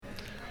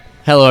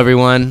Hello,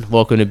 everyone.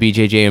 Welcome to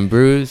BJJ and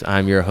Brews.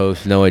 I'm your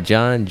host, Noah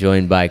John,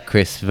 joined by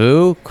Chris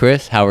Vu.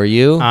 Chris, how are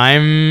you?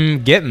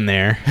 I'm getting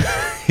there.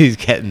 He's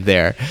getting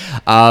there.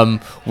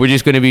 We're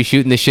just going to be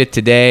shooting the shit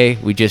today.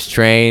 We just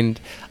trained.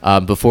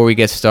 Before we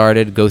get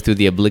started, go through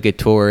the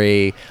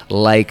obligatory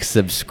like,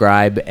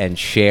 subscribe, and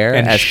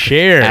share.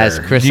 Share. As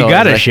Chris you always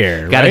gotta likes.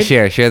 share. Gotta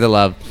right? share the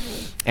love.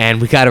 And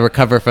we got to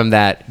recover from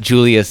that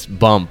Julius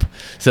bump.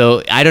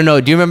 So I don't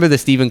know. Do you remember the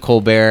Stephen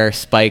Colbert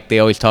spike they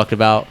always talked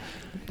about?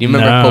 Do you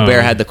remember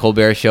Colbert had the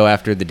Colbert Show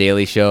after the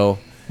Daily Show?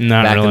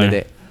 Not back really. in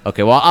the day?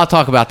 Okay, well, I'll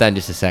talk about that in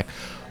just a sec.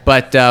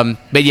 But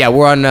yeah,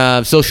 we're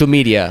on social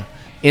media,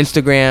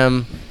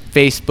 Instagram,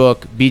 Facebook,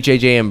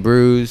 BJJ and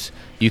Brews.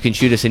 You can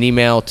shoot us an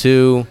email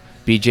to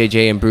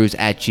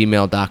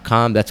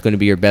bjjandbrews@gmail.com. That's going to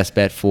be your best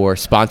bet for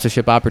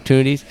sponsorship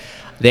opportunities.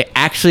 They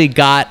actually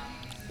got...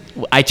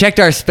 I checked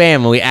our spam,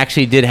 and we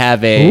actually did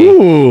have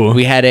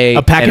we had a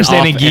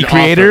Pakistani gi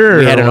creator.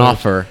 We had an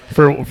offer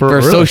for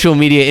really? social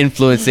media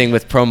influencing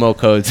with promo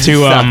codes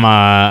to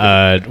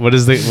what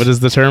is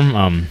the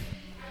term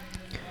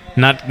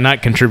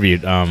not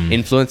contribute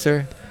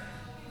influencer.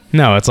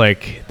 No, it's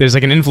like there's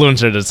like an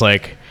influencer that's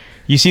like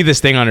you see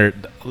this thing under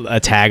a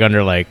tag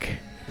under like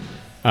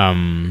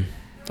under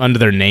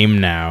their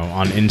name now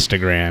on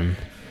Instagram.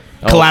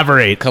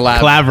 Collaborate.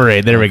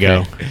 There we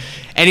go.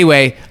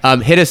 Anyway,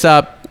 hit us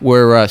up.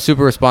 We're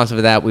super responsive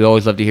to that. We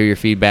always love to hear your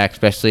feedback,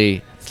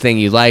 especially thing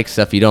you like,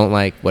 stuff you don't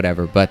like,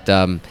 whatever. But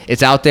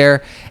it's out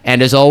there.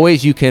 And as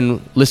always, you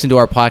can listen to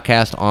our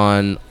podcast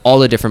on all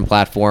the different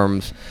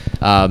platforms.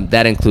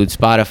 That includes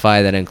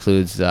Spotify, that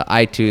includes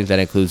iTunes, that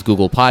includes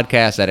Google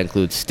Podcasts, that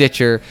includes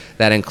Stitcher,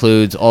 that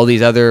includes all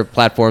these other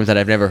platforms that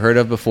I've never heard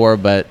of before,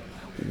 but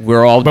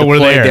we're all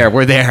deployed there.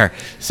 We're there.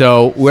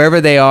 So wherever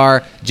they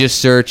are, just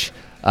search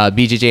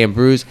BJJ and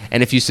Brews,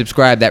 and if you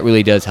subscribe, that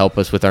really does help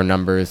us with our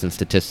numbers and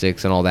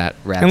statistics and all that.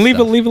 And leave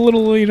a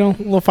little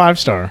little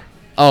 5-star.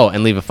 Oh,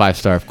 and leave a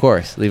 5-star, of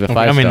course. Leave a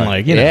 5-star. I mean,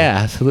 like, you know.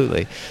 Yeah,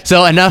 absolutely.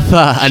 So enough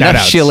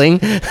shilling.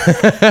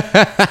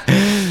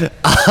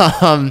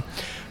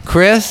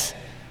 Chris,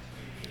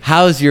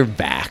 how's your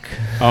back?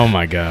 Oh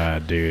my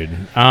god, dude.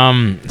 Wait a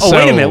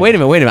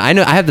minute. I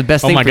know I have the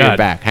best thing for your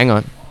back. Hang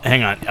on.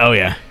 Oh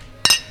yeah.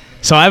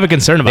 So I have a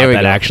concern about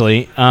that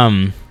actually.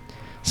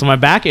 So my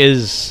back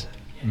is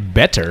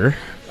better.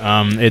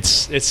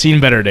 It's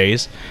seen better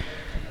days.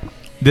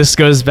 This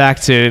goes back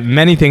to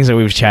many things that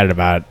we've chatted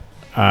about.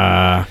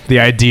 The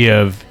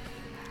idea of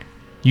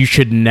you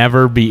should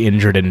never be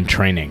injured in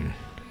training,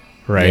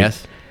 right?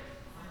 Yes.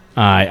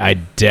 I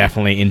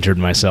definitely injured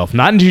myself.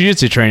 Not in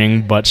jiu-jitsu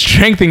training, but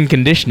strength and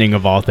conditioning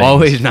of all things.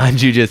 Always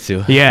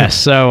non-jiu-jitsu. Yeah,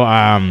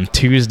 so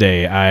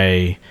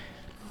Tuesday,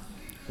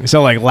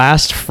 So like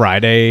last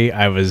Friday,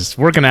 I was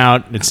working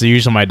out. It's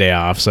usually my day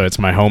off, so it's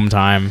my home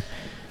time.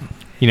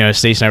 You know,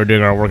 Stacey and I were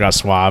doing our workout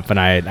swap, and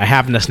I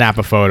happened to snap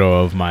a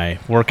photo of my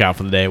workout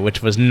for the day,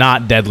 which was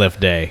not deadlift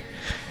day.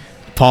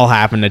 Paul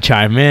happened to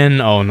chime in,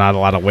 not a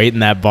lot of weight in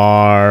that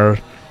bar.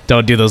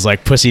 Don't do those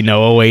like pussy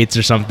Noah weights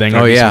or something.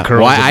 Oh, or yeah.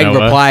 Well, I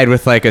replied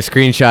with like a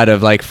screenshot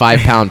of like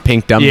 5-pound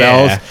pink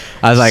dumbbells. Yeah.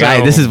 I was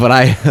like, this is what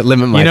I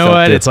limit myself to. You know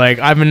what? It's like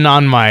I've been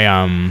on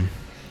my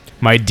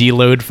my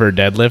deload for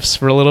deadlifts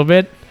for a little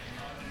bit.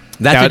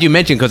 That's what you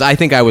mentioned, because I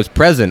think I was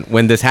present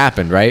when this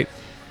happened, right?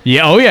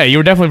 Yeah. Oh, yeah. You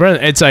were definitely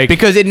present. It's like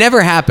because it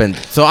never happened.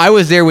 So I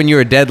was there when you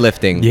were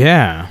deadlifting.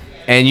 Yeah.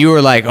 And you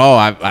were like,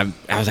 I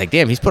was like,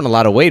 damn, he's putting a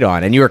lot of weight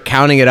on. And you were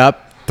counting it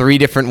up 3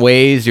 different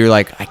ways. You're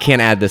like, I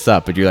can't add this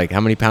up. But you're like, how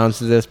many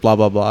pounds is this? Blah,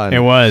 blah, blah. And it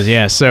was,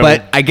 yeah. So,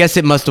 but I guess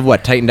it must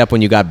have, tightened up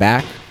when you got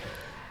back?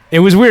 It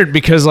was weird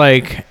because,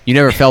 like... You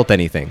never felt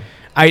anything.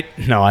 I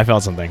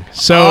felt something.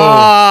 So...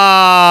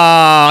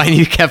 Oh, and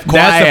you kept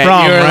quiet. That's the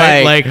problem,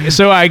 right? Like,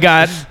 so I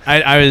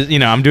was,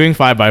 I'm doing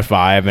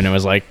 5x5, and it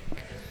was like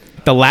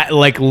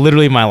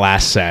literally my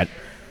last set.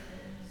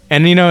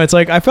 And, it's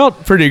like, I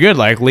felt pretty good,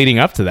 like, leading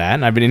up to that.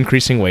 And I've been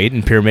increasing weight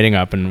and pyramiding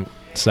up and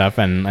stuff.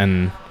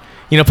 And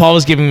Paul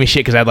was giving me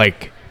shit because I had,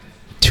 like,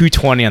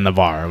 220 on the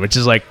bar, which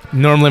is, like,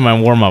 normally my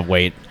warm-up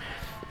weight.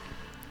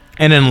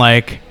 And then,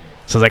 like,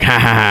 so I was like,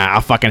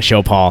 I'll fucking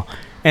show Paul.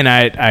 And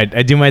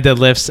I do my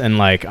deadlifts, and,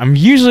 like, I'm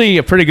usually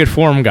a pretty good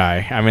form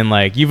guy. I mean,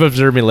 like, you've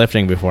observed me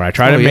lifting before. I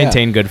try to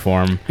maintain good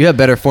form. You have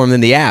better form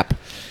than the app.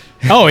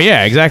 Oh,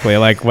 yeah, exactly.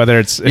 Like, whether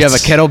it's... You have a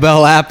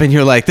kettlebell app, and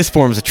you're like, this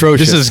form's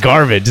atrocious. This is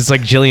garbage. It's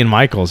like Jillian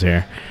Michaels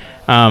here.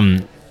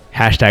 Hashtag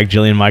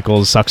Jillian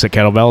Michaels sucks at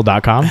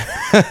kettlebell.com.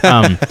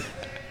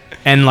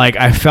 And, like,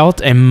 I felt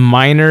a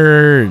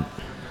minor...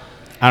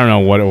 I don't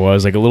know what it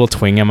was. Like, a little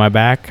twing in my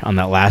back on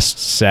that last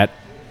set.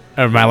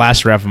 Or my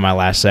last rep of my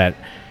last set.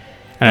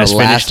 And I was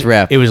finished.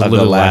 It was literally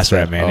the last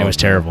rep, man. It was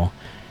terrible.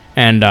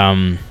 And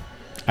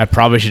I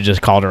probably should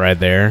just called it right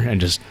there and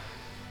just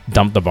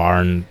dumped the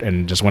bar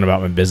and just went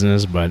about my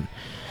business. But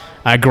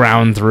I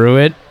ground through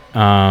it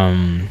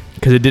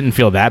because it didn't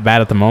feel that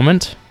bad at the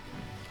moment.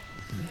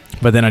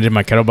 But then I did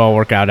my kettlebell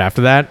workout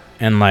after that.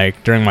 And,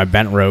 like, during my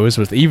bent rows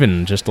with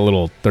even just a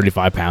little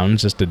 35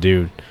 pounds just to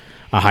do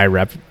a high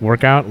rep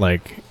workout,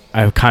 like,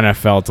 I kind of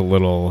felt a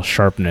little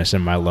sharpness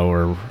in my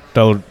lower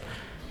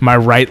my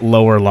right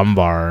lower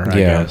lumbar, I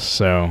guess.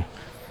 So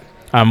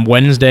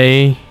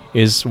Wednesday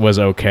was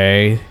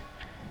okay,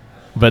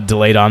 but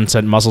delayed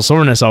onset muscle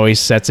soreness always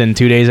sets in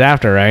 2 days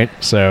after, right?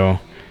 So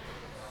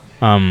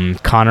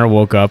Connor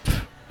woke up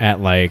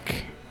at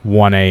like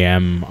 1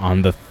 a.m.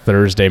 on the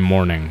Thursday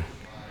morning,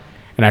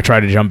 and I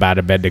tried to jump out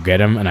of bed to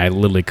get him, and I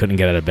literally couldn't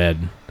get out of bed.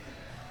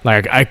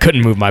 Like, I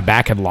couldn't move. My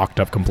back had locked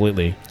up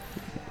completely.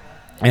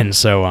 And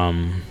so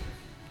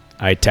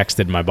I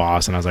texted my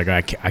boss, and I was like,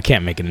 I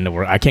can't make it into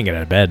work. I can't get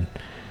out of bed.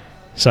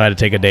 So I had to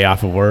take a day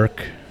off of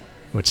work,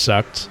 which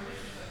sucked.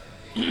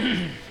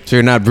 So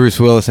you're not Bruce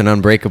Willis and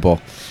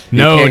Unbreakable.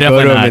 No,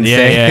 definitely not.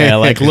 Yeah.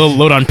 Like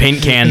load on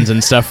paint cans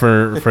and stuff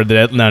for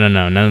the... No,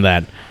 none of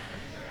that.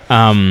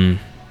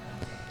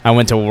 I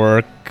went to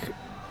work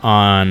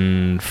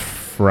on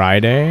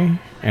Friday,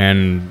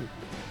 and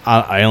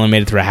I only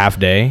made it through a half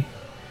day.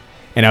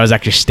 And I was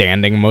actually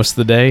standing most of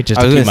the day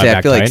just to keep my back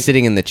I feel like tight.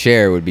 sitting in the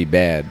chair would be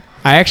bad.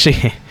 I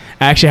actually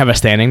have a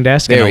standing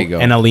desk There you go.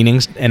 and a leaning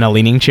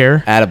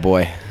chair.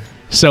 Attaboy.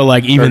 So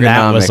like even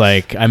that was Ergonomics.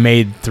 like I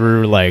made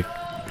through like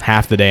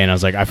half the day, and I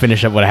was like I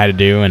finished up what I had to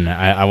do, and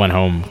I went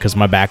home because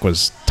my back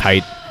was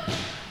tight.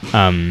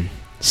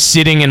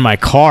 Sitting in my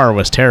car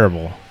was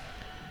terrible.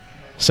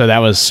 So that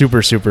was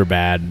super, super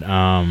bad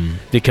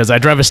because I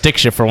drive a stick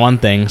shift for one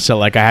thing. So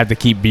like I have to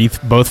keep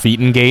both feet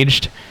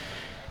engaged.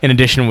 In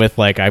addition with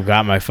like I've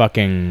got my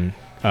fucking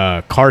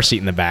car seat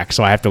in the back,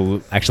 so I have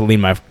to actually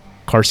lean my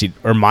car seat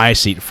or my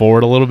seat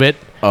forward a little bit.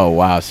 Oh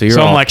wow! So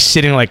I'm like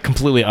sitting like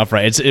completely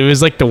upright. It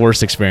was like the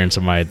worst experience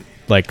of my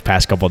like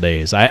past couple of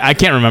days. I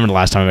can't remember the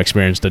last time I've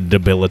experienced a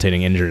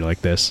debilitating injury like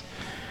this,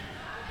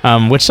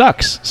 which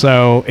sucks.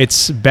 So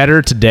it's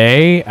better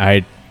today.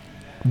 I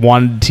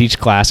wanted to teach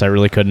class, I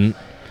really couldn't.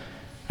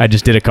 I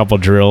just did a couple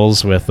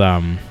drills with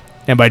and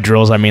by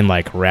drills I mean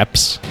like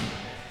reps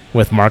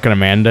with Mark and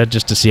Amanda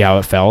just to see how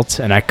it felt,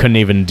 and I couldn't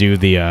even do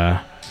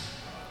the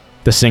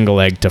single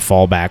leg to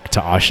fall back to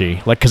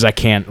Ashi, like because I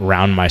can't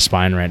round my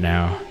spine right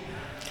now.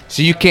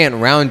 So you can't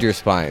round your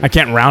spine. I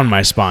can't round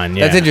my spine.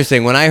 Yeah, That's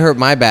interesting. When I hurt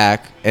my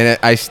back, and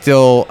I'm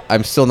still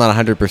not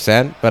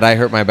 100%, but I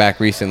hurt my back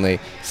recently.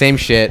 Same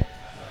shit.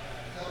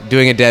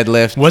 Doing a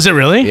deadlift. Was it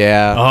really?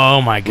 Yeah.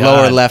 Oh my god.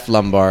 Lower left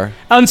lumbar.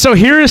 And so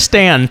here is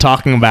Stan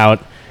talking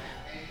about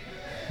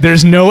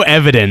there's no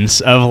evidence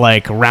of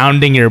like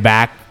rounding your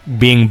back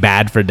being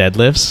bad for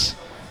deadlifts.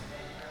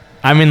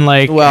 I mean,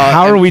 like,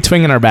 how are we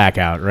twinging our back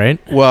out, right?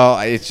 Well,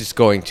 it's just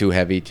going too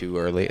heavy too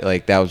early.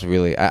 Like, that was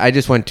really... I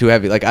just went too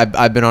heavy. Like,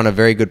 I've been on a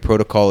very good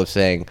protocol of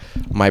saying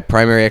my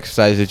primary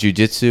exercise is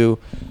jiu-jitsu.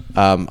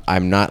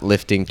 I'm not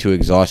lifting to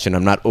exhaustion.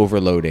 I'm not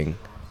overloading.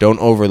 Don't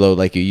overload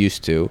like you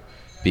used to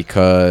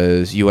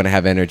because you want to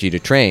have energy to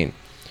train.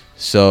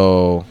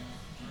 So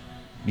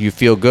you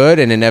feel good,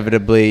 and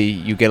inevitably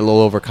you get a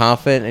little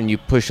overconfident, and you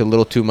push a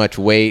little too much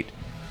weight,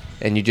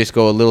 and you just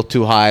go a little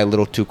too high, a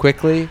little too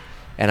quickly.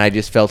 And I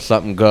just felt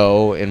something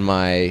go in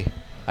my...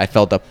 I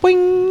felt a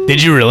boing.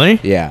 Did you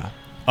really? Yeah.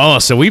 Oh,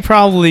 so we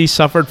probably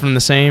suffered from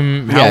the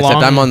same... How long?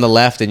 Except I'm on the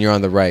left and you're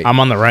on the right. I'm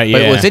on the right,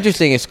 But yeah. what's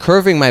interesting is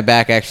curving my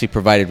back actually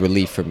provided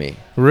relief for me.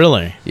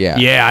 Really? Yeah.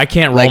 Yeah, I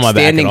can't roll my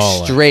back at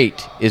all. Standing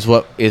straight is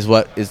what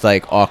is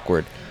like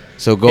awkward.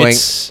 So going...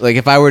 It's- like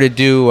if I were to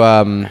do...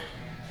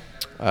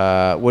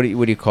 what do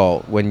you call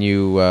it? When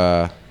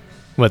you...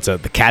 What's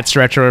that? The cat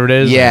stretch or whatever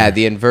it is? Yeah, or?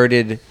 the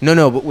inverted...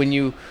 No, but when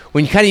you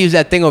kind of use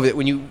that thing over it,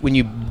 when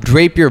you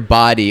drape your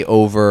body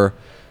over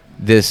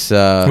this...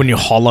 when you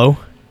hollow?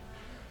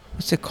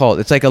 What's it called?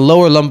 It's like a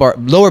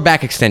lower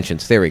back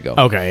extensions. There we go.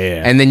 Okay,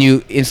 yeah. And then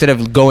you, instead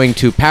of going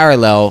to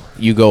parallel,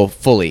 you go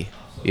fully,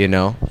 you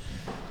know?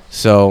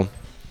 So,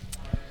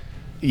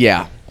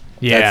 yeah.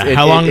 Yeah.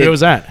 How long ago was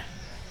that?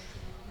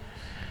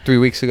 3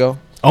 weeks ago.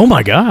 Oh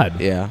my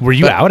God. Yeah. Were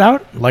you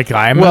out? Like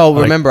I'm. Well,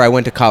 remember I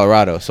went to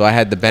Colorado, so I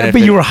had the benefit.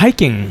 But you were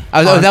hiking.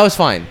 That was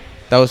fine.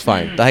 That was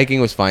fine. The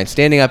hiking was fine.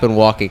 Standing up and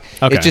walking.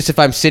 Okay. It's just if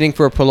I'm sitting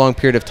for a prolonged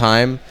period of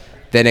time,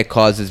 then it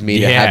causes me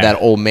to have that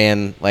old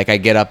man. Like I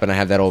get up and I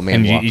have that old man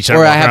And walk. you start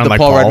Or I walking have around the like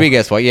Paul Paul?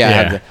 Rodriguez walk. Yeah.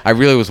 Yeah. I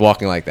really was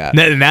walking like that.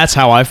 And that's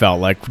how I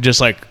felt. Like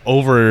just like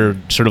over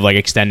sort of like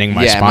extending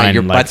my spine.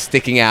 your like, butt's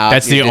sticking out.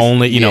 That's the You're just-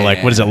 only,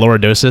 like, what is it,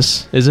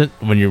 lordosis? Is it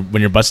when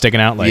your butt's sticking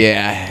out? Like,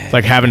 Yeah. it's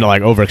like having to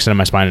like overextend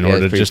my spine in Yeah,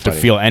 order it's to just pretty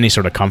to feel any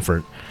sort of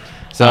comfort.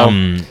 So,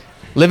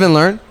 live and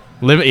learn.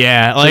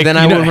 Yeah, like So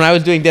then when I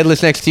was doing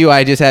deadlifts next to you,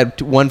 I just had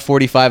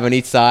 145 on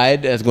each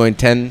side. I was going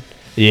 10.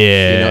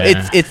 Yeah, You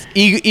know, it's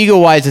ego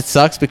wise, it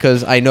sucks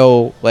because I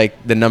know like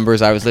the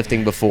numbers I was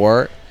lifting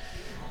before,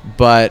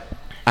 but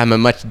I'm a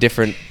much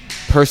different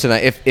person.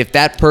 If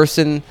that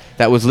person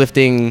that was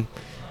lifting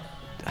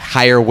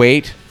higher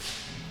weight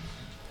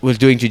was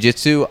doing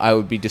jiu-jitsu, I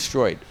would be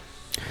destroyed.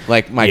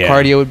 Like my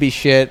cardio would be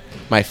shit.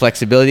 My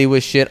flexibility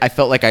was shit. I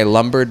felt like I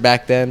lumbered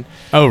back then.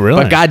 Oh,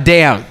 really? But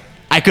goddamn,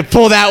 I could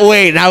pull that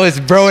weight and I was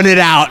throwing it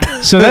out.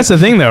 So that's the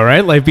thing, though,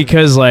 right? Like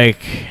because like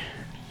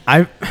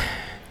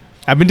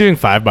I've been doing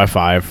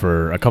 5x5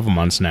 for a couple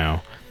months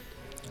now,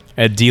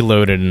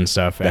 deloaded and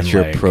stuff. That's and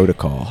your like,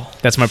 protocol.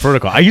 That's my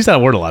protocol. I use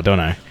that word a lot,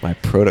 don't I? My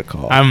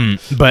protocol.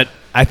 But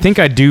I think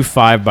I do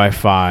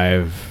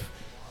 5x5.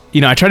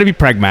 I try to be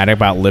pragmatic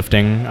about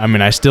lifting. I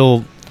mean,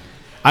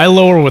 I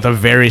lower with a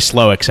very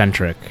slow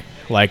eccentric.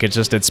 Like,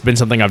 it's been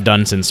something I've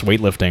done since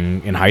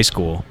weightlifting in high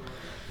school.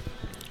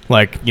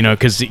 Like,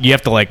 because you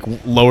have to like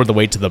lower the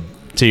weight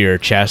to your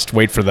chest,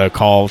 wait for the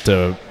call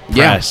to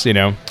press.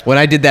 When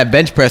I did that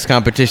bench press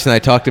competition I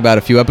talked about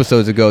a few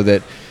episodes ago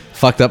that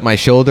fucked up my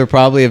shoulder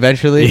probably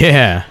eventually.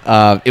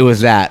 Yeah. It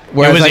was that.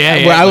 Where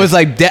I was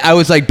like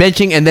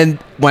benching, and then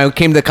when I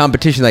came to the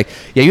competition, like,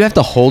 yeah, you have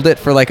to hold it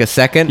for like a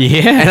second.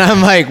 Yeah. And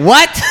I'm like,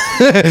 what?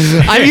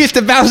 I'm used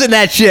to bouncing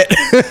that shit.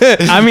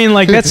 I mean,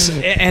 like,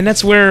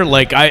 that's where,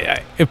 like,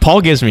 Paul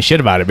gives me shit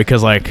about it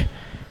because, like,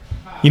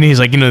 he's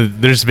like,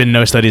 there's been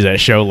no studies that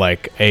show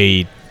like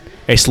a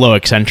slow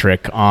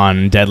eccentric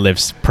on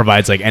deadlifts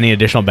provides like any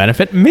additional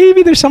benefit.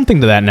 Maybe there's something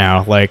to that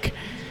now, like.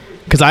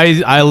 Because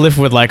I lift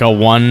with like a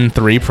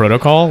 1-3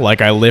 protocol. Like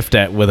I lift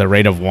with a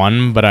rate of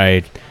 1, but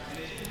I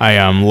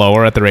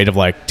lower at the rate of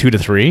like 2 to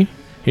 3.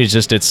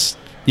 It's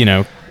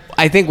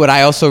I think what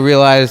I also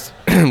realized,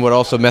 what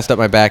also messed up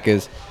my back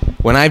is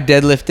when I've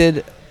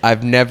deadlifted,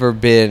 I've never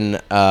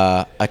been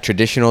a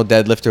traditional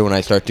deadlifter when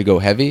I start to go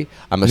heavy.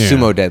 I'm a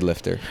sumo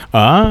deadlifter.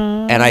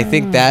 And I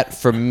think that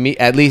for me,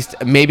 at least,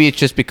 maybe it's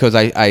just because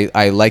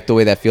I like the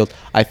way that feels.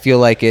 I feel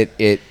like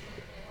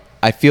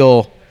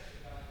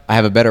I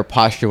have a better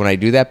posture when I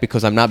do that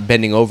because I'm not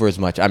bending over as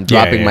much. I'm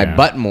dropping my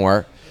butt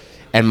more,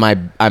 and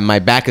my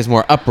back is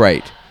more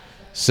upright.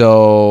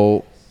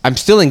 So I'm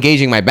still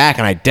engaging my back,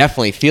 and I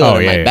definitely feel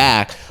it in my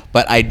back,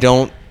 but I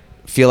don't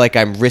feel like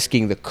I'm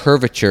risking the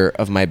curvature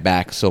of my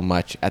back so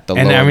much at the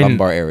lower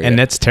lumbar area. And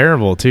that's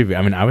terrible, too.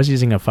 I mean, I was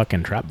using a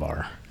fucking trap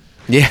bar.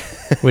 Yeah.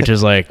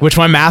 which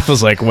my math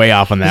was like way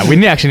off on that.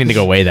 We actually need to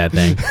go weigh that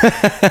thing.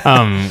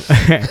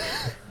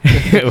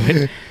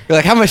 You're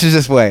like, how much does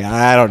this weigh?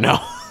 I don't know.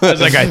 I was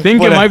like, I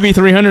think it might be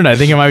 300. I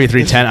think it might be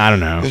 310. I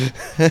don't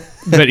know.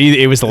 But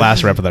it was the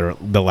last rep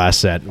of the last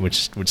set,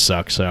 which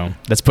sucks. So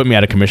that's put me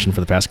out of commission for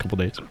the past couple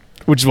days,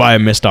 which is why I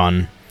missed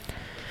on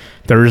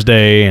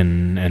Thursday,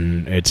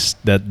 and it's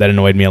that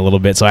annoyed me a little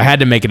bit. So I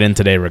had to make it in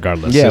today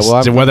regardless. Yeah,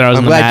 well, whether I was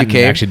on the glad mat you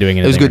came. And actually doing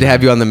it. It was good to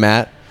have you on the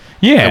mat.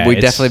 Yeah, and we've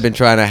definitely been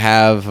trying to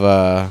have,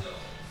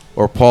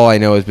 or Paul I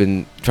know has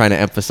been trying to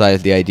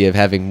emphasize the idea of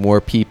having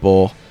more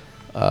people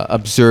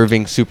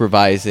observing,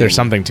 supervising. There's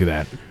something to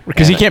that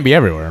because you can't be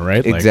everywhere,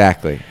 right?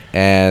 Exactly.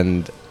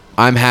 And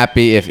I'm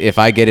happy if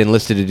I get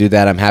enlisted to do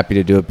that. I'm happy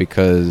to do it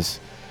because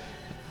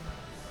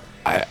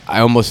I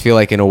almost feel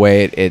like in a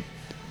way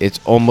it's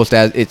almost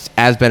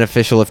as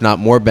beneficial, if not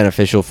more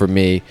beneficial, for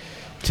me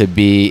to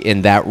be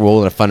in that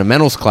role in a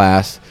fundamentals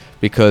class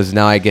because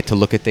now I get to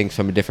look at things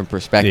from a different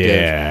perspective.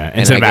 Yeah,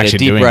 and I get a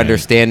deeper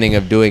understanding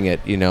of doing it.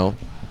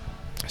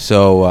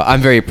 So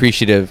I'm very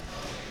appreciative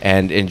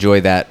and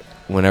enjoy that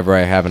whenever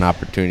I have an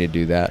opportunity to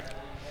do that.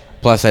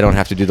 Plus, I don't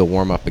have to do the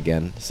warm-up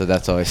again, so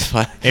that's always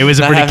fun. It was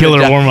a pretty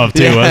killer warm-up,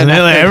 too, wasn't it?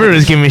 Like, everyone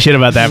was giving me shit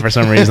about that for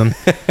some reason.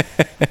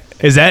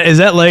 Is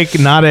that like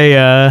not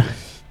a...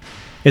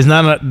 that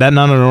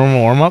not a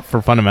normal warm-up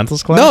for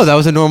fundamentals class? No, that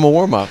was a normal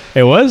warm-up.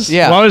 It was?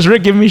 Yeah. Why was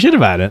Rick giving me shit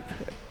about it?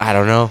 I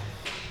don't know.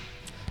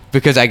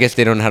 Because I guess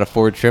they don't know how to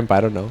forward shrimp.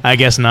 I don't know. I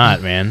guess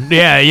not, man.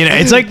 Yeah,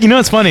 it's like,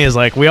 what's funny is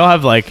like we all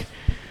have like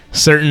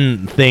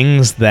certain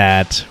things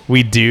that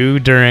we do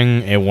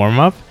during a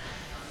warm-up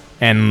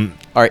and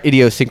our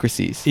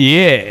idiosyncrasies.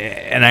 Yeah,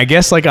 and I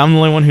guess like I'm the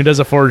only one who does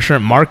a forward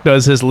shrimp. Mark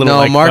does his little.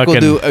 No, Mark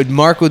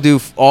will do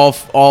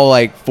all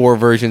like 4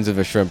 versions of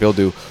a shrimp. He'll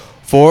do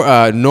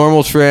 4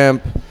 normal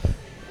shrimp,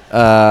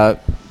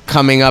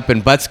 coming up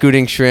and butt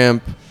scooting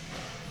shrimp,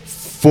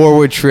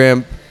 forward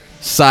shrimp,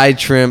 side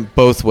shrimp,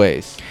 both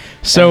ways.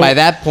 So and by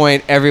that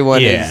point,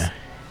 everyone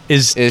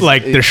is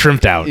like they're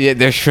shrimped out. Yeah,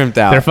 they're shrimped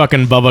out. They're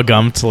fucking Bubba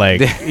Gumped,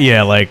 like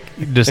like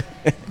just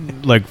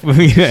like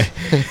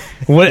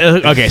what?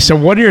 Okay, so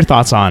what are your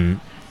thoughts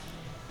on?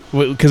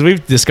 Because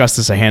we've discussed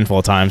this a handful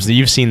of times.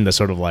 You've seen the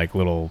sort of like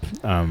little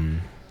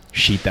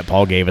sheet that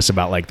Paul gave us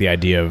about like the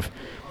idea of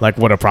like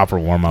what a proper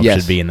warm up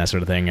should be and that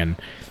sort of thing. And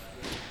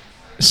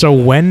so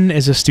when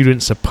is a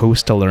student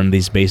supposed to learn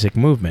these basic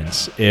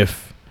movements?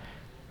 If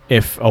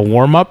a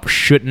warm up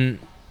shouldn't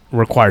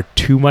require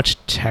too much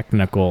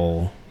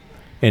technical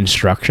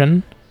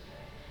instruction,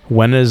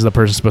 when is the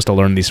person supposed to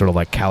learn these sort of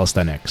like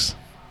calisthenics?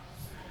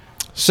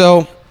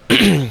 So,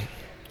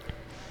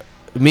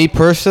 me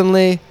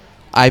personally,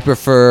 I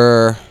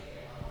prefer,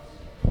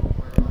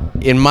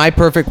 in my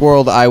perfect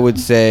world, I would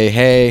say,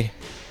 hey,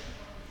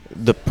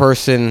 the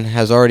person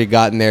has already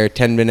gotten there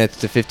 10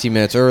 minutes to 15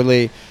 minutes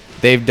early.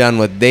 They've done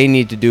what they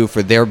need to do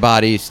for their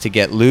bodies to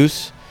get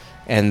loose.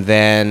 And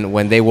then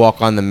when they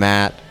walk on the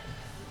mat,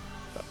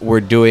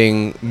 we're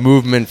doing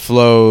movement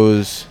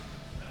flows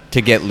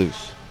to get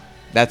loose.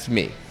 That's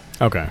me.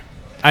 Okay.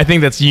 I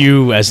think that's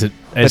you as a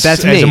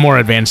more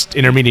advanced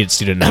intermediate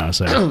student now.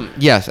 So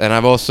yes, and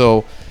I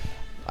also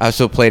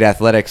played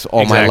athletics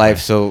all my life,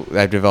 so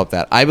I've developed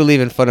that. I believe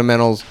in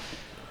fundamentals.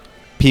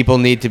 People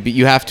need to be.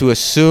 You have to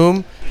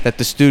assume that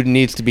the student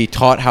needs to be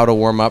taught how to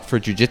warm up for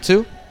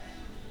jiu-jitsu.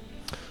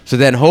 So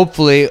then,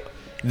 hopefully,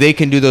 they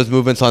can do those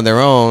movements on their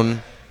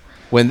own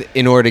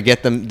in order to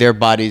get their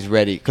bodies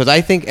ready. Because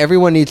I think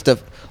everyone needs to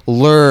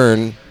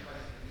learn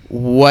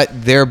what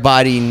their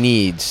body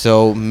needs.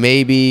 So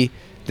maybe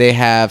they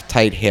have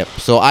tight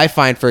hips. So I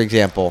find, for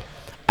example,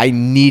 I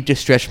need to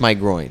stretch my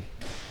groin.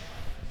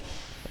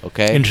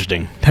 Okay.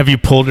 Interesting. Have you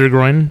pulled your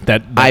groin?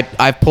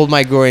 I've pulled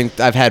my groin.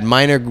 I've had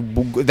minor.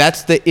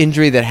 That's the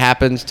injury that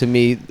happens to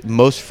me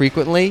most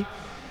frequently,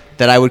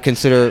 that I would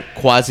consider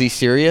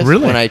quasi-serious.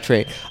 Really? When I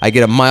train. I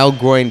get a mild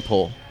groin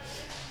pull,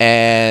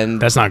 and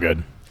that's not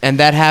good. And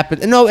that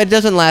happens. No, it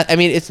doesn't last. I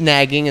mean, it's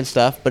nagging and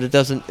stuff, but it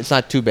doesn't. It's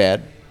not too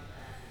bad.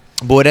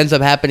 But what ends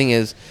up happening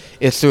is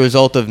it's the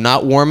result of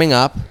not warming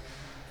up.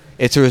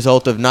 It's a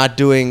result of not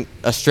doing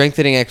a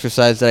strengthening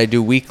exercise that I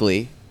do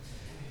weekly,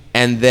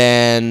 and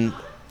then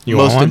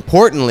most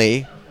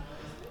importantly,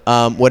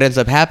 what ends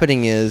up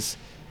happening is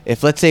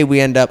if, let's say,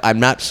 I'm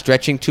not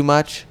stretching too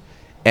much,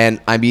 and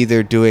I'm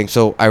either doing.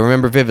 So I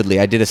remember vividly,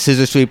 I did a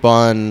scissor sweep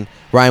on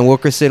Ryan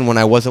Wilkerson when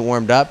I wasn't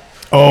warmed up.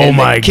 Oh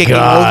my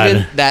God!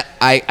 Motion, that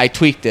I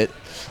tweaked it.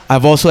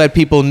 I've also had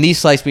people knee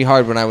slice me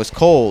hard when I was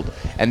cold,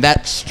 and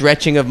that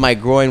stretching of my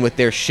groin with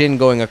their shin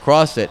going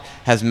across it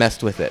has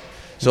messed with it.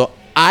 So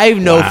I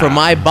know from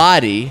my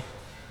body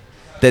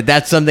that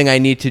that's something I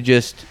need to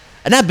just,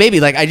 not baby,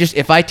 like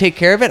if I take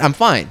care of it, I'm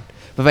fine.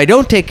 But if I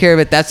don't take care of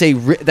it, that's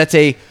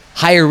a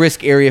higher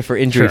risk area for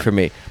injury for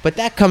me. But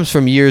that comes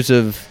from years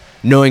of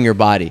knowing your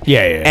body.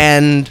 Yeah.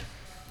 And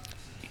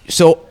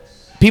so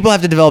people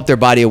have to develop their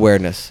body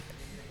awareness.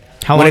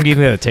 How long do you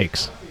think that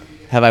takes?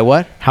 Have I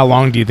what? How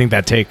long do you think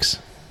that takes?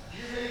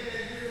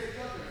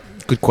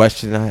 Good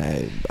question.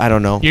 I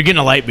don't know. You're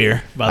getting a light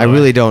beer, by the way. I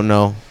really don't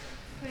know.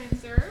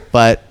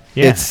 But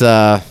it's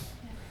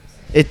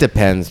it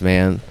depends,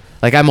 man.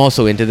 Like, I'm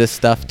also into this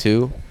stuff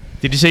too.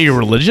 Did you say you're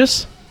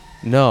religious?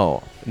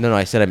 No,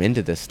 I said I'm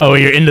into this stuff. Oh,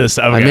 you're into this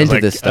stuff. Okay, I'm into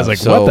this stuff. I was like,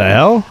 so what the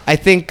hell? I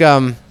think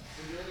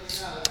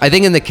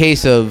in the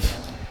case of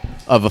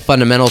a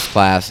fundamentals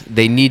class,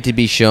 they need to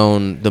be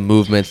shown the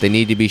movements. They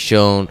need to be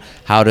shown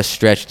how to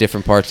stretch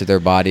different parts of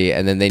their body,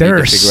 and then they need to figure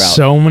out. There are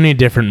so many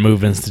different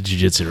movements to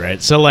jiu-jitsu, right?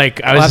 So,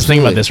 like, I was just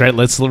thinking about this, right?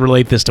 Let's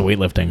relate this to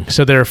weightlifting.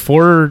 So there are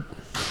 4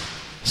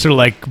 sort of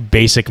like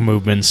basic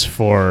movements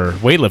for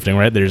weightlifting,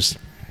 right? There's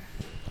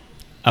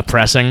a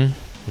pressing,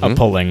 a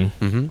pulling,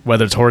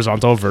 whether it's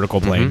horizontal or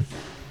vertical plane,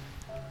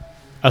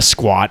 a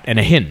squat, and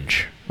a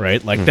hinge.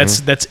 Right, like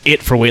that's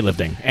it for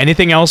weightlifting.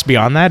 Anything else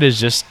beyond that is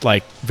just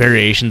like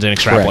variations and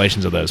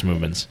extrapolations of those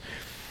movements.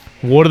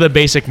 What are the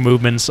basic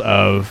movements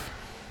of?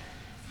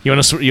 You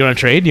want to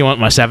trade? You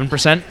want my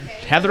 7%?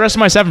 Have the rest of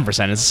my 7%. It's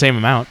the same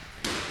amount.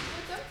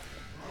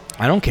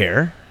 I don't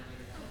care.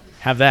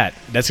 Have that.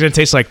 That's gonna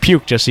taste like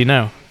puke, just so you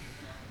know.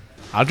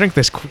 I'll drink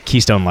this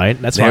Keystone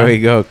Light. That's fine. There we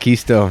go,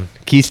 Keystone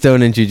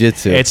in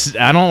jiu-jitsu.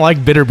 I don't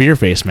like bitter beer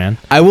face, man.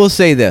 I will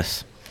say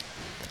this.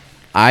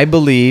 I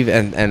believe,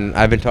 and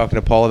I've been talking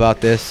to Paul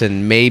about this,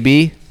 and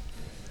maybe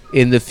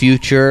in the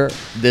future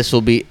this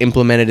will be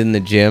implemented in the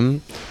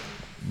gym,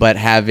 but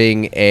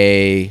adding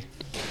an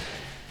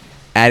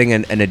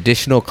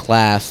additional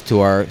class to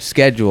our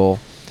schedule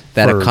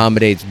that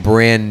accommodates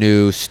brand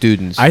new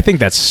students. I think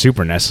that's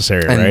super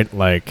necessary, right?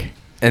 Like,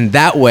 and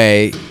that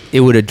way it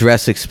would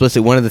address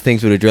one of the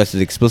things it would address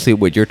is explicitly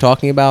what you're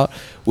talking about,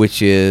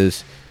 which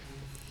is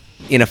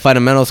in a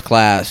fundamentals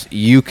class,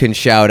 you can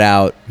shout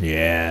out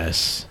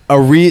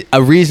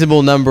a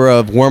reasonable number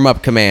of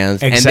warm-up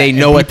commands, and they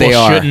know what they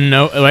are. Shouldn't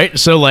know, right?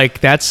 So like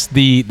that's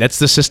the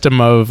system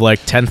of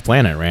like 10th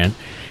Planet, right?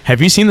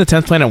 Have you seen the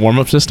 10th Planet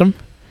warm-up system?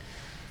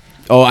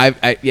 Oh,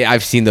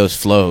 I've seen those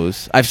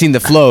flows. I've seen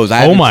the flows.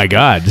 Oh my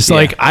God! Just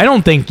like I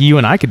don't think you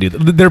and I could do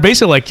that. They're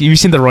basically like you've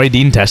seen the Roy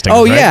Dean testing.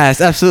 Oh right?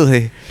 yes,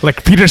 absolutely.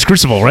 Like Peter's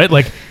Crucible, right?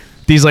 Like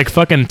these like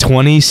fucking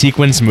 20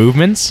 sequence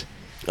movements.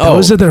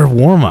 Those are their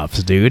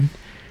warm-ups, dude.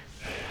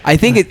 I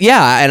think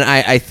and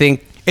I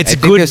think it's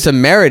good. There's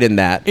some merit in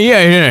that.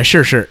 Yeah,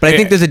 sure. But I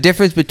think there's a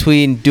difference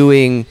between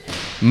doing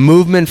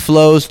movement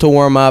flows to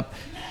warm up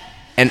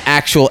and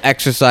actual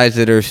exercise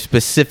that are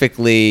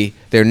specifically,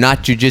 they're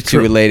not jiu-jitsu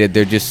related.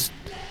 They're just,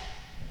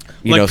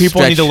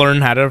 people need to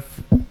learn how to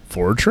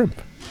forward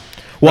shrimp.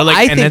 Well,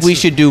 I think we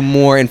should do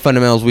more in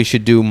fundamentals. We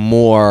should do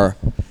more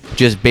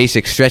just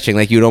basic stretching.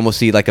 Like you'd almost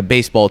see like a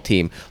baseball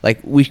team. Like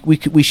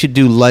we should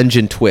do lunge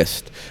and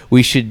twist.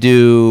 We should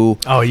do.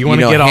 Oh, you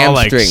want to get all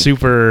like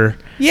super.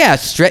 Yeah,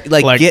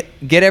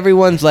 get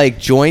everyone's like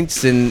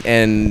joints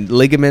and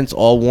ligaments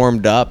all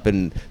warmed up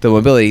and the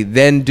mobility.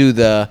 Then do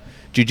the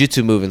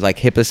jiu-jitsu movements like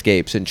hip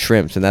escapes and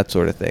shrimps and that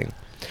sort of thing.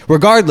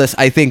 Regardless,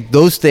 I think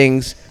those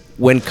things,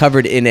 when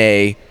covered in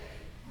a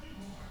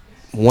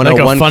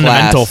 101 like a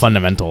class,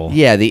 fundamental.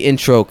 Yeah, the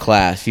intro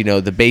class,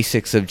 the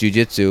basics of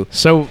jiu-jitsu.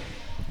 So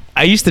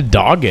I used to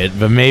dog it,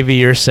 but maybe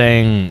you're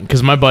saying,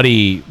 because my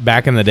buddy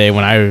back in the day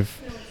when I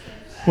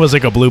was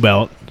like a blue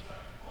belt,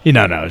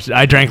 no,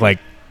 I drank like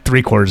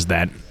 3/4 of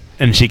that,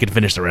 and she could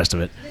finish the rest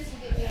of it.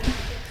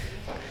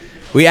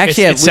 We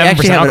actually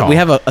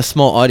have a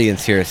small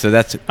audience here, so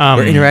that's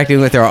we're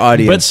interacting with our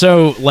audience. But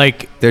so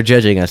like they're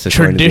judging us.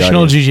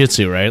 Traditional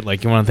jiu-jitsu, right?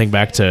 Like you want to think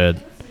back to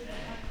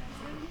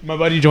My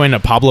buddy joined a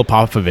Pablo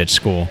Popovich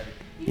school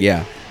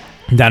Yeah.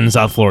 down in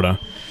South Florida,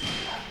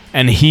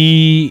 and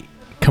he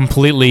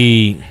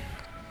completely,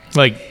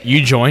 like,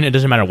 you join, it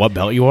doesn't matter what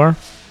belt you are.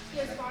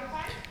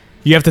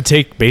 You have to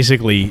take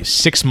basically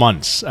 6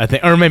 months, I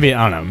think, or maybe,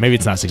 I don't know, maybe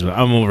it's not 6 months.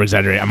 I'm over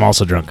exaggerating. I'm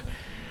also drunk.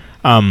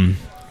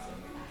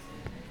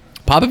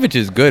 Popovich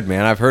is good,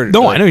 man. I've heard.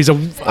 No, like, I know he's a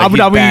like Abu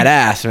he's Dhabi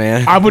badass,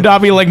 man. Abu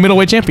Dhabi like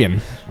middleweight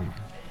champion.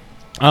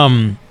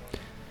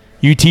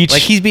 You teach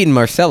Like he's beaten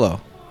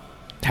Marcelo.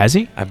 has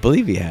he? I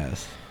believe he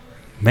has.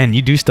 Man,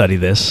 you do study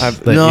this.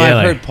 I've like,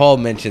 heard Paul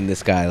mention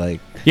this guy. Like,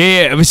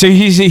 Yeah. So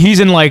he's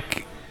in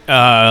like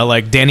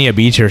Dania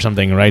Beach or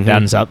something, right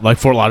down in South, like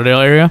Fort Lauderdale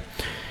area.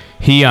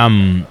 He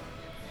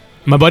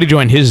my buddy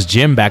joined his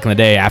gym back in the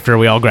day after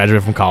we all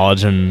graduated from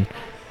college, and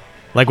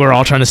like we're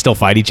all trying to still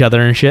fight each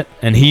other and shit.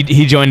 And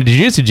he joined a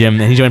jiu-jitsu gym,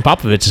 and he joined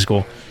Popovich's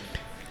school.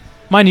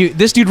 Mind you,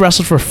 this dude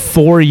wrestled for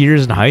 4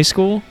 years in high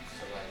school.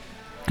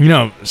 You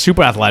know,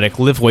 super athletic,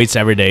 lift weights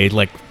every day,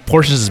 like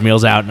portions his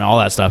meals out and all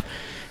that stuff.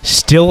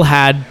 Still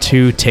had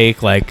to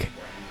take like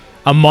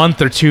a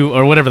month or two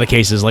or whatever the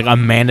case is, like a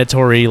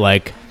mandatory,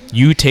 like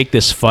you take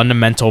this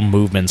fundamental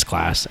movements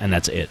class and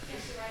that's it.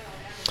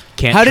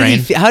 Can't train.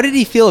 How did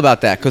he feel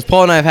about that? Because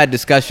Paul and I have had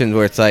discussions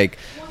where it's like,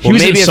 well, He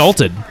was maybe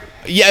insulted.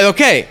 Yeah,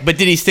 okay, but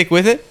did he stick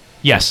with it?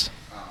 Yes.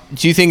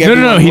 Do you think?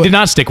 No. He did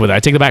not stick with it.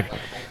 I take it back.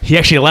 He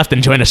actually left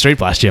and joined a straight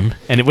blast gym,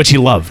 which he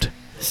loved.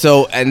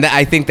 So, and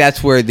I think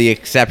that's where the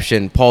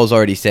exception, Paul's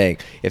already saying,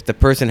 if the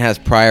person has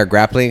prior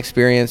grappling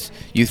experience,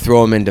 you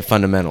throw them into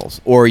fundamentals,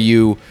 or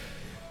you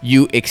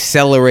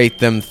accelerate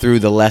them through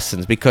the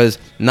lessons, because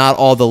not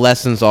all the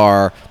lessons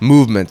are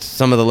movements.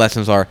 Some of the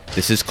lessons are,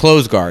 this is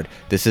close guard,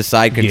 this is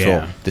side control,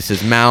 Yeah. this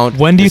is mount.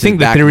 When do you this is think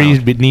the back theory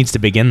mount. needs to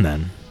begin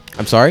then?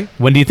 I'm sorry?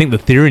 When do you think the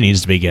theory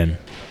needs to begin?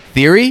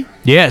 Theory?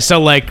 Yeah, so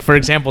like for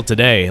example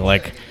today,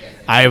 like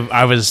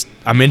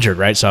I'm injured,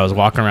 right? So I was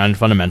walking around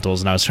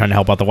fundamentals and I was trying to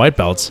help out the white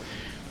belts.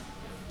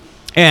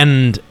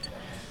 And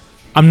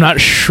I'm not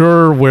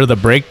sure where the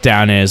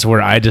breakdown is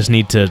where I just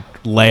need to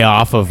lay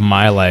off of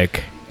my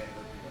like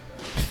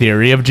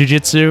theory of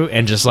jiu-jitsu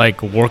and just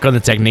like work on the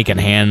technique and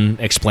hand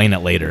explain it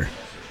later.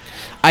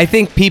 I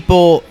think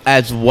people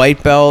as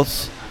white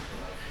belts,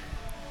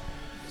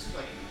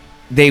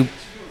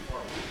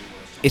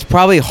 it's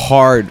probably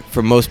hard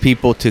for most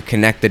people to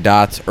connect the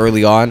dots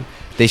early on.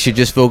 They should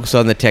just focus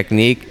on the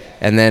technique,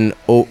 and then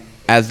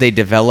as they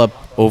develop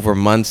over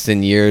months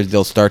and years,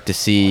 they'll start to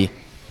see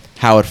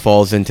how it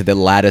falls into the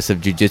lattice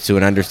of jiu-jitsu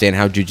and understand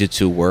how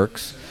jiu-jitsu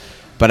works.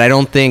 But I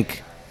don't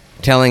think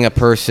telling a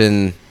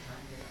person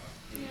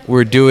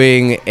we're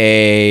doing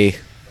a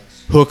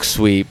hook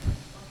sweep,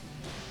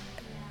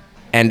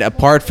 and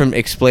apart from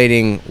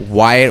explaining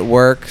why it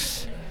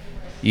works,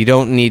 you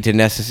don't need to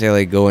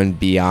necessarily go in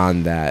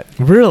beyond that.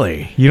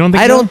 Really? You don't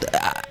think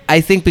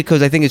I think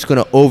because I think it's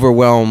going to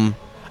overwhelm.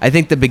 I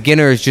think the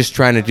beginner is just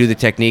trying to do the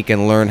technique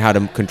and learn how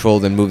to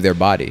control and move their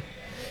body.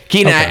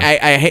 Keenan,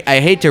 Okay. I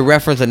hate to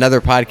reference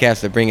another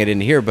podcast to bring it in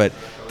here, but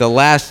the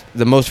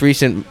most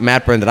recent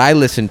Matt Burn that I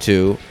listened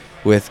to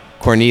with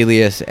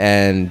Cornelius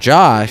and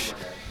Josh,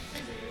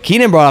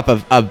 Keenan brought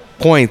up a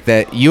point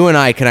that you and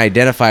I can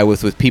identify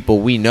with people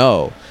we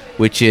know,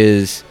 which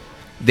is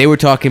they were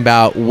talking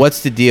about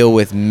what's the deal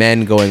with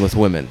men going with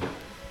women.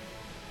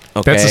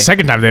 Okay. That's the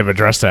second time they've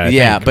addressed that. I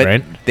think, but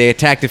right? they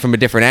attacked it from a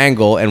different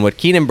angle. And what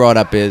Keenan brought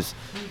up is,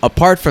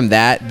 apart from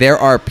that, there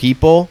are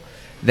people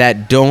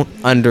that don't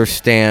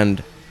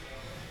understand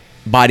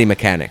body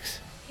mechanics.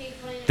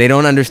 They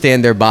don't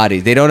understand their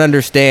bodies. They don't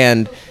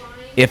understand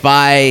if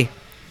I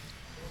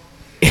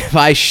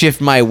shift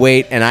my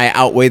weight and I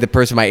outweigh the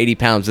person by 80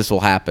 pounds, this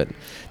will happen.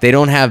 They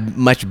don't have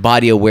much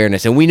body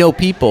awareness. And we know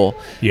people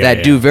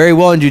that do very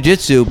well in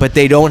jiu-jitsu, but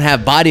they don't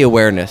have body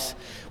awareness,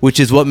 which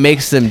is what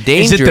makes them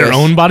dangerous. Is it their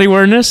own body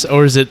awareness,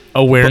 or is it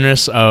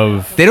awareness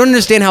of... They don't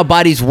understand how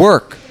bodies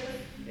work.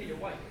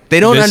 They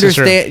don't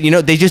understand,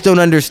 they just don't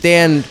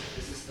understand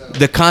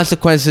the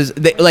consequences.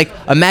 Like,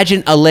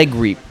 imagine a leg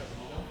reap.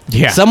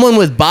 Yeah. Someone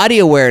with body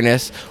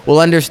awareness will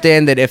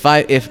understand that if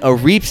a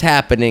reap's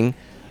happening,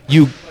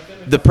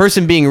 the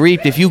person being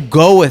reaped, if you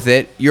go with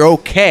it, you're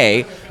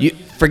okay. You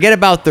forget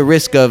about the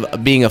risk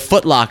of being a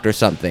footlocked or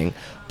something,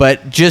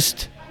 but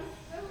just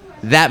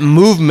that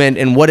movement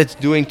and what it's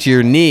doing to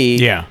your knee.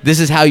 Yeah. This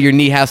is how your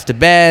knee has to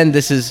bend.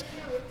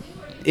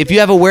 If you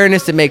have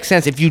awareness, it makes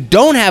sense. If you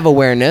don't have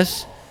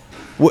awareness,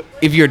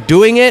 if you're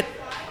doing it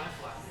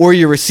or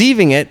you're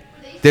receiving it,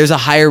 there's a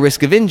higher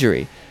risk of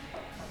injury.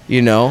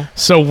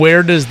 So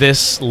where does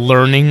this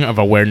learning of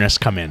awareness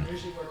come in?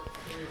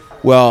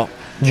 Well,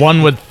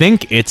 one would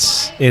think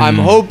it's in... I'm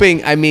hoping,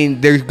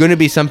 there's going to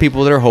be some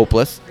people that are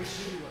hopeless,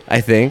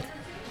 I think.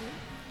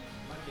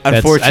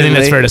 Unfortunately. I think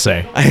that's fair to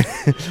say.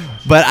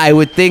 But I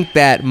would think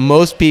that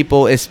most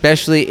people,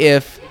 especially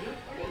if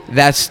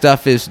that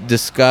stuff is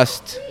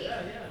discussed,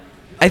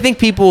 I think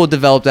people will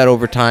develop that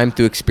over time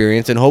through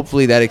experience, and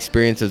hopefully that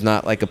experience is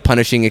not like a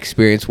punishing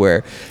experience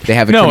where they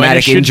have a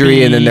traumatic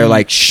injury and then they're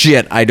like,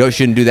 shit,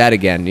 shouldn't do that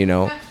again,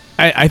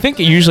 I think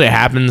it usually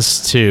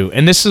happens too,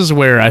 and this is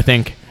where I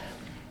think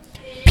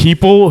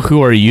people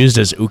who are used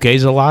as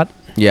ukes a lot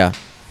Yeah.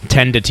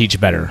 tend to teach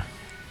better.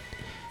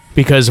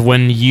 Because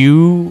when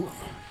you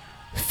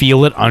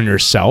feel it on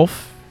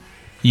yourself,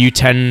 you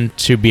tend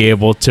to be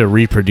able to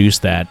reproduce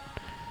that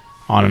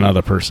on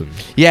another person.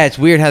 Yeah, it's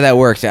weird how that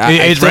works.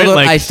 I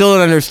still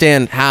don't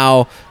understand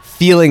how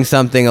feeling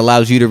something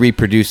allows you to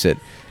reproduce it.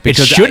 It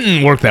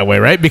shouldn't work that way,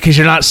 right? Because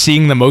you're not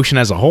seeing the motion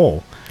as a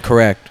whole.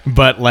 Correct.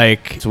 But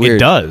like It's weird. it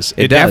does.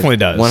 It definitely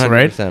does, 100%,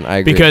 right? I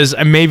agree. Because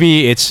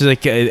maybe it's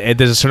like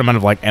there's a certain amount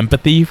of like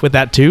empathy with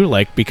that too,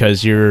 like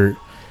because you're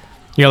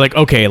like,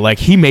 okay, like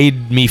he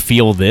made me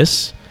feel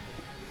this.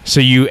 So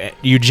you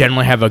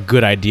generally have a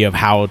good idea of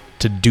how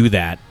to do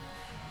that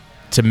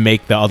to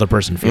make the other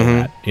person feel Mm-hmm.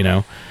 that, you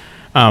know.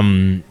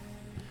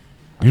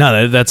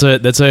 No, that's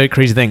a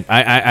crazy thing.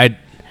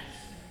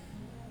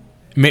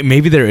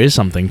 Maybe there is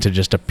something to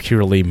just a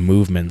purely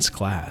movements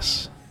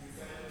class.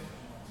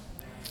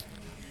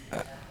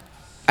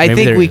 I Maybe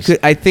think there we is. could.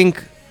 I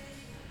think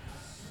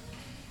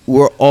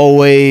we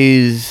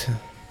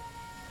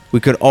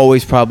could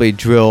always probably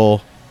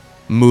drill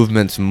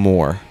movements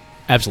more.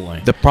 Absolutely.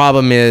 The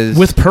problem is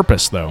With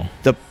purpose, though.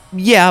 but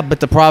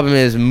the problem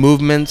is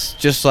movements.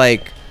 Just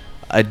like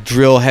a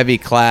drill heavy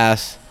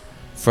class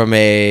from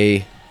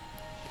a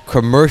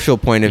commercial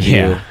point of view,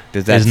 Yeah,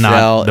 does that is not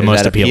sell? the Is most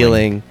that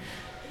appealing.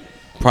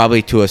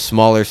 Probably to a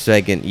smaller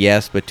segment,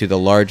 yes, but to the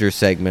larger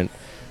segment,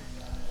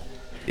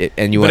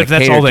 and you But want if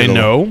that's all they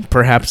know,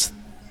 perhaps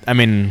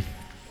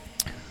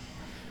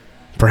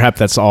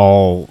that's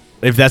all.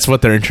 If that's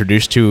what they're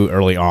introduced to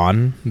early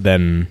on,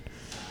 then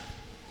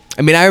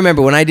I mean, I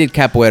remember when I did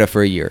capoeira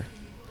for a year.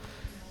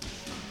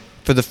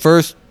 For the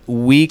first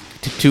week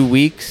to 2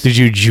 weeks, did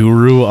you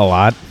juru a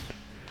lot?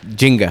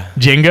 Jenga.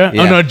 Jenga?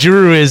 Yeah. Oh no,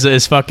 juru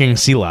is fucking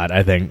silat,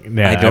 I think.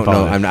 Yeah, I don't know.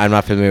 apologize. I'm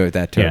not familiar with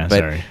that term. Yeah, but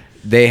sorry.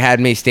 they had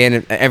me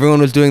standing.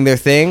 Everyone was doing their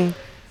thing,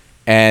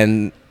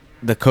 and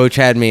the coach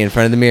had me in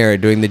front of the mirror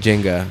doing the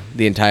Jenga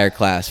the entire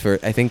class for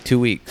I think 2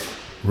 weeks,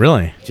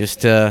 Really?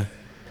 just to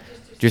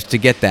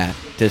get that,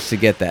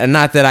 and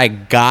not that I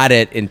got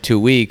it in 2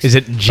 weeks. Is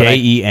it but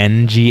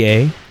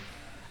Jenga?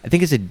 I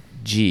think it's a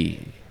G.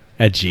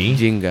 A G?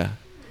 Jenga.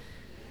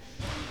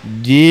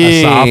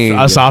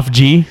 A soft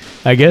G,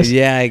 I guess.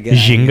 Yeah, I guess.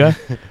 Jenga.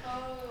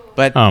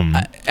 But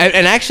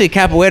and actually,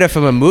 capoeira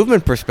from a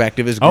movement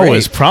perspective is great. Oh,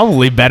 it's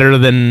probably better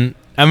than.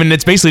 I mean,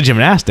 it's basically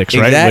gymnastics,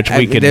 right?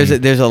 Exactly. Which we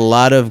can. There's a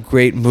lot of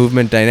great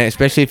movement dynamics,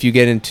 especially if you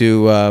get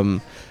into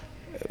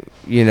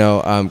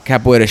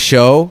capoeira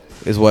show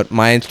is what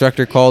my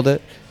instructor called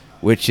it,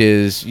 which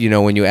is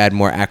when you add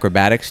more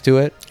acrobatics to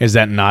it. Is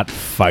that not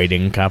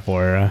fighting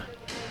capoeira?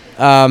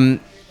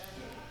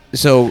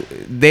 So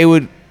they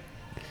would.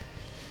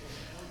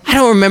 I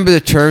don't remember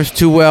the terms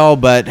too well,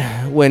 but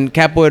when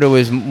capoeira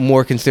was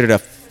more considered a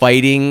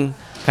fighting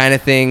kind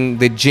of thing,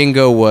 the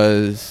Jenga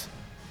was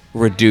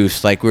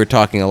reduced. Like we were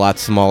talking a lot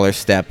smaller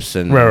steps,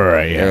 and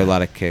Right, yeah. there were a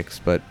lot of kicks.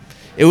 But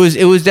it was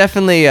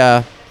definitely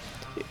it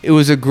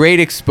was a great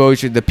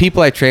exposure. The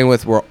people I trained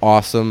with were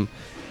awesome,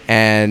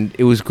 and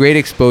it was great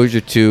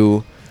exposure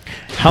to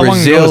How long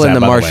ago Brazil was and that,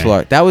 the by martial way?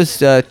 art. That was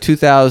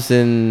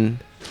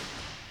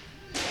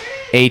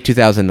 2008,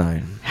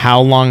 2009. How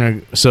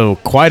long? So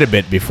quite a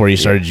bit before you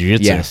started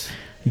jiu-jitsu. Yes.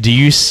 Do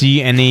you see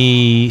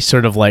any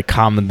sort of like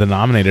common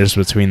denominators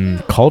between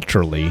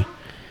culturally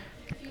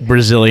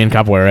Brazilian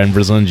capoeira and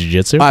Brazilian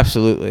jiu-jitsu?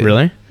 Absolutely.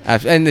 Really?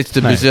 And it's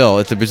the Nice. Brazil.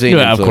 It's the Brazilian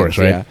Yeah, of influence.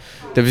 course, right? Yeah.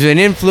 The Brazilian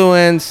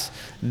influence,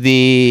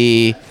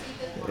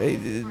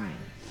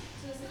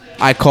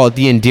 I call it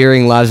the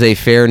endearing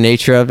laissez-faire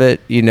nature of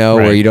it, where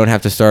Right. you don't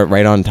have to start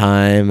right on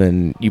time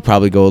and you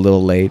probably go a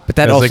little late. But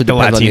that It's also like the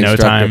depends on the Latino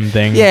instructor. time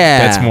thing. Yeah.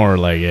 That's more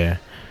like, yeah.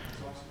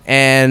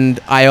 And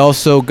I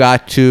also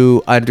got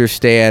to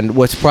understand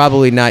what's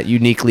probably not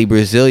uniquely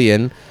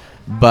Brazilian,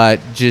 but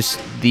just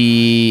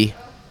the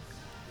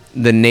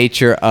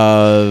nature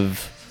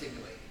of,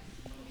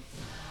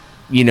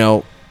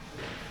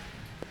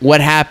 what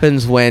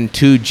happens when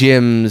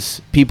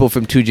people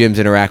from two gyms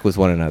interact with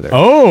one another.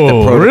 Oh, The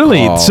protocol.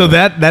 really? So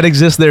that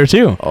exists there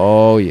too.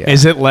 Oh yeah.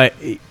 Is it like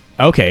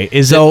okay?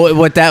 Is it? So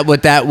what that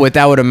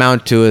would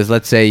amount to is,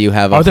 let's say you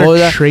have a Are there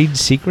roda. trade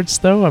secrets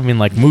though? I mean,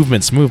 like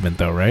movement's movement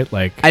though, right?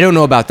 Like I don't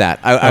know about that.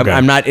 Okay.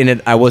 I'm not in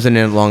it. I wasn't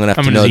in it long enough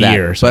I'm to in know a that.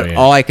 year, so, but yeah.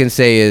 all I can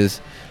say is,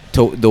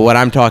 what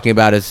I'm talking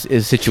about is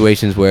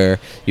situations where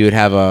you would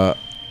have a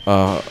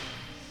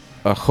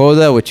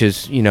roda, which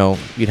is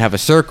you'd have a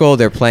circle.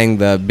 They're playing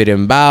the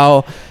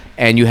berimbau,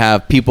 and you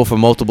have people from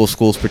multiple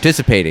schools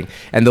participating.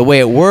 And the way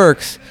it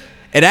works,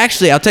 it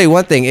actually, I'll tell you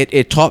one thing.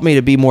 It taught me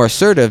to be more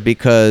assertive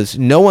because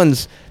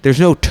there's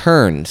no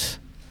turns.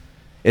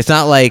 It's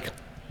not like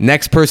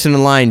next person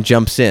in line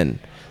jumps in.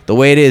 The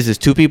way it is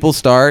two people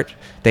start,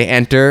 they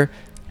enter,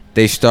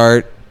 they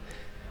start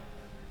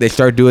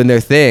doing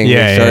their thing.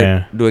 Yeah, they start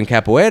yeah. doing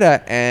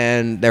capoeira,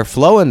 and they're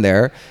flowing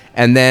there.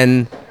 And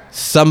then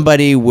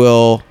somebody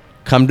will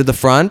come to the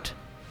front,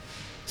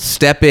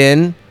 step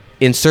in,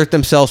 insert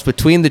themselves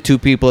between the two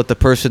people at the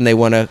person they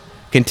want to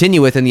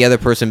continue with, and the other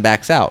person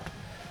backs out.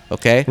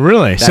 Okay?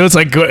 really? So it's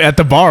like at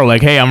the bar,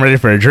 like, hey, I'm ready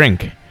for a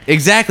drink.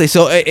 Exactly.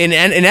 So in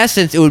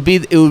essence,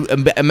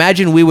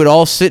 imagine we would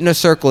all sit in a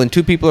circle and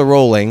two people are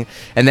rolling,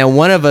 and then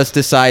one of us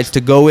decides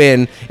to go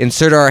in,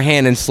 insert our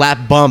hand, and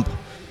slap bump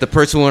the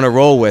person we want to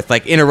roll with,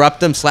 like interrupt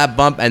them, slap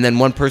bump, and then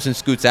one person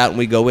scoots out and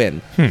we go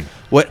in.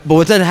 But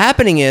what's then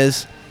happening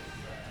is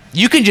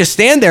you can just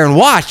stand there and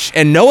watch,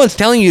 and no one's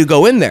telling you to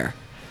go in there.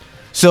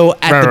 So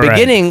at the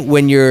beginning,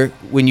 when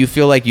you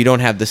feel like you don't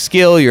have the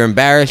skill, you're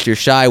embarrassed, you're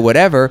shy,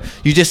 whatever,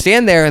 you just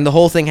stand there and the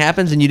whole thing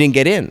happens and you didn't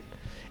get in.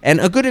 And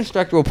a good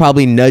instructor will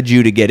probably nudge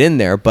you to get in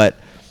there, but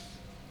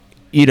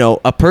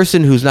a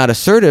person who's not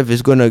assertive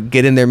is going to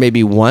get in there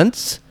maybe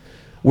once,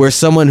 where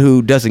someone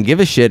who doesn't give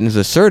a shit and is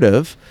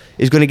assertive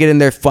is going to get in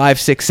there 5,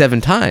 6,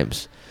 7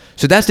 times.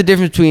 So that's the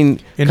difference between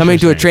coming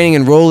to a training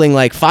and rolling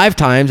like 5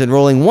 times and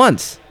rolling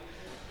once.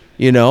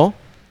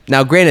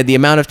 Now, granted, the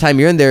amount of time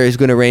you're in there is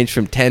going to range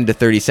from 10 to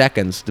 30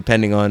 seconds,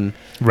 depending on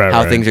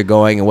how things are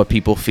going and what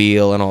people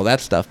feel and all that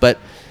stuff. But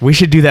we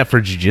should do that for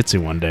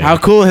jiu-jitsu one day. How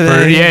cool is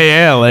that?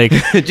 Yeah, like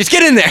just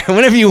get in there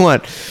whenever you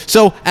want.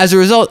 So as a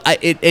result,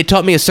 it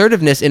taught me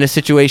assertiveness in a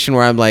situation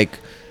where I'm like,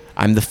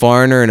 I'm the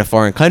foreigner in a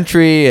foreign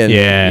country, and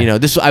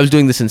I was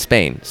doing this in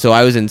Spain. So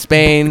I was in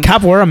Spain.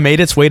 Capoeira made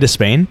its way to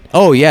Spain.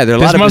 Oh yeah,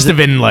 this must have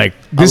been like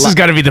this has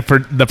got to be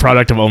the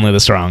product of Only the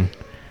Strong.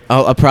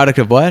 Oh, a product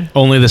of what?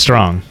 Only the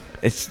Strong.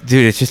 It's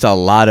just a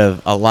lot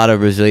of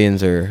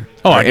Brazilians are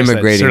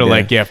immigrating. Sort of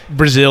like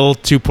Brazil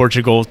to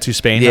Portugal to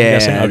Spain. Yeah, I'm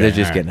guessing. Okay, they're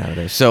just getting out of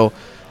there. So,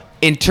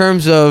 in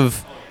terms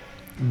of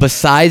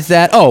besides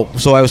that,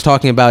 so I was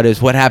talking about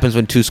is what happens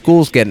when two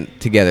schools get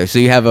together. So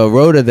you have a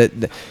rota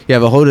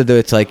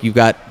that's like you've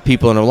got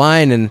people in a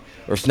line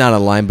or it's not a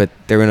line, but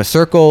they're in a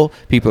circle.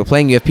 People are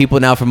playing. You have people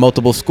now from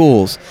multiple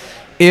schools.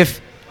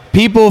 If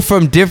people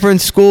from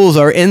different schools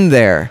are in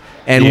there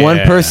and one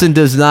person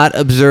does not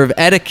observe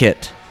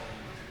etiquette,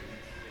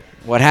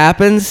 what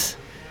happens?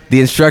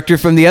 The instructor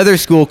from the other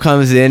school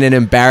comes in and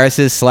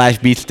embarrasses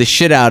 / beats the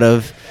shit out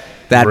of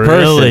that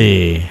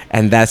person.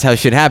 And that's how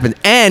shit happens.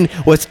 And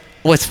what's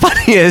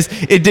funny is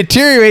it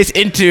deteriorates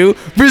into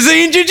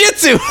Brazilian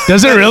Jiu-Jitsu.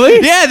 Does it really?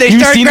 Yeah, they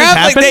start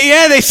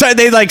grappling.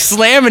 They like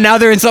slam, and now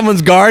they're in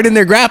someone's guard and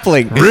they're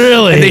grappling.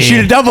 Really? And they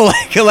shoot a double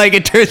like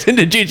it turns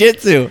into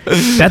Jiu-Jitsu.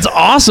 That's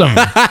awesome.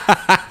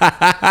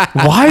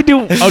 Why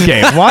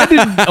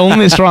did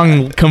Only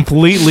Strong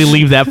completely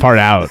leave that part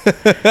out?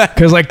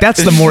 Because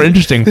that's the more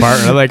interesting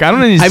part. Like I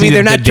don't need to see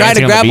they're not trying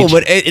to grapple,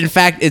 but in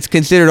fact, it's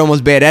considered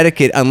almost bad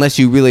etiquette unless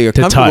you really are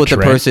comfortable with the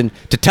person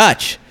to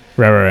touch.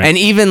 Right. And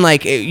even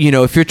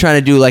if you're trying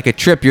to do like a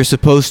trip, you're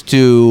supposed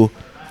to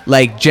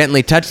like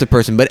gently touch the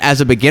person. But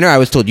as a beginner, I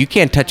was told you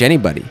can't touch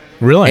anybody.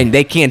 Really? And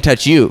they can't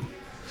touch you.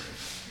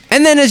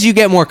 And then as you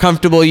get more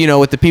comfortable,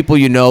 with the people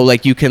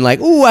like you can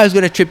ooh, I was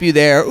going to trip you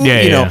there.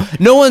 Ooh,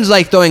 no one's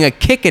like throwing a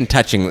kick and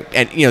touching.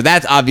 And,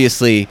 that's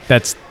obviously...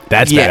 That's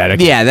bad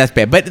etiquette. Yeah, that's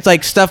bad. But it's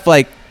like stuff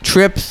like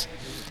trips.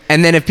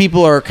 And then if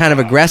people are kind of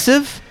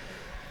aggressive,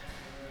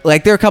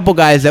 like there are a couple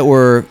guys that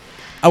were...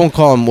 I won't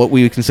call them what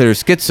we would consider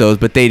schizos,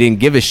 but they didn't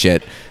give a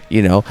shit.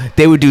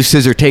 They would do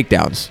scissor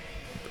takedowns.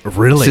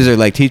 Really? Scissor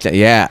takedown.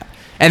 Yeah.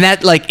 And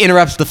that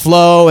interrupts the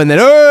flow, and then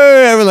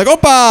everyone's like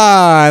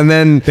opa, and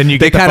then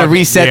they kind of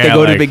reset. They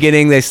go to the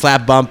beginning, they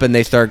slap bump, and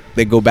they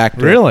go back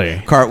to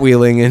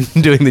cartwheeling and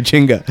doing the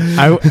chinga.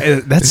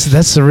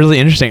 That's really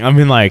interesting. I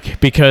mean,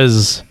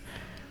 because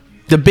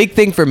the big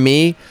thing for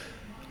me,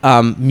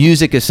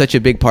 music is such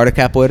a big part of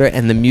capoeira,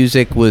 and the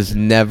music was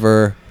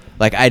never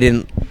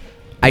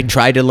I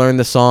tried to learn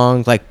the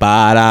songs like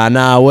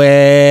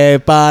Paranauê,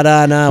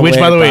 Paranauê. Which,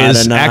 by the way,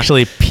 is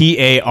actually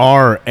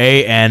Paranue.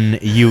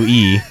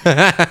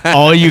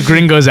 All you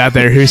gringos out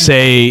there who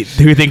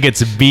think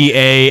it's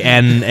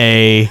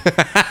Bana,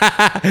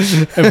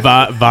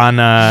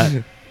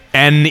 Vana,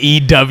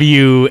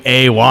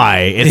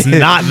 Neway. It's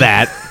not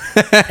that.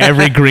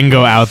 Every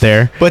gringo out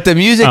there. But the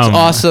music's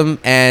awesome,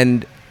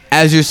 and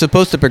as you're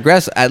supposed to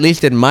progress, at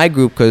least in my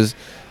group, because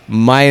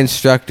my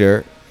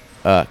instructor...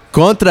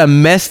 Contra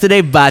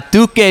Mestre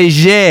Batuque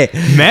G.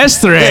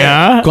 Mestre,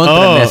 huh?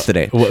 Contra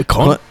Mestre. What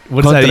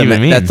does that even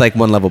mean? That's like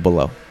one level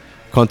below.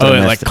 Contra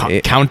Mestre.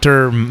 Like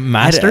counter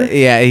master?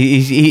 Yeah,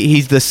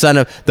 he's the son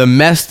of... The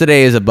Mestre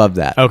is above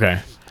that. Okay.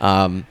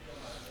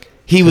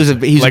 He's a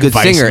good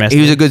singer. Mestre?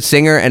 He was a good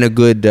singer and a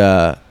good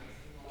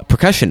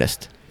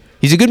percussionist.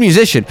 He's a good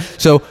musician.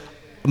 So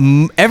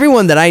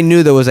everyone that I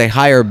knew that was a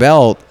higher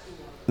belt,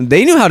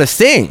 they knew how to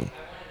sing.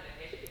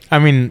 I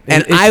mean,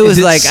 and I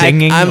was like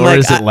singing, or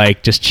is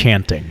it just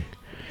chanting?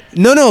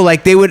 No,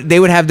 they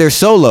would have their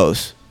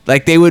solos.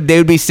 Like they would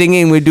be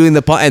singing, we're doing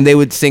and they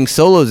would sing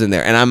solos in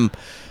there, and I'm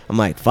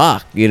like,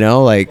 fuck, I'm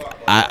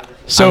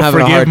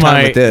having a hard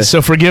time with this.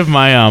 So forgive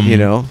my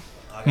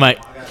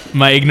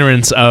my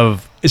ignorance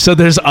of. So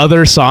there's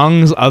other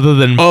songs other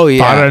than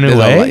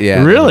Paranauê?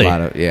 Yeah, really?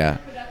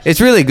 It's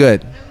really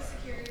good.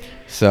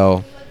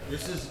 So,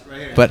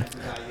 but.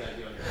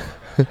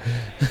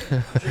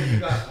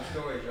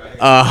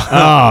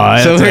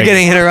 So we're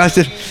getting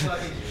interrupted.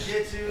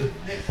 The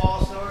Nick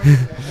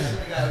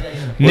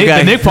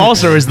Paul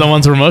stories are the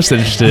ones we're most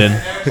interested in.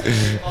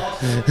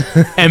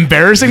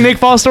 Embarrassing Nick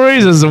Paul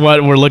stories is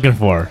what we're looking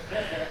for.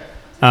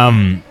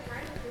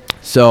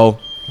 So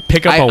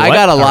pick up I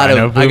got a lot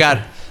of.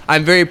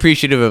 I'm very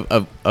appreciative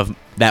of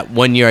that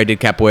 1 year I did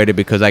capoeira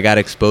because I got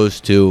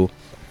exposed to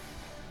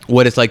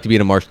what it's like to be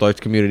in a martial arts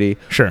community.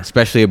 Sure.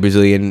 Especially a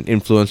Brazilian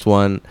influenced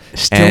one.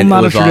 Still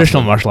not a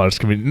traditional martial arts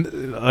community.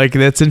 Like,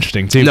 that's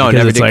interesting too. No,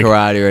 never did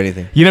karate or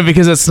anything. You know,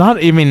 because it's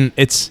not even,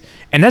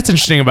 and that's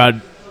interesting about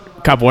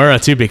capoeira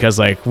too, because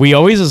like we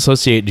always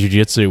associate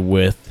jiu-jitsu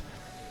with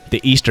the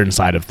eastern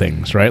side of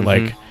things, right?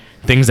 Mm-hmm. Like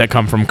things that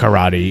come from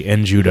karate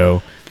and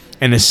judo,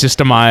 and a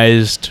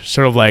systemized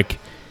sort of like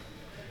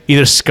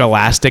either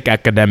scholastic,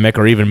 academic,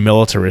 or even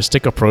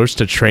militaristic approach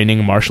to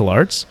training martial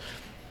arts.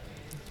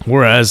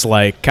 Whereas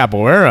like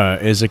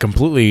capoeira is a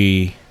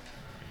completely,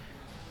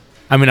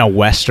 a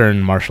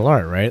Western martial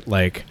art, right?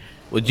 Like,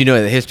 well, do you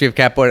know the history of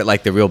capoeira,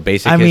 like the real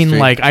basic history?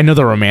 like I know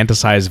the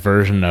romanticized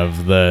version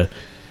of the,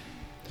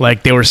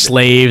 like they were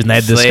slaves and they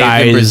had this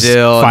guys in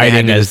Brazil,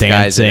 fighting as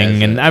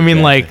dancing,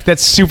 and like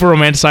that's super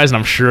romanticized, and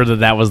I'm sure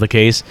that was the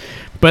case.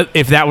 But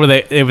if that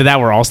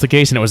were also the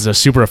case, and it was a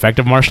super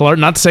effective martial art,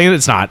 not to say that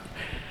it's not,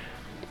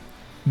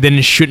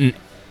 then shouldn't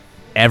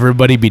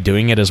everybody be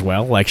doing it as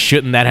well? Like,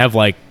 shouldn't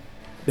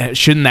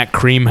that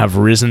cream have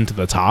risen to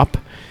the top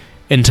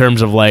in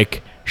terms of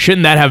like,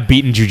 shouldn't that have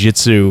beaten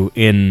jiu-jitsu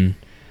in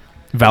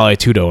Vale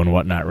Tudo and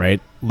whatnot,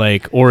 right?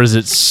 Like, or is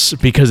it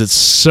because it's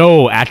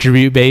so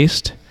attribute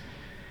based,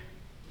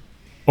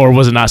 or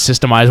was it not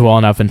systemized well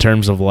enough in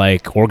terms of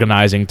like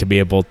organizing to be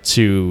able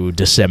to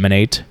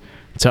disseminate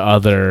to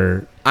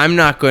other? I'm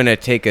not going to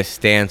take a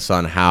stance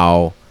on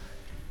how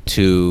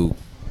to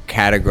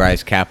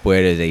categorize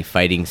capoeira as a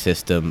fighting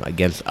system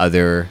against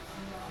other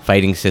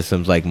fighting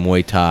systems like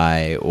Muay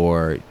Thai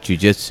or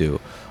Jiu-Jitsu.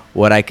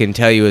 What I can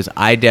tell you is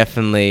I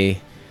definitely,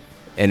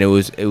 and it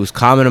was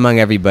common among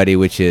everybody,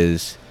 which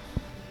is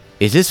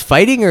this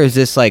fighting or is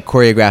this like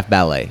choreographed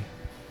ballet?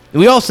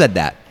 We all said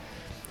that.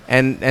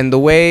 And the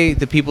way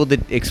the people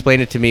that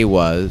explained it to me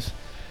was,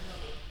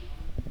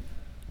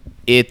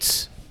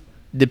 it's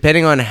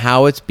depending on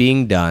how it's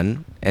being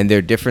done, and there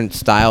are different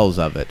styles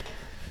of it.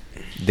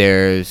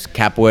 There's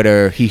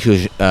capoeira,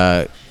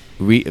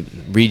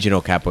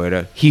 regional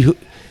capoeira.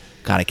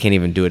 God, I can't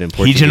even do it in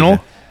Portuguese. Regional?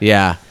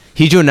 Yeah.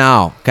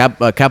 Regional.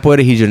 Capoeira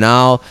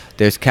regional.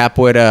 There's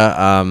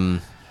capoeira,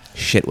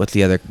 what's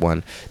the other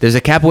one? There's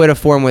a capoeira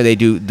form where they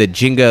do, the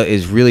ginga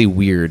is really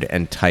weird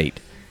and tight.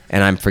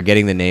 And I'm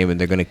forgetting the name, and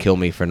they're going to kill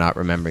me for not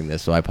remembering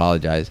this, so I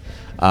apologize.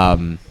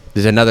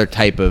 There's another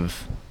type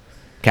of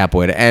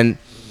capoeira. And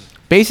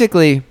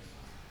basically,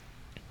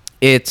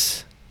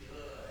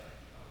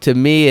 to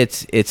me,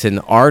 it's an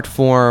art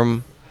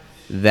form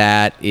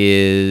that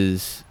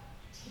is...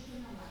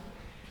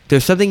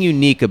 There's something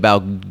unique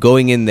about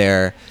going in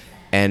there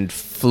and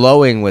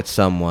flowing with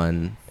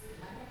someone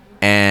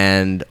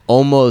and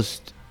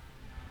almost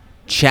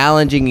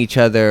challenging each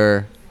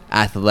other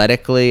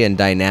athletically and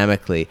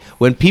dynamically.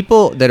 When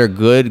people that are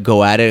good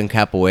go at it in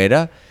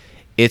capoeira,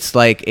 it's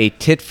like a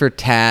tit for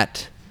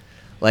tat.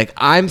 Like,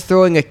 I'm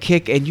throwing a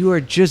kick and you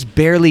are just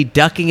barely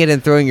ducking it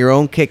and throwing your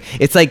own kick.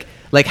 It's like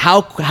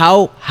how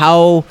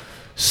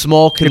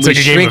small can we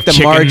shrink the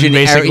margin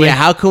of error? Yeah,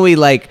 how can we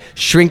like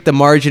shrink the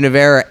margin of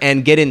error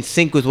and get in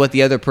sync with what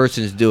the other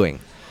person's doing?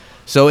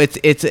 So it's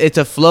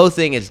a flow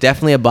thing. It's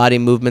definitely a body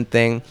movement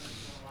thing.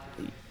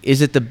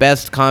 Is it the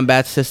best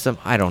combat system?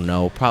 I don't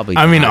know. Probably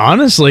not. I mean,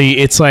 honestly,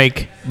 it's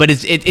like... But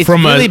it's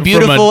really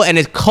beautiful, and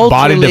it's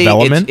culturally... Body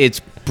development? It's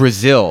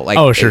Brazil. Like,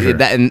 oh, sure.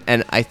 That,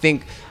 and I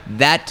think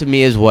that, to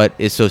me, is what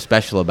is so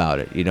special about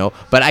it, you know?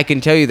 But I can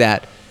tell you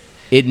that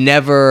it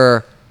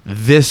never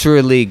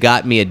viscerally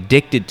got me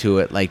addicted to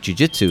it like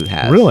jiu-jitsu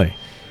has. Really?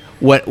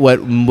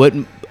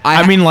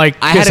 I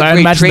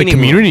imagine the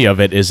community of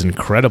it is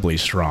incredibly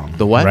strong.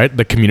 The what? Right?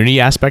 The community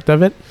aspect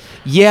of it?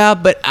 Yeah,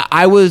 but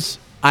I was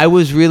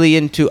really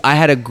into... I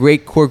had a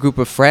great core group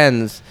of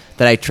friends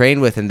that I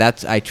trained with, and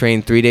I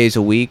trained 3 days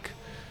a week,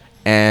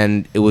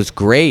 and it was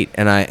great,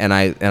 and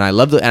I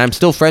loved it, and I'm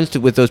still friends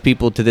with those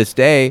people to this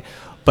day.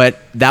 But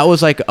that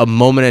was like a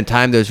moment in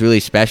time that was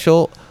really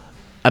special.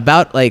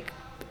 About like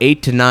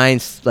 8 to 9,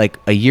 like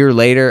a year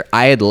later,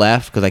 I had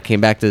left because I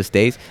came back to the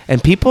States,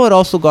 and people had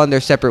also gone their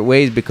separate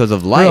ways because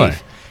of life. Really?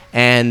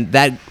 And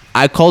that,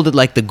 I called it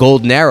like the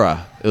golden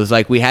era. It was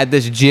like we had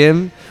this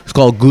gym. It's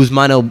called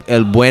Guzman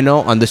el Bueno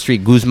on the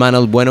street Guzman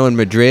el Bueno in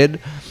Madrid,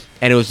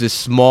 and it was a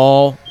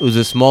small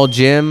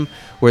gym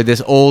where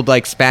this old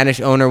like Spanish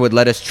owner would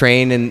let us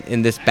train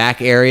in this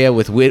back area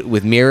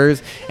with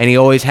mirrors, and he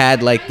always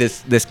had like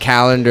this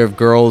calendar of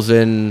girls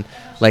and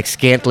like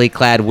scantily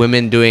clad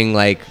women doing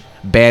like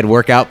bad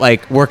workout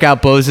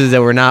poses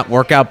that were not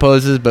workout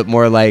poses, but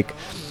more like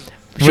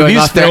showing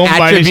off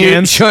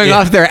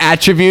their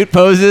attribute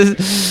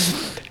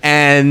poses.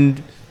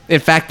 And in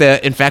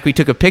fact, we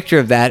took a picture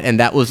of that, and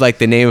that was like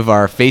the name of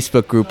our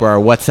Facebook group or our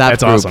WhatsApp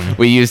group. Awesome.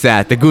 We used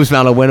that, the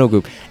Guzman el Bueno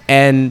group.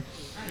 And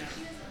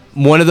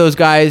one of those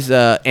guys,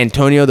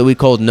 Antonio, that we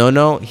called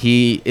No,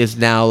 he is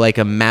now like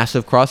a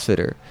massive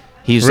CrossFitter.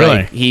 He's Really?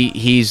 like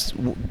he's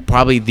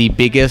probably the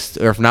biggest,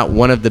 or if not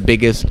one of the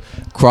biggest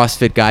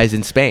CrossFit guys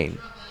in Spain.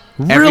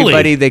 Really?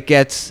 Everybody that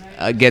gets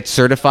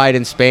certified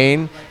in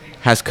Spain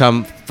has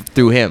come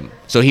through him.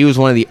 So he was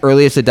one of the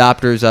earliest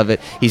adopters of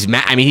it. He's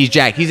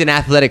jacked. He's an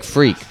athletic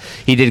freak.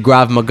 He did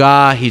Krav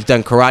Maga. He's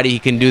done karate. He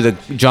can do the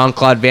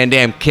Jean-Claude Van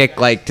Damme kick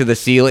like to the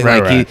ceiling.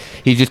 Right, like right.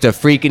 he's just a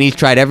freak, and he's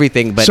tried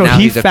everything. But So now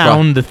he he's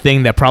found the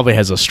thing that probably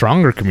has a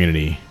stronger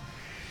community.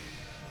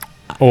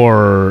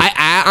 Or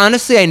I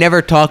honestly, I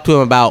never talked to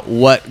him about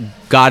what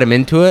got him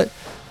into it.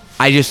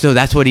 I just know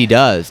that's what he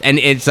does, and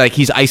it's like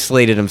he's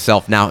isolated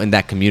himself now in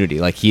that community.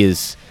 Like he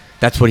is.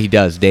 That's what he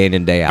does day in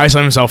and day out.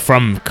 isolate himself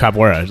from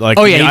capoeira. Like,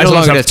 Oh yeah, he no isolate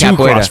longer does himself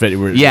to capoeira.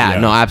 CrossFit. Yeah,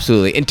 no,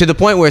 absolutely, and to the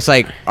point where it's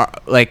like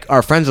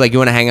our friends are like, you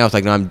want to hang out? It's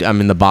like, no, I'm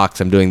in the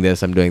box. I'm doing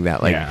this. I'm doing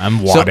that. Like, Yeah,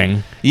 I'm so-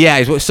 wadding.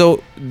 Yeah,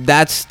 so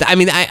that's. I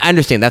mean, I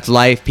understand that's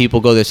life.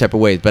 People go their separate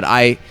ways, but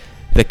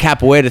the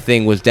capoeira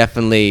thing was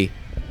definitely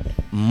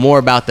more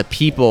about the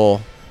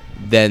people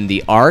than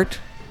the art.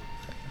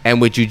 And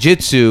with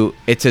jiu-jitsu,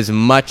 it's as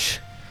much.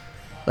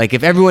 Like,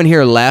 if everyone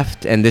here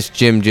left and this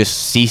gym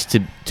just ceased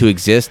to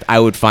exist, I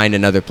would find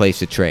another place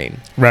to train.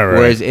 Right.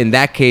 Whereas in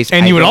that case...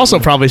 And I you would don't- also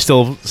probably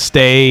still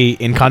stay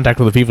in contact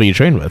with the people you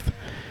train with.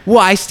 Well,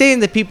 I stay in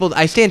touch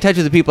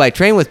with the people I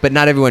train with, but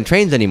not everyone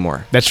trains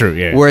anymore. That's true,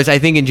 yeah. Whereas I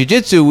think in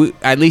jiu-jitsu,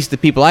 at least the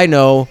people I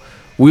know,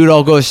 we would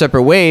all go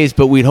separate ways,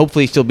 but we'd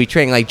hopefully still be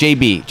training. Like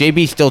JB.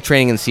 JB's still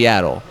training in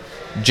Seattle.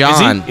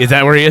 John... Is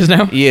that where he is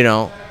now? You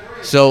know.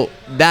 So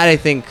that, I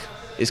think,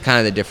 is kind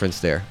of the difference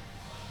there.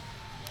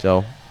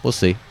 So... we'll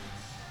see.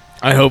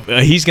 I hope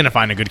he's going to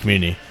find a good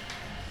community.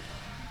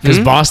 Because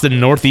Boston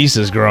Northeast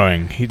is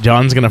growing.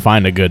 John's going to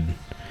find a good...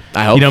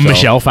 I hope so.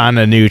 Michelle found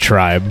a new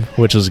tribe,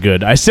 which is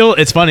good.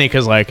 It's funny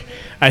because, like,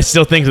 I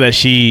still think that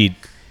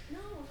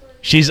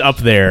she's up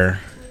there,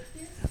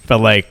 but,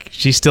 like,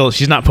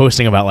 she's not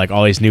posting about, like,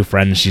 all these new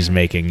friends she's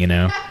making, you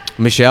know?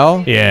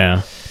 Michelle?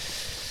 Yeah.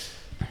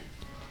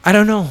 I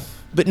don't know.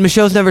 But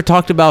Michelle's never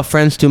talked about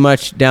friends too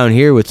much down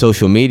here with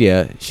social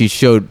media. She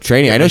showed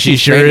training. I know she she's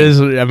sure training. is.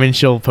 I mean,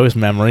 she'll post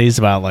memories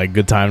about, like,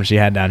 good times she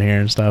had down here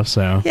and stuff,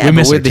 so Yeah, we but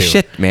miss we're her the too.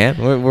 shit, man.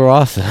 We're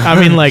awesome. I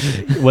mean, like,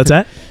 what's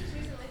that?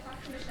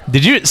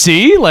 Did you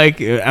see, like,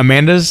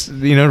 Amanda's,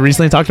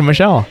 recently talked to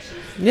Michelle.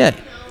 Yeah.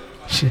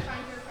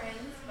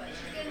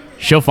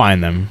 She'll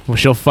find them. Well,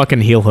 she'll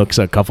fucking heel hooks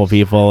a couple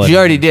people. She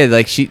already did.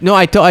 Like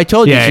I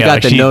told you Yeah, she yeah, got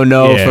like the she-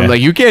 no yeah. from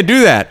like, you can't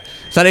do that.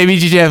 It's not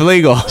ABGJF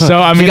legal. So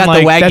I She mean, got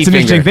like, the waggy that's an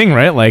interesting finger. thing,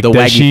 right? Like, The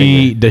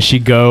waggy does she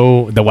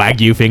go the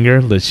Wagyu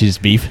finger? That she's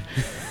beef.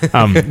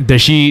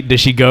 Does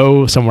she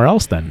go somewhere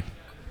else then?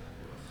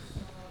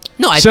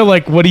 No, So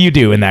like, what do you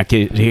do in that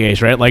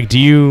case, right? Like, do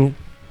you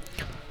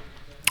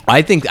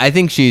I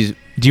think she's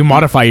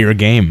modify your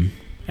game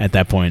at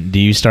that point? Do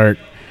you start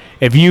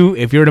if you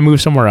were to move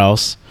somewhere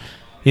else?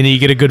 You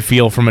get a good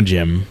feel from a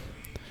gym,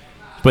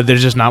 but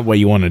there's just not what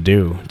you want to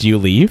do. Do you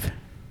leave?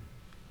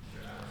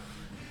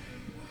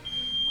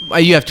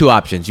 you have two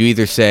options. You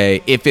either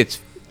say, if it's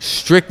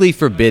strictly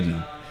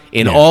forbidden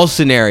in Yeah. all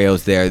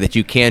scenarios there, that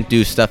you can't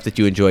do stuff that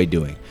you enjoy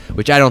doing,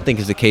 which I don't think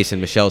is the case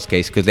in Michelle's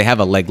case, because they have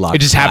a leg lock It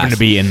just happened to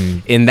be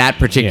in that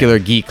particular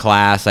gi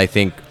class. I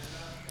think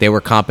they were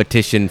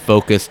competition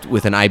focused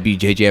with an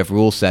IBJJF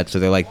rule set, so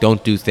they're like,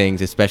 don't do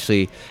things,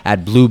 especially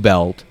at blue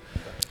belt,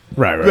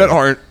 right. that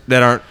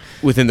aren't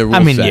within the rule I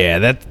mean, set. yeah,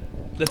 that's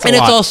And a it's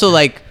lot. also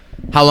like,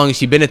 how long has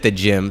she been at the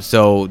gym?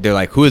 So they're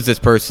like, who is this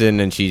person?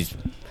 And she's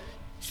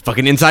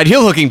fucking inside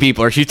heel hooking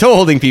people, or she's toe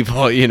holding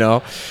people,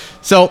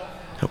 So,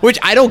 which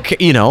I don't care,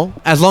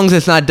 as long as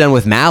it's not done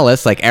with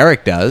malice like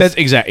Eric does. That's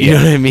exactly. You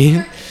know what I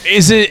mean?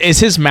 Is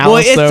his Well,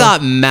 malice? it's though?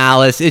 not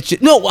malice. It's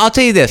just, no. I'll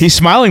tell you this. He's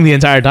smiling the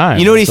entire time.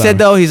 You know what he so. said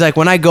though? He's like,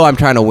 when I go, I'm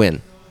trying to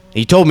win.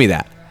 He told me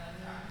that.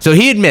 So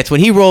he admits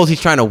when he rolls,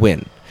 he's trying to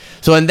win.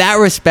 So in that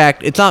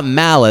respect, it's not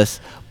malice,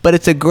 but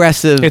it's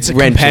aggressive. It's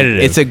wrenching.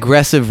 competitive. It's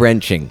aggressive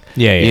wrenching.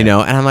 Yeah. And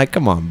I'm like,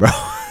 come on, bro.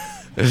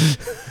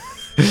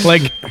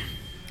 Like,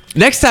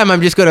 Next time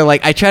I'm just gonna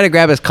I try to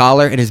grab his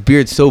collar and his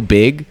beard's so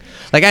big.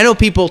 Like, I know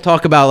people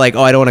talk about like,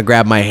 oh, I don't want to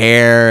grab my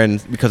hair and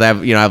because I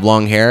have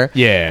long hair.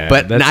 Yeah,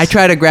 But that's- I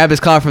try to grab his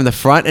collar from the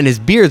front and his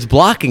beard's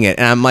blocking it,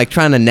 and I'm like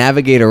trying to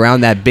navigate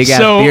around that big ass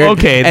So, beard.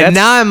 okay, and that's-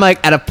 now I'm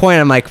like at a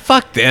point I'm like,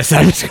 fuck this.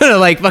 I'm just gonna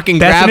fucking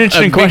that's grab an a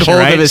interesting big question,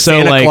 hold right? of his So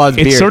Santa like, Claus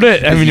beard. it's sort of. I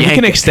Just mean, we yank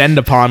can it. extend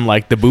upon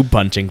like the boob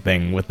punching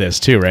thing with this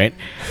too, right?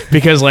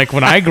 Because like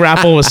when I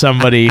grapple with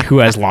somebody who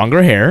has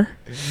longer hair,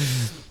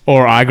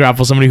 or I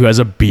grapple somebody who has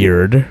a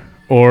beard,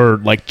 or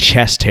like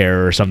chest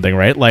hair or something,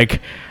 right?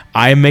 Like,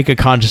 I make a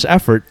conscious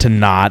effort to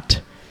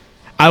not.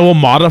 I will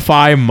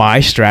modify my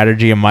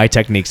strategy and my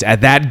techniques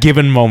at that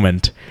given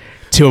moment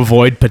to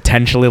avoid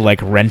potentially like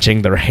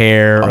wrenching their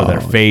hair or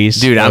their face.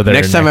 Dude, or their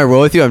next time I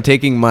roll with you, I'm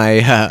taking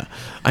my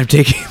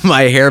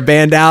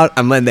hairband out.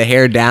 I'm letting the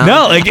hair down.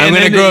 No, like, I'm and gonna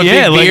then- grow a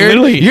yeah, big like, beard.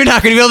 literally. You're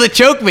not gonna be able to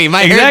choke me.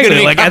 My hair's Exactly.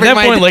 gonna be Like, at covering that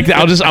my point,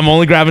 like, I'm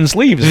only grabbing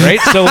sleeves, right?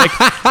 So like,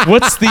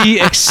 what's the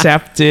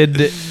accepted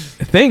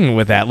thing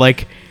with that?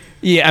 Like,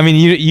 Yeah, I mean,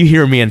 you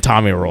hear me and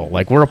Tommy roll.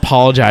 Like, we're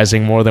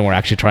apologizing more than we're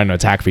actually trying to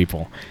attack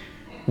people.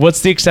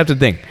 What's the accepted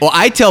thing? Well,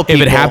 I tell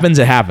people... If it happens,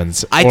 it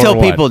happens. I tell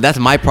people that's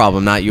my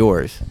problem, not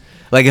yours.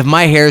 Like, if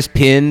my hair's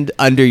pinned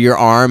under your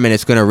arm and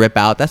it's going to rip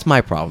out, that's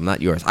my problem,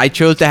 not yours. I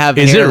chose to have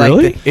Is hair it like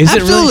really? this. Is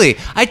it Absolutely. really?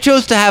 I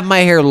chose to have my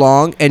hair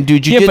long and do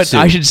jiu-jitsu. Yeah, but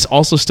I should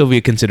also still be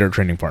a considered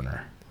training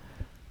partner.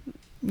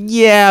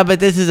 Yeah, but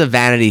this is a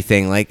vanity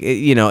thing. Like,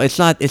 it's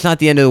not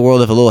the end of the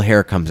world if a little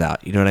hair comes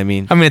out. You know what I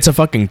mean? I mean, it's a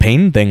fucking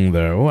pain thing,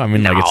 though. I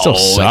mean, like, it still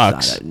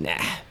sucks. Nah.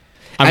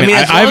 I mean,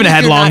 I haven't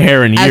had long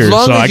hair in years, so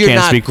I can't speak for it. As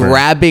long as you're not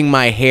grabbing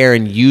my hair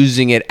and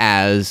using it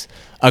as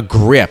a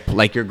grip,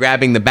 like you're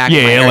grabbing the back of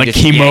my hair, like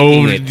just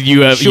chemo,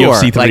 sure,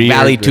 UFC 3, like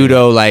Valley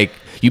Tudo, like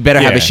you better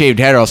have Yeah. a shaved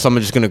head, or else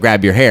someone's just gonna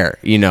grab your hair,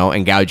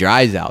 and gouge your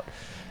eyes out,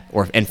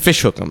 and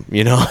fish hook them,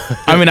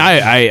 I mean,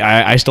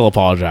 I still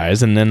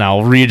apologize, and then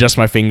I'll readjust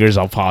my fingers.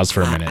 I'll pause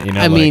for a minute.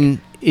 I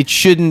mean, it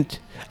shouldn't.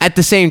 At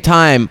the same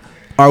time,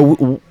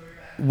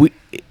 we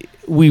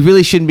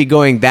really shouldn't be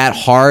going that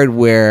hard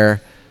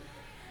where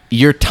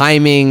your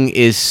timing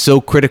is so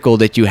critical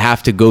that you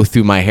have to go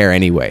through my hair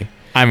anyway.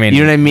 I mean,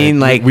 you know what I mean?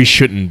 Like, we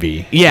shouldn't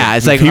be. Yeah,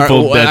 it's like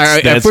people.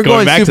 if we're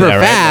going super that,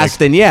 fast, right? Like,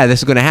 then yeah,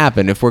 this is going to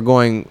happen. If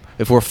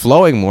we're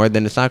flowing more,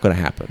 then it's not going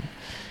to happen.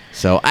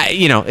 So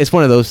it's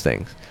one of those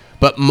things.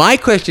 But my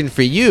question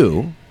for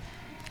you,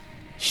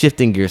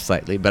 shifting gears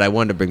slightly, but I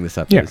wanted to bring this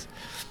up, Yeah.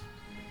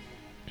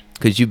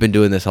 because you've been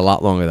doing this a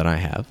lot longer than I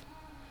have.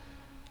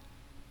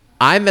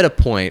 I'm at a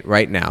point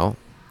right now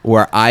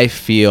where I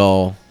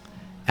feel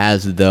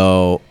as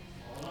though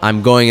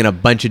I'm going in a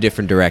bunch of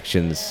different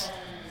directions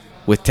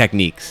with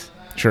techniques.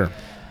 Sure.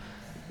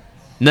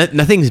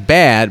 Nothing's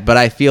bad, but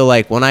I feel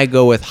like when I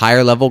go with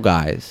higher level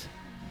guys,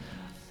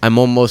 I'm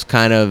almost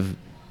kind of,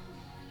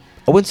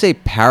 I wouldn't say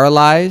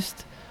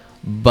paralyzed,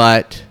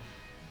 but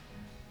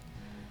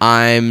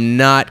I'm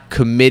not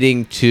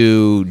committing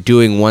to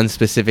doing one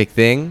specific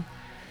thing,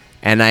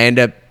 and I end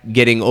up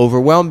getting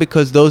overwhelmed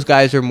because those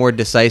guys are more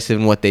decisive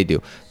in what they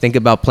do. Think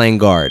about playing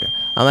guard.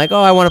 I'm like,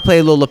 I want to play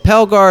a little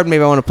lapel guard.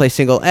 Maybe I want to play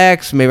single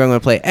X. Maybe I'm going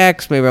to play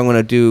X. Maybe I'm going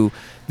to do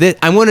this.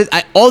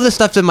 All this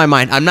stuff's in my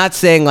mind. I'm not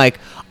saying like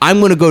I'm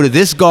going to go to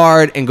this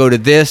guard and go to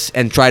this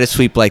and try to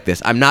sweep like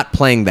this. I'm not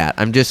playing that.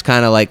 I'm just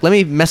kind of like, let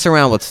me mess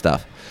around with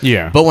stuff.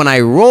 Yeah. But when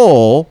I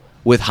roll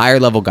with higher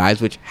level guys,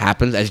 which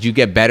happens as you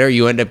get better,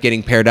 you end up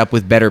getting paired up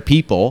with better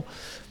people.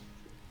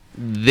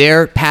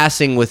 They're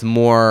passing with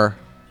more,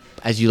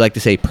 as you like to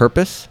say,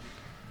 purpose.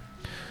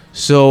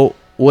 So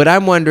what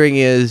I'm wondering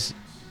is,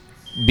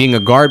 being a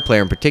guard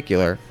player in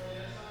particular,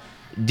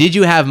 did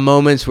you have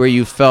moments where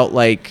you felt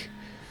like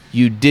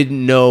you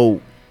didn't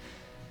know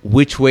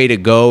which way to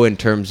go in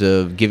terms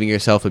of giving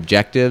yourself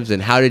objectives,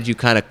 and how did you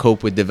kind of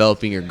cope with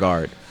developing your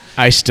guard?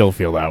 I still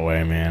feel that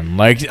way, man.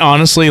 Like,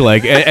 honestly,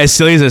 like, as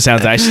silly as it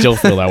sounds, I still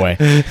feel that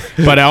way.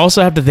 But I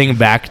also have to think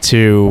back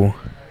to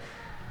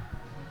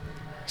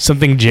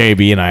something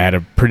JB and I had a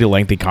pretty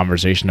lengthy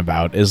conversation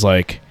about, is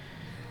like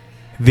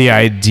the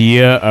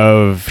idea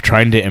of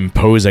trying to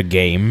impose a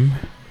game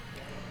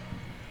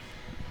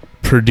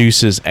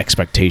produces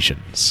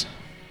expectations.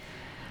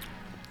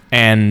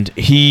 And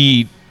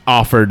he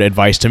offered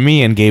advice to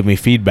me and gave me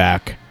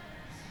feedback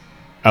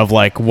of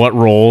like what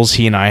roles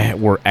he and I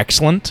were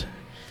excellent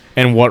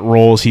and what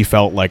roles he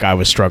felt like I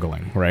was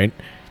struggling, right?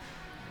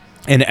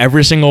 And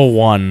every single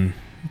one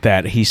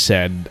that he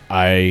said,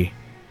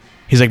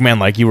 he's like, man,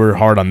 like, you were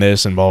hard on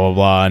this and blah, blah,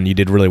 blah, and you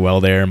did really well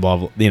there and blah,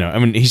 blah. I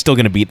mean, he's still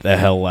going to beat the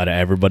hell out of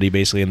everybody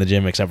basically in the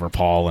gym except for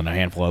Paul and a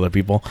handful of other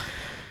people.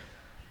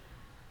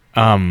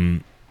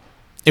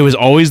 It was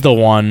always the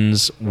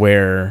ones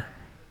where,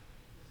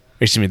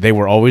 they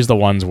were always the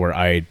ones where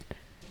I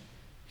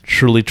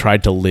truly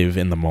tried to live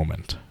in the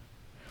moment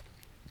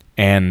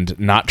and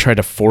not try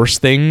to force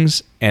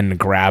things and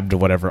grabbed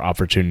whatever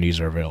opportunities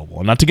are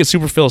available. Not to get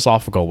super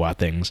philosophical about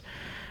things,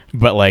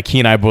 but like he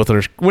and I both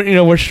are,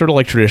 we're sort of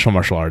like traditional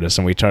martial artists,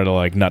 and we try to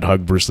like nut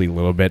hug Bruce Lee a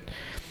little bit.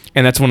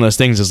 And that's one of those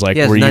things is like,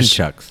 he has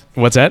nunchucks.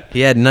 What's that?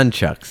 He had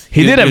nunchucks.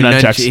 He did have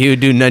nunchucks. He would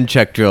do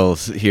nunchuck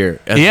drills here.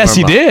 Yes,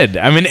 he did.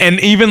 I mean, and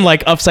even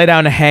like upside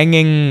down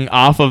hanging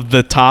off of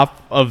the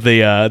top of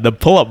the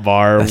pull-up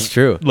bar. That's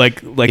true.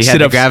 Like he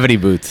had the gravity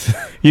boots.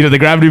 The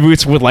gravity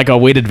boots with like a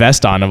weighted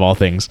vest on, of all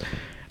things.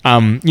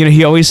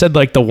 He always said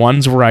like the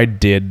ones where I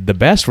did the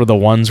best were the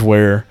ones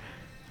where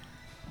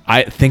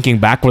thinking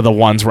back, were the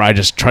ones where I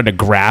just tried to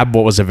grab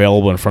what was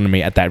available in front of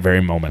me at that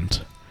very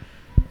moment.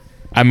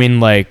 I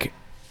mean, like,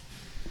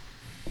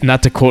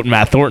 not to quote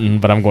Matt Thornton,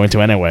 but I'm going to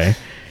anyway.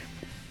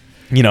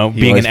 Being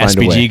an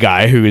SBG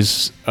guy who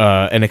is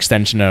an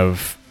extension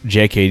of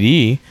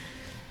JKD,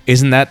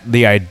 isn't that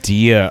the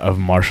idea of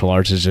martial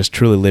arts, is just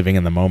truly living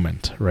in the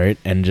moment, right?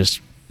 And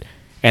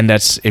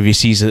that's, if you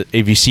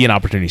see an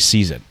opportunity,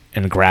 seize it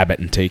and grab it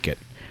and take it,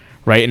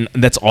 right?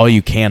 And that's all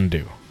you can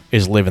do,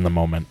 is live in the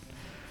moment.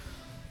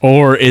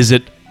 Or is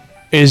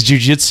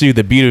jiu-jitsu,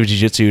 the beauty of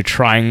jiu-jitsu,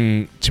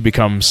 trying to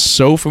become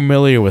so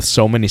familiar with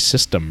so many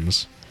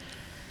systems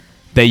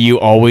that you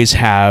always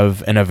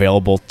have an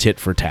available tit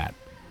for tat,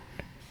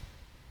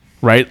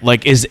 right?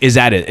 Like, is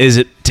that it? Is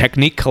it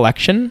technique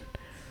collection,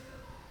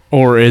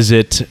 or is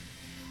it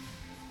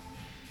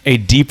a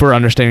deeper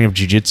understanding of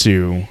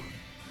jiu-jitsu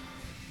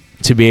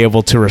to be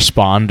able to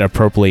respond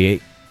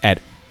appropriately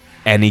at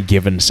any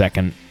given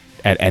second,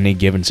 at any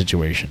given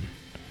situation?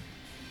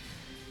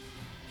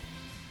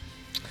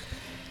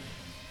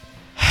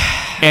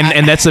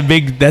 And that's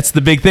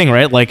the big thing,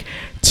 right? Like,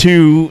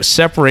 to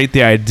separate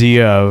the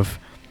idea of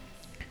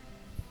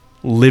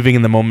living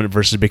in the moment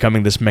versus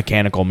becoming this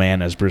mechanical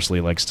man, as Bruce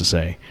Lee likes to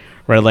say,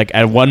 right? Like,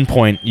 at one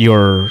point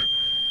you're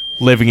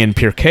living in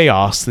pure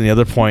chaos, and the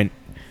other point,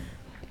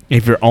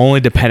 if you're only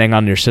depending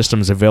on your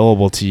systems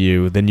available to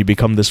you, then you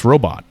become this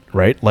robot,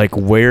 right? Like,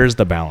 where's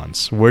the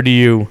balance? Where do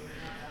you,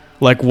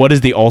 like, what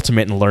is the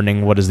ultimate in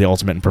learning? What is the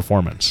ultimate in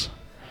performance?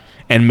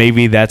 And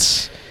maybe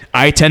that's,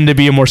 I tend to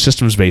be a more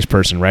systems-based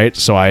person, right?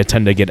 So I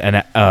tend to get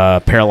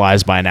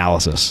paralyzed by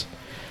analysis.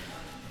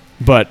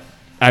 But,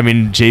 I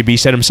mean, JB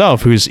said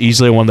himself, who's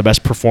easily one of the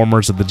best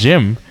performers at the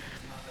gym,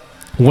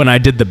 when I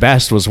did the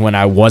best was when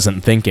I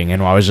wasn't thinking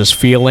and I was just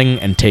feeling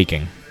and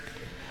taking.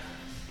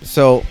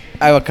 So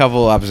I have a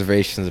couple of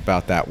observations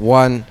about that.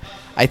 One,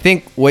 I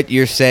think what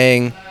you're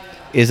saying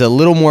is a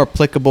little more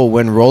applicable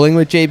when rolling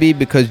with JB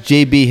because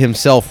JB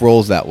himself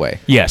rolls that way.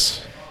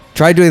 Yes.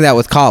 Try doing that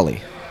with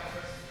Kali,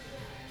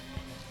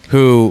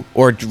 or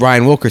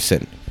Ryan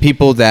Wilkerson,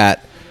 people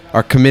that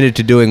are committed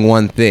to doing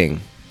one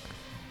thing.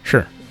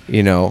 Sure.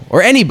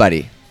 Or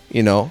anybody,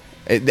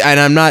 And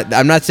I'm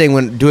not saying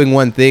when doing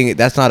one thing,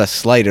 that's not a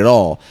slight at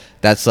all.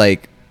 That's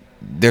like,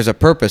 there's a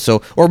purpose.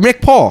 So, or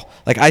Nick Paul.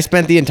 Like, I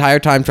spent the entire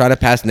time trying to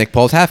pass Nick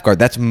Paul's half guard.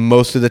 That's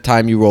most of the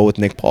time you roll with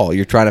Nick Paul.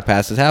 You're trying to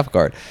pass his half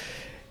guard.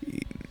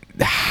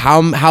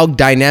 How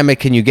dynamic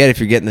can you get if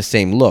you're getting the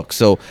same look?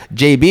 So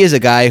JB is a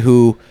guy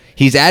who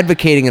he's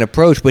advocating an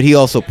approach, but he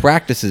also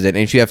practices it. And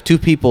if you have two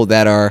people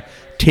that are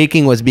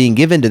taking what's being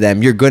given to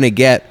them, you're going to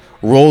get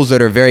rolls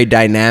that are very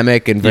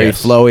dynamic and very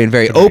flowy and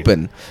very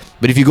open.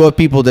 But if you go with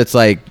people that's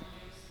like,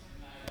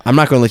 I'm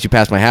not going to let you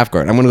pass my half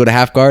guard. I'm going to go to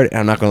half guard, and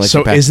I'm not going to let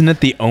you pass. So isn't it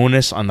the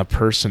onus on the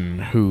person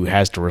who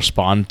has to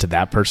respond to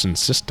that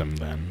person's system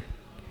then?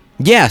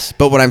 Yes,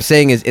 but what I'm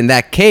saying is in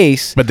that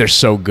case... But they're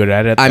so good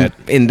at it.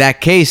 In that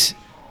case,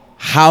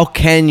 how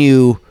can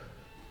you...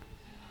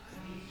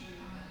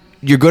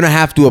 You're going to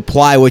have to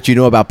apply what you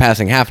know about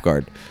passing half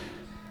guard.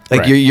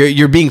 Like, right.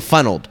 you're being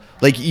funneled.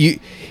 Like,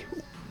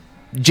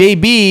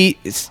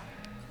 JB,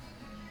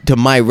 to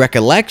my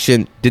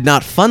recollection, did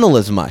not funnel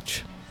as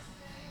much.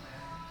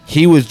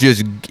 He was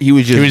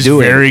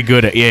very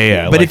good at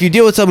But if you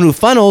deal with someone who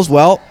funnels,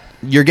 well,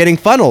 you're getting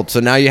funneled. So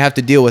now you have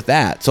to deal with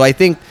that. So I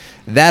think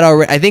that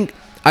already. I think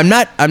I'm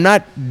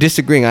not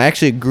disagreeing. I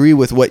actually agree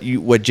with what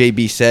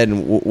JB said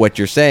and what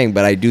you're saying.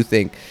 But I do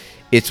think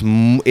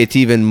it's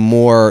even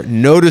more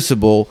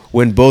noticeable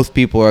when both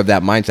people are of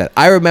that mindset.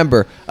 I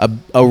remember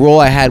a role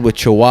I had with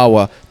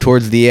Chihuahua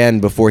towards the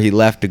end before he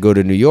left to go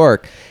to New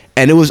York,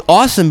 and it was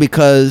awesome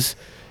because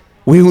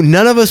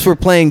none of us were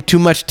playing too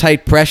much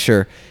tight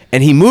pressure.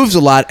 And he moves a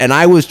lot, and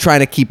I was trying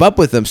to keep up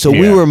with him. So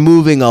we were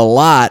moving a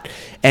lot,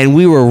 and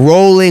we were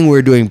rolling. We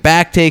were doing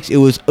back takes. It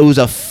was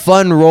a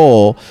fun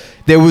roll.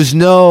 There was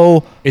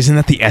no... Isn't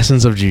that the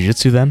essence of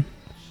jiu-jitsu then?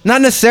 Not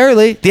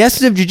necessarily. The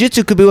essence of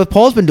jiu-jitsu could be what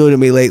Paul's been doing to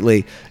me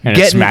lately. And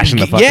smashing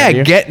the fuck out of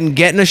you?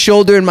 Getting a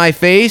shoulder in my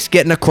face,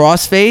 getting a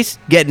cross face,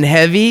 getting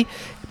heavy,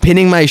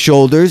 pinning my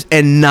shoulders,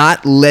 and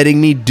not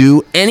letting me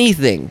do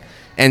anything.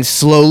 And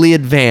slowly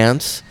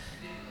advance,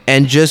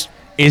 and just...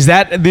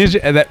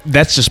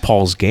 That's just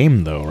Paul's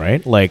game though,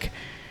 right? Like,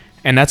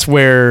 and that's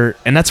where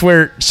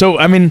so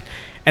I mean,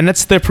 and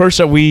that's the approach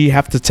that we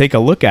have to take a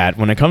look at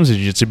when it comes to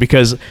jiu-jitsu,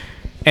 because,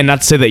 and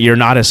not to say that you're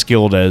not as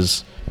skilled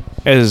as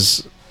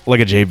like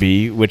a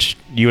JB, which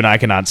you and I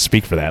cannot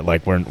speak for that.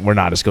 Like, we're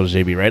not as skilled as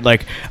JB, right?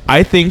 Like,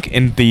 I think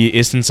in the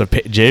instance of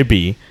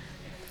JB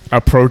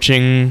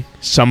approaching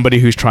somebody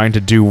who's trying to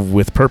do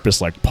with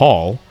purpose like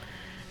Paul,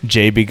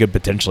 JB could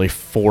potentially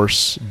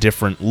force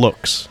different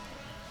looks.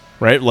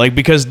 Right? Like,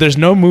 because there's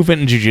no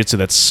movement in jiu-jitsu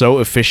that's so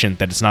efficient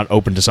that it's not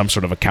open to some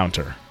sort of a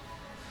counter.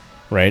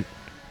 Right?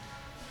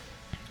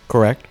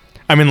 Correct.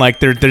 I mean, like,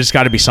 there's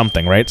got to be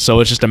something, right? So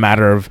it's just a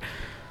matter of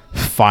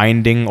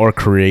finding or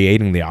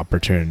creating the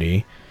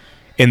opportunity.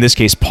 In this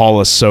case,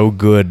 Paul is so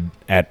good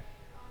at,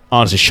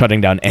 honestly,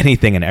 shutting down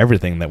anything and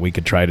everything that we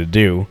could try to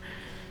do.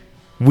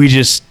 We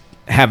just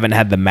haven't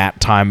had the mat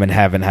time and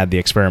haven't had the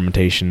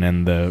experimentation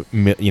and the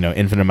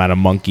infinite amount of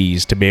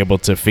monkeys to be able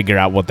to figure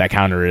out what that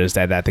counter is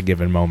at the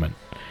given moment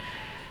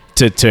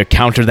to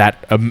counter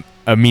that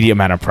immediate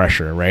amount of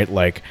pressure, right?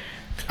 Like,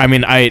 I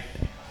mean,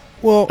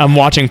 I'm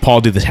watching Paul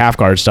do this half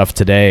guard stuff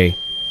today,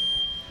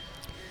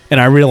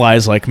 and I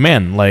realize, like,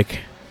 man, like,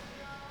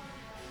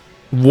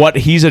 what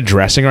he's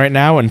addressing right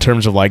now in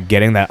terms of, like,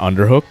 getting that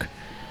underhook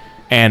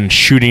and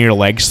shooting your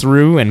legs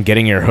through and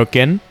getting your hook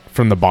in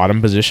from the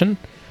bottom position.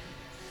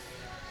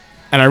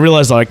 And I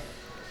realized, like,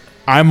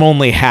 I'm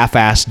only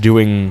half-assed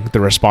doing the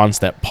response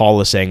that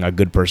Paul is saying a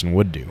good person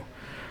would do,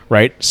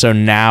 right? So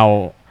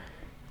now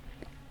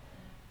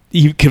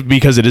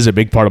because it is a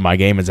big part of my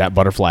game, is that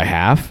butterfly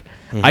half.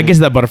 Mm-hmm. I get to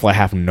that butterfly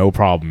half no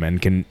problem,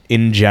 and can,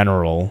 in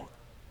general,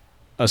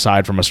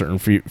 aside from a certain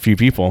few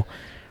people,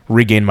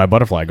 regain my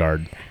butterfly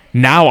guard.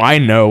 Now I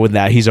know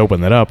that he's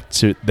opened it up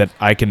to that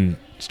I can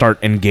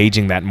start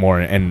engaging that more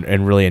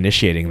and really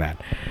initiating that.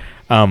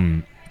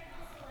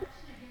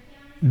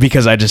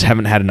 Because I just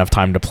haven't had enough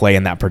time to play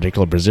in that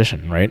particular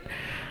position, right?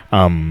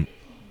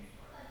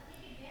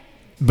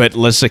 But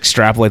let's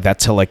extrapolate that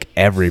to like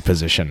every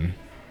position,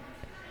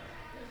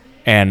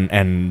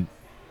 and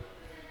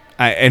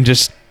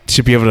just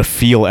to be able to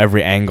feel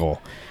every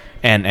angle,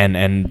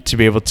 and to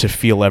be able to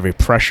feel every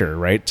pressure,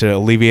 right? To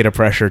alleviate a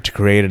pressure, to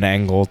create an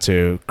angle,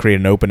 to create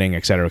an opening,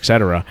 et cetera, et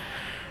cetera.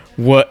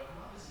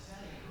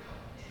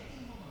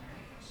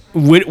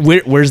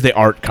 Where's the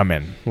art come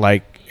in?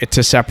 Like,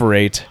 to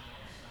separate,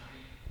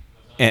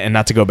 and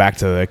not to go back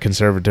to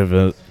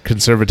the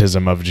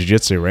conservatism of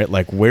jiu-jitsu, right?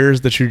 Like,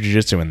 where's the true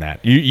jiu-jitsu in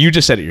that? You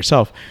just said it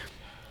yourself.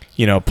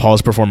 You know,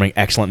 Paul's performing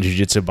excellent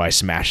jiu-jitsu by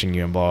smashing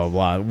you and blah,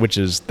 blah,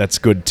 blah, that's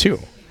good too.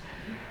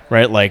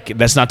 Right? Like,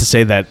 that's not to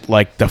say that,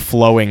 like, the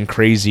flowing,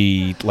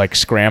 crazy, like,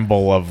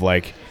 scramble of,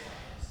 like,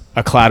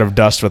 a cloud of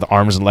dust with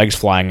arms and legs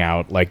flying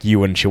out, like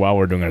you and Chihuahua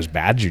were doing, is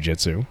bad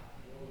jiu-jitsu.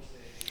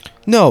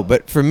 No,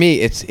 but for me,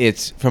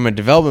 it's from a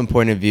development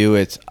point of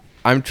view,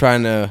 I'm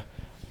trying to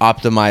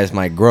optimize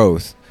my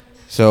growth.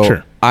 So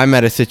sure. I'm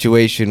at a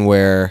situation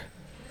where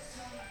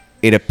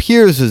it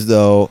appears as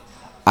though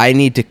I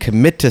need to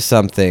commit to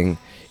something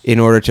in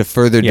order to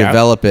further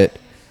develop it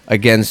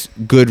against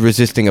good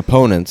resisting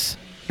opponents.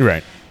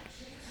 Right.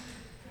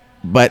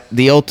 But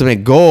the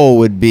ultimate goal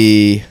would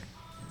be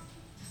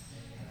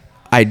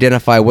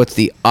identify what's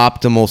the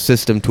optimal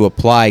system to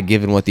apply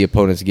given what the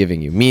opponent's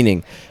giving you.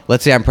 Meaning,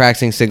 let's say I'm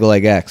practicing single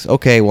leg X.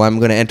 Okay, well, I'm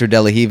going to enter De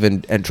La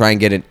Riva and try and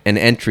get an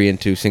entry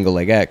into single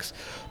leg X.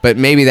 But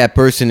maybe that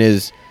person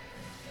is,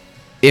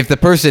 if the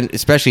person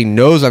especially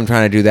knows I'm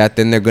trying to do that,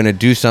 then they're going to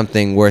do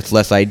something where it's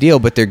less ideal,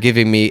 but they're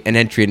giving me an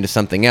entry into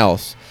something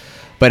else.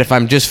 But if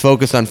I'm just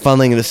focused on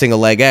funneling into single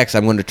leg X,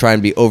 I'm going to try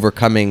and be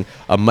overcoming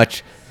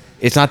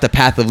it's not the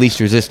path of least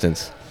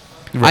resistance.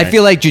 Right. I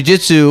feel like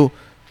jiu-jitsu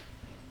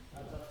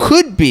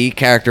could be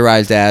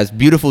characterized as,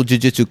 beautiful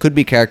jiu-jitsu could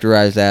be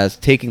characterized as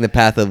taking the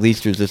path of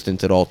least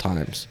resistance at all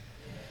times.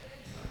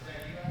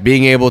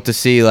 Being able to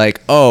see,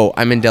 like, oh,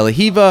 I'm in De La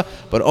Riva,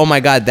 but oh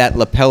my God, that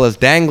lapel is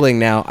dangling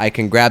now. I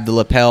can grab the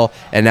lapel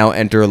and now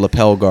enter a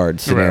lapel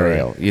guard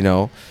scenario, right. You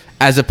know?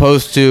 As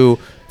opposed to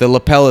the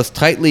lapel is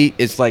tightly,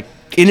 it's like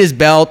in his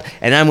belt,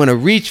 and I'm going to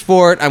reach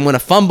for it. I'm going to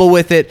fumble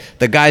with it.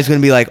 The guy's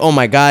going to be like, oh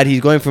my God, he's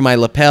going for my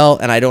lapel,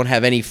 and I don't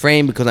have any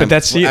frame because I'm... But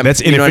that's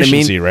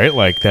inefficiency, right?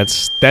 Like,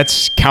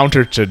 that's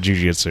counter to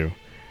jiu-jitsu.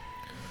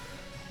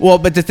 Well,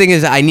 but the thing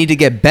is, I need to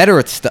get better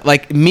at stuff.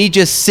 Like, me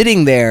just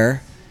sitting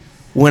there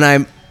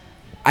when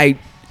I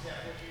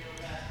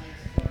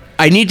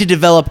need to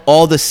develop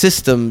all the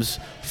systems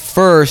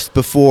first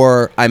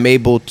before I'm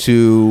able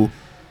to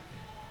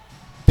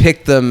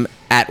pick them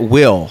at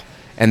will.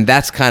 And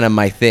that's kind of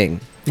my thing.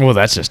 Well,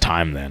 that's just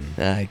time then.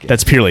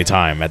 That's purely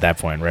time at that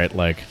point, right?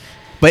 Like,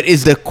 but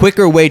is the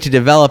quicker way to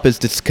develop is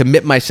to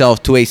commit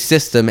myself to a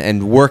system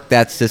and work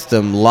that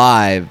system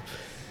live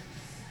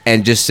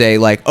and just say,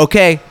 like,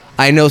 okay,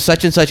 I know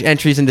such and such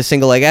entries into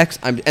single leg X.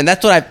 And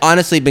that's what I've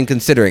honestly been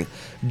considering.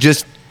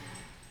 Just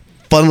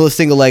funnel a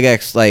single leg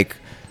X like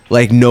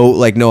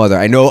no other.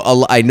 I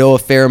know a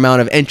fair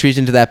amount of entries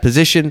into that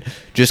position.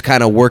 Just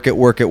kind of work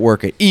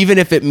it. Even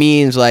if it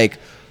means, like,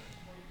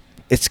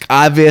 it's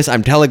obvious,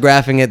 I'm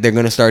telegraphing it, they're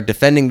going to start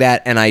defending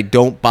that, and I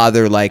don't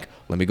bother, like,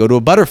 let me go to a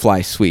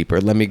butterfly sweep,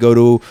 or let me go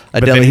to a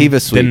De La Riva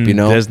sweep, you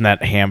know? Doesn't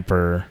that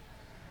hamper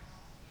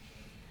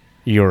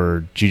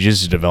your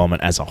jiu-jitsu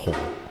development as a whole?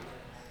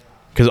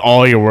 Because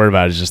all you're worried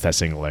about is just that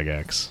single leg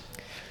X.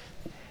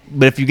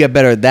 But if you get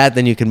better at that,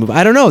 then you can move.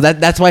 I don't know.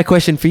 That's my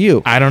question for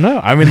you. I don't know.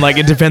 I mean, like,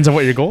 it depends on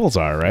what your goals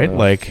are, right?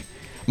 Like,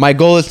 my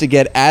goal is to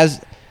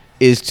optimize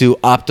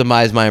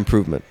my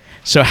improvement.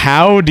 So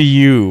how do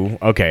you...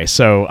 Okay,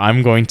 so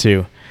I'm going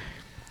to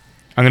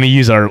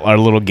use our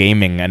little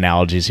gaming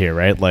analogies here,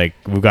 right? Like,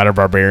 we've got our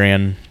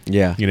barbarian.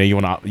 Yeah. You know, you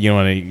want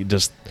to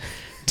just...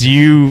 Do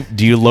you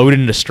load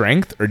into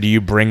strength, or do you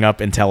bring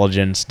up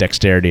intelligence,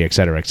 dexterity, et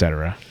cetera, et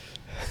cetera?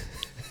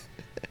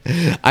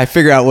 I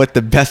figure out what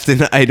the best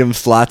in item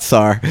slots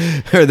are,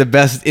 or the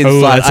best in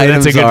slot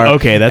items are.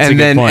 Okay, that's a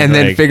good point. And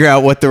then figure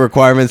out what the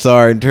requirements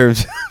are in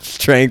terms of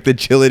strength,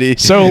 agility.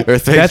 So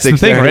that's the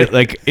thing, right?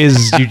 Like,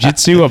 is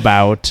jiu-jitsu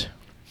about?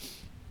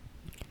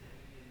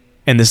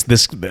 And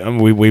this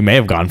we may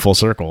have gone full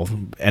circle.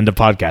 End of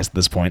podcast at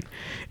this point.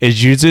 Is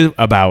jiu-jitsu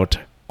about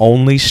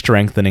only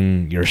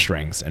strengthening your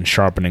strengths and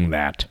sharpening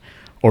that,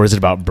 or is it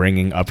about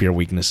bringing up your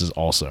weaknesses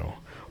also?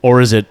 Or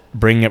is it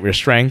bringing up your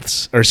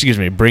strengths,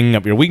 bringing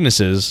up your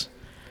weaknesses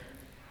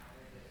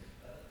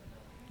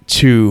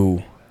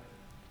to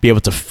be able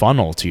to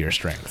funnel to your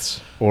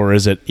strengths? Or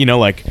is it,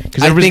 like,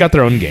 because everybody's got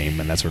their own game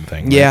and that sort of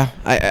thing. Yeah,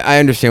 right? I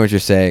understand what you're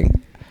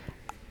saying.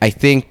 I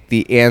think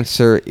the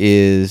answer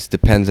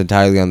depends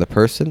entirely on the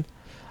person.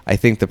 I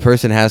think the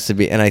person has to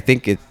be, and I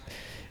think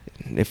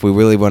if we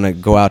really want to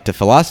go out to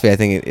philosophy, I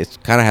think it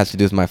kind of has to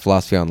do with my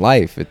philosophy on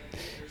life.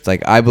 It's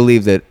like I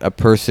believe that a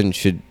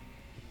person's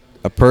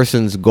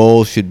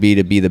goal should be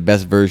to be the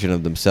best version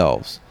of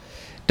themselves.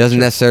 Doesn't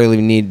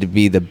necessarily need to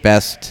be the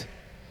best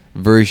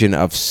version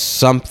of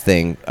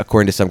something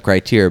according to some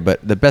criteria,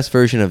 but the best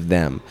version of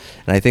them.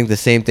 And I think the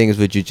same thing is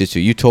with jiu-jitsu.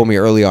 You told me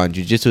early on,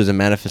 jiu-jitsu is a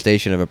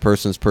manifestation of a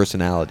person's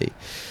personality.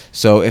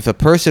 So if a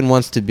person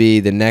wants to be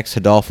the next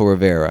Rodolfo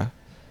Rivera,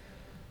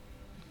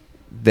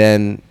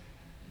 then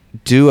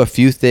do a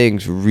few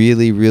things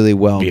really, really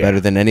well, better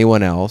than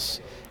anyone else,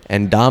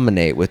 and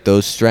dominate with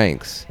those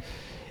strengths.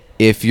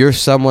 If you're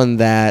someone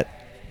that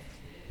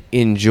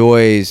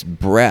enjoys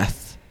breath,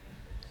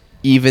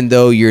 even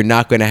though you're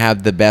not going to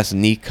have the best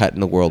knee cut in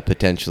the world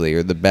potentially,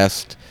 or the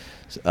best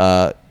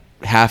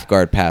half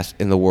guard pass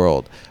in the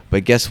world,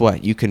 but guess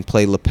what? You can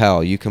play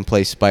lapel, you can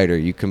play spider,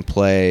 you can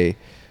play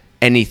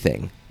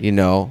anything,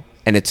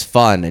 and it's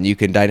fun, and you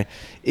can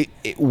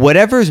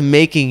whatever's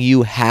making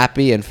you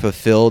happy and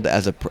fulfilled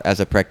as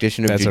a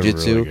practitioner of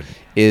jiu-jitsu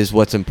is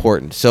what's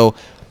important. So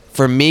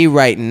for me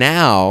right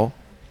now,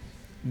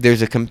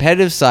 there's a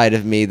competitive side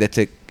of me that's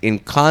in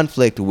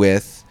conflict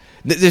with.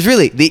 There's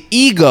really, the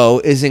ego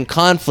is in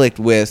conflict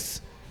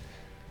with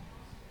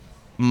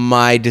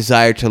my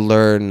desire to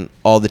learn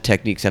all the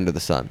techniques under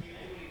the sun.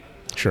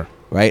 Sure.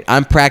 Right?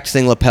 I'm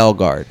practicing lapel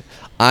guard.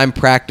 I'm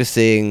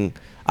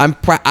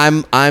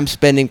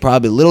spending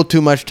probably a little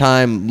too much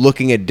time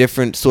looking at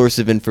different sources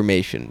of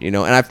information, and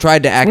I've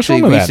tried to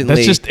actually recently.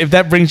 That's just, if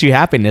that brings you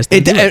happiness.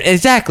 Then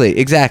exactly.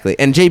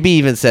 And JB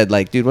even said,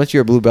 like, dude, once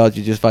you're a blue belt,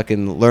 you just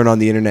fucking learn on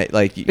the internet,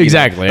 like.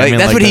 Exactly.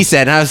 That's what he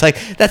said, and I was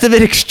like, that's a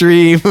bit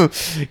extreme,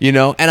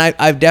 And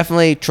I've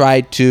definitely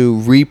tried to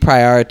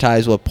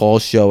reprioritize what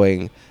Paul's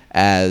showing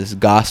as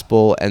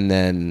gospel, and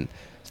then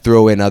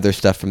throw in other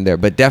stuff from there.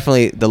 But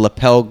definitely the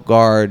lapel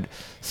guard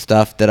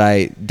stuff that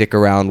I dick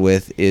around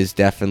with is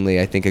definitely,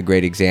 I think, a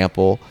great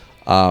example.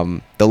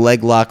 The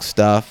leg lock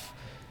stuff.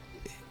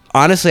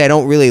 Honestly, I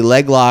don't really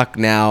leg lock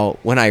now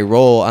when I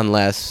roll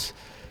unless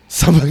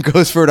someone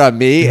goes for it on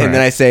me, right. And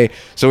then I say,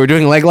 so we're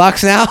doing leg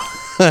locks now?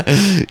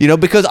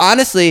 Because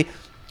honestly,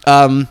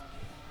 I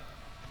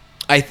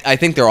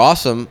think they're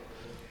awesome,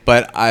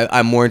 but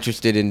I'm more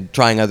interested in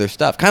trying other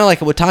stuff. Kind of like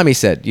what Tommy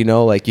said,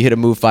 like you hit a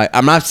move 5.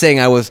 I'm not saying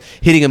I was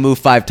hitting a move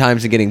 5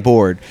 times and getting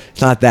bored.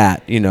 It's not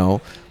that,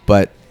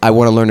 but I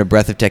want to learn a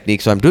breadth of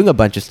technique, so I'm doing a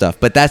bunch of stuff.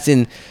 But that's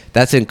in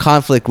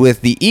conflict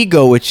with the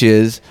ego, which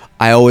is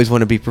I always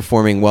want to be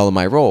performing well in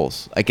my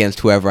roles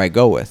against whoever I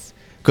go with.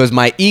 Because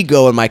my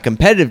ego and my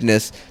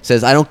competitiveness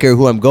says I don't care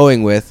who I'm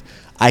going with,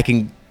 I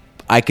can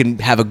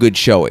have a good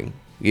showing,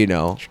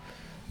 Yeah,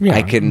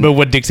 but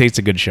what dictates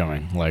a good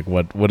showing? Like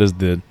what is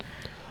the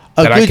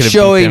a good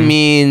showing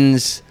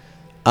means?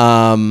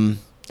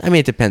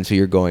 It depends who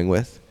you're going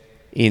with,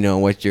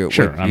 what you're,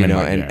 sure.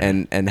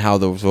 And how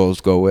those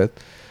roles go with.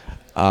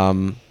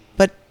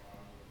 But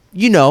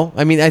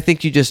I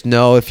think you just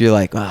know if you're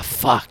like, oh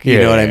fuck, you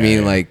know what I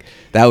mean? Like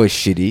that was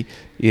shitty,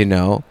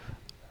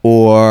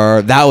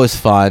 or that was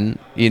fun,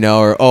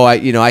 or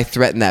I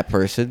threatened that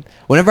person.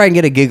 Whenever I can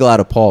get a giggle out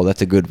of Paul,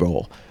 that's a good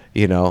role,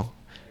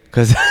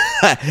 because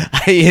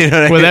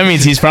that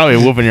means he's probably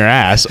whooping your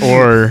ass,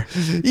 or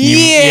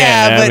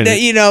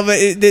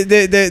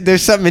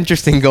there's something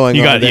interesting going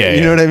on.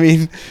 You know what I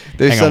mean?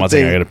 There's Hang on one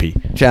second, I gotta pee.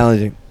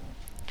 Challenging.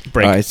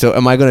 Break. All right, so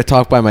am I going to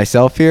talk by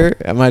myself here?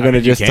 Am I going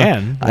to just? You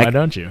can. Why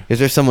don't you? Is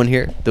there someone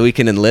here that we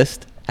can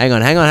enlist? Hang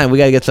on. We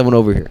got to get someone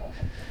over here.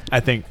 I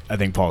think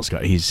Paul's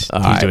got. He's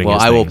right, doing. Well,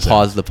 his I thing, will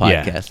pause the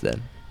podcast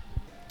then.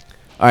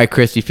 All right,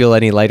 Chris, you feel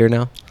any lighter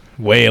now?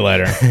 Way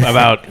lighter.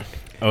 About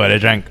I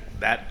drank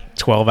that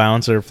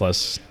 12-ouncer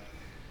plus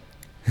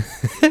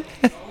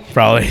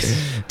probably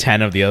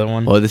 10 of the other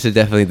one. Oh, this is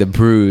definitely the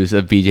bruise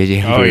of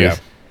BJJ. Oh yeah.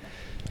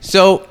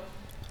 So,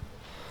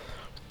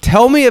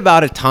 tell me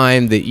about a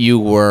time that you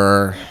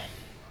were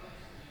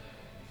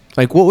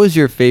like, what was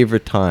your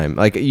favorite time?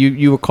 Like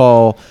you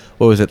recall,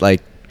 what was it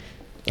like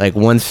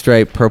one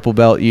stripe purple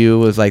belt you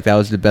was like, that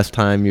was the best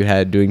time you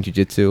had doing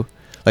jiu-jitsu?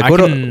 Like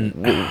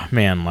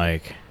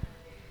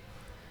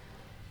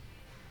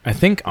I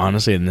think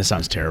honestly, and this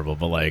sounds terrible,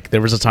 but like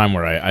there was a time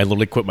where I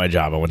literally quit my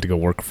job. I went to go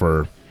work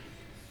for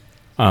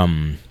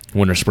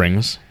Winter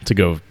Springs to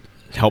go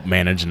help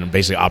manage and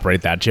basically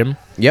operate that gym.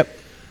 Yep.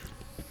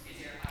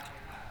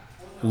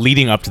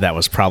 Leading up to that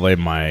was probably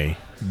my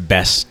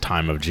best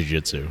time of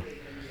jiu-jitsu.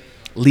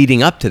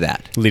 Leading up to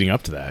that,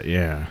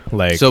 yeah.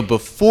 Like, so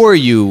before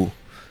you,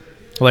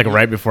 like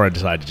right before I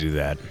decided to do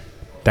that,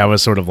 that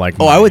was sort of like.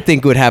 I would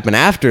think it would happen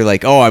after.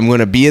 Like, I'm going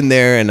to be in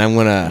there and I'm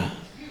going to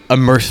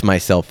immerse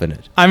myself in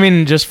it. I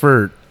mean,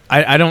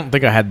 I don't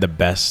think I had the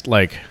best,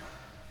 like,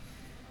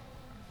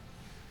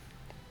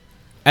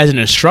 as an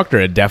instructor,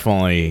 it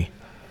definitely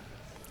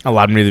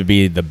allowed me to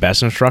be the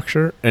best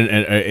instructor, and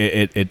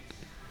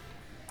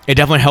it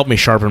definitely helped me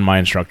sharpen my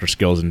instructor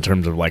skills in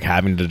terms of like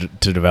having to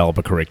develop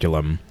a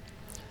curriculum,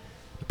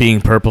 being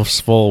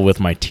purposeful with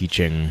my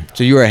teaching.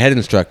 So you were a head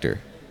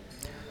instructor?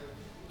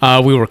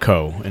 We were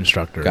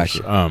co-instructors. Gotcha.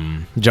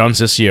 John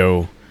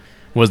Sissio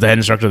was the head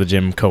instructor of the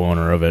gym,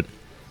 co-owner of it,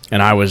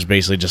 and I was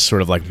basically just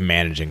sort of like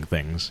managing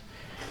things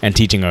and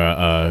teaching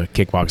a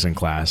kickboxing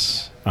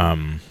class.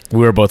 We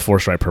were both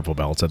 4-stripe purple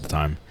belts at the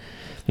time.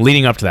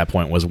 Leading up to that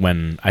point was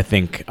when I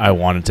think I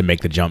wanted to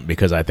make the jump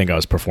because I think I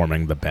was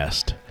performing the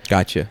best.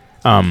 Gotcha.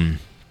 I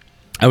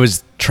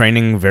was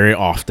training very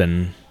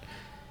often.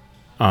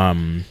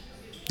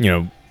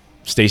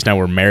 Stacey and I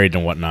were married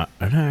and whatnot.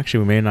 Actually,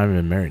 we may not have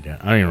been married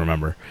yet. I don't even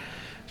remember.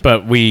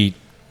 But You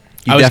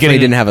definitely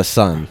didn't have a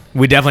son.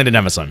 We definitely didn't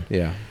have a son.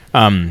 Yeah.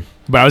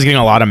 But I was getting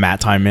a lot of mat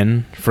time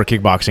in for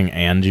kickboxing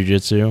and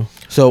jiu-jitsu.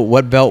 So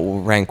what belt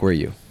rank were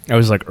you? I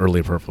was like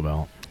early purple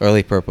belt.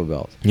 Early purple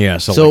belt. Yeah.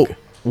 So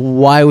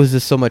why was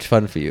this so much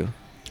fun for you?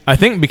 I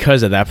think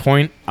because at that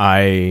point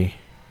I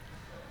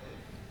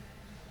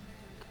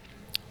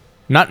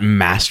not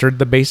mastered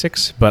the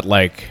basics, but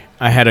like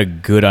I had a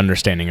good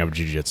understanding of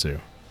jiu-jitsu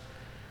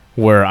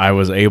where I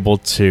was able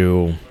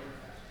to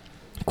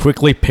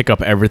quickly pick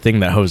up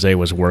everything that Jose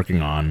was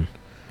working on,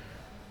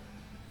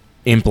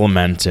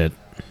 implement it,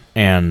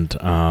 and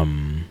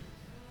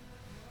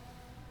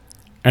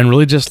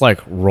really just like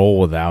roll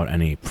without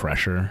any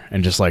pressure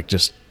and just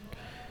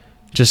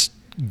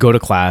go to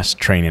class,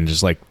 train, and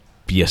just like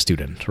be a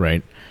student,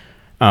 right?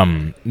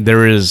 I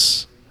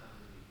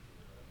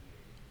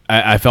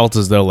felt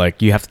as though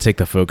like you have to take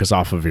the focus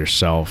off of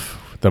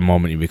yourself the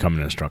moment you become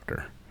an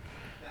instructor.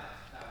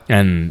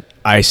 And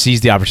I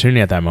seized the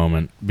opportunity at that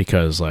moment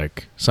because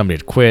like somebody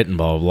had quit and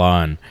blah, blah,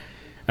 blah. And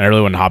I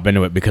really wanted to hop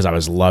into it because I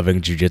was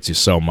loving jiu-jitsu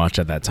so much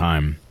at that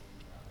time.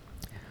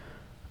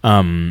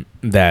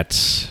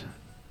 It's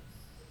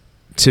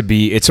sort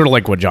of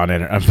like what John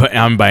Danaher,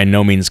 I'm by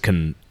no means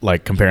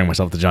comparing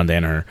myself to John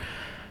Danaher,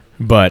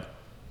 but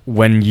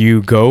when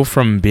you go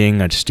from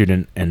being a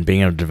student and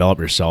being able to develop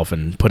yourself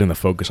and putting the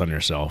focus on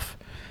yourself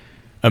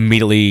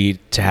immediately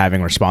to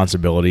having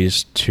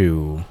responsibilities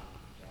to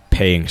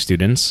paying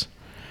students,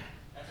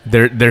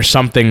 there's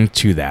something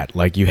to that.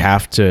 Like you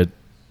have to,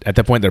 at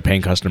that point they're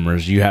paying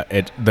customers.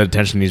 The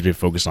attention needs to be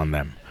focused on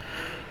them.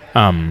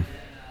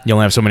 You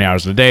only have so many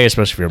hours in a day,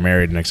 especially if you're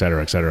married, and et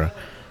cetera, et cetera.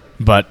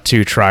 But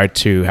to try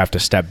to have to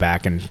step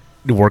back and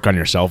work on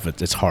yourself,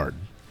 it's hard.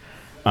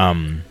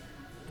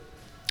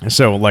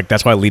 So like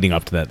that's why leading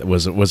up to that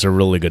was a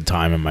really good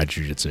time in my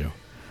jiu-jitsu.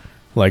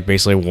 Like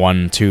basically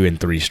 1, 2, and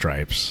 3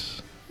 stripes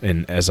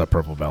as a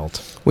purple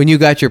belt. When you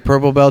got your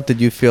purple belt,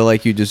 did you feel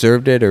like you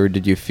deserved it, or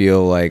did you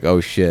feel like, oh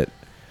shit?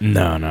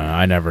 No,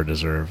 I never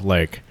deserve.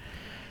 Like,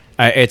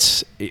 I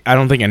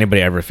don't think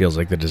anybody ever feels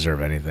like they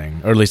deserve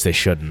anything, or at least they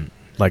shouldn't.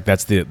 Like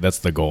that's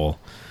the goal.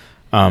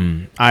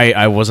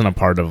 I wasn't a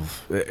part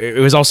of. It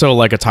was also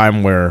like a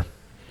time where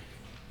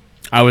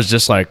I was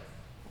just like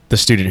the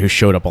student who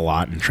showed up a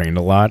lot and trained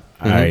a lot.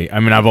 Mm-hmm. I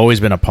mean, I've always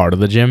been a part of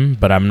the gym,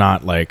 but I'm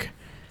not like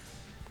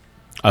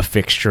a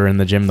fixture in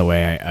the gym the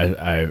way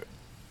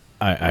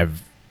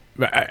I've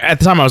at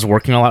the time I was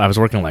working a lot. I was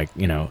working like,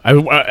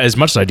 as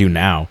much as I do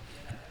now,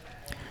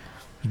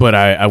 but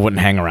I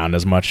wouldn't hang around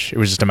as much. It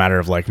was just a matter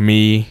of like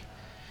me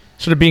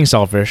sort of being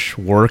selfish,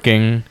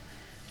 working,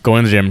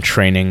 going to the gym,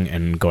 training,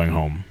 and going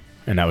home.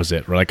 And that was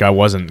it. Like I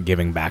wasn't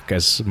giving back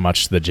as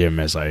much to the gym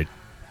as I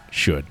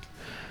should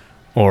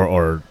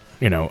or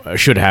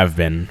should have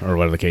been, or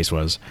whatever the case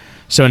was.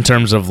 So in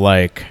terms of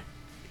like,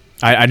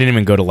 I didn't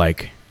even go to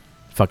like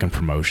fucking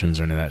promotions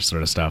or any of that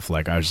sort of stuff.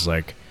 Like I was just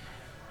like,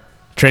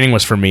 training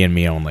was for me and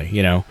me only,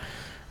 maybe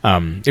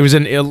it was a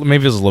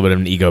little bit of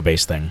an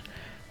ego-based thing.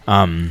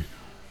 But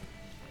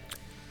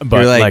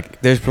you're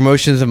like, there's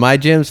promotions in my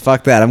gyms.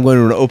 Fuck that. I'm going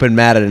to an open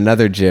mat at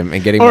another gym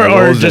and getting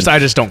I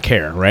just don't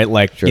care, right?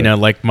 Like sure.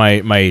 Like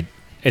my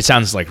it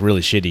sounds like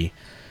really shitty,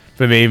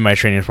 but maybe my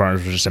training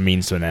partners were just a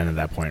means to an end at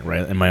that point,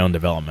 right? In my own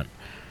development.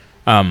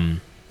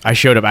 I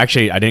showed up.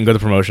 Actually, I didn't go to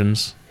the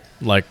promotions.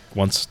 Like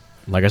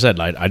I said,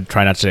 I'd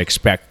try not to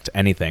expect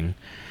anything,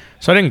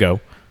 so I didn't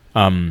go.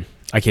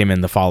 I came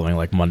in the following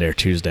like Monday or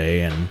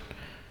Tuesday, and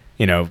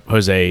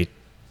Jose.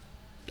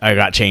 I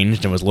got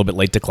changed and was a little bit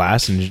late to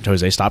class, and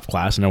Jose stopped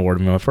class and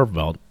awarded me my purple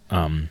belt,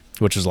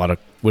 which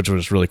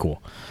was really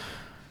cool.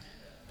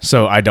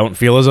 So I don't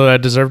feel as though I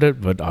deserved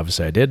it, but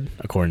obviously I did,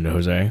 according to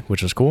Jose,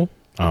 which was cool.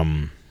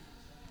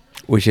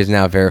 Which is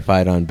now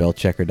verified on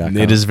beltchecker.com.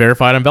 It is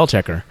verified on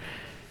BeltChecker.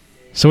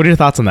 So what are your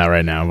thoughts on that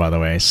right now, by the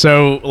way?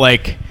 So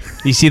like,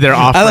 you see they're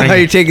offering. I love how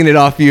you're taking it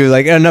off you.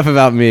 Like, enough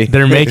about me.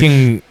 They're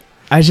making.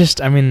 I'm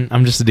just a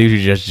dude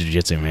who does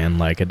jiu-jitsu, man.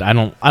 Like, I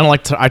don't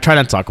like to. I try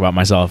not to talk about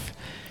myself.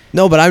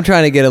 No, but I'm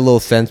trying to get a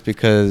little sense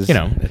because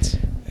it's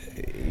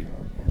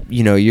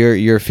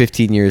you're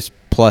 15 years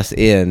plus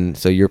in,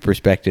 so your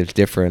perspective's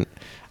different.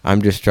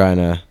 I'm just trying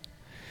to.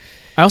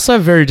 I also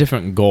have very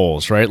different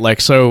goals, right? Like,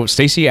 so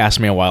Stacey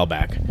asked me a while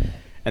back,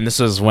 and this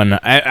is when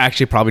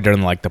actually probably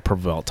during like the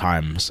purple belt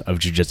times of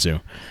jiu-jitsu.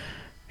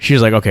 She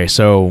was like, "Okay,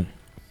 so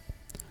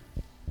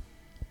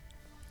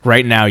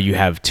right now you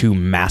have 2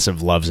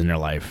 massive loves in your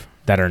life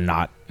that are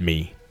not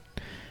me.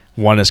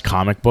 One is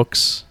comic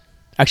books."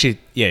 Actually,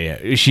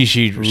 yeah.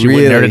 She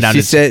really? narrowed it down.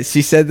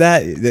 She said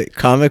that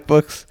comic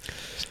books.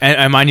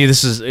 And mind you,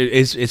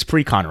 it's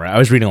pre-con, right? I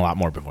was reading a lot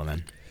more before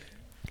then.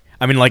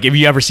 I mean, like if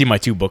you ever see my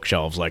 2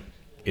 bookshelves, like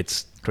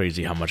it's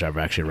crazy how much I've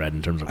actually read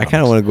in terms of I comics.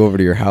 kind of want to go over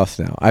to your house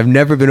now. I've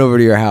never been over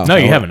to your house. No,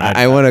 you haven't.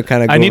 I want to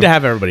kind of. I need to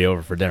have everybody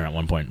over for dinner at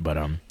one point, but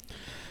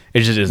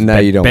it just is. No,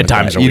 you don't.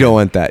 Bedtimes are you weird. don't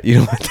want that. You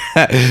don't want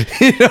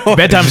that. You don't want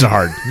Bedtimes are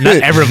hard. Not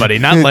everybody.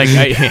 Not like You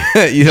don't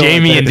want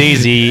Jamie and that.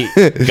 Daisy.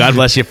 God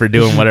bless you for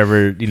doing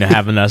whatever,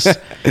 having us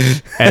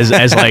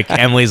as like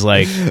Emily's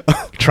like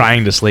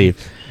trying to sleep.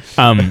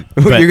 But,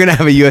 You're gonna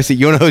have a UFC.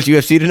 You want to host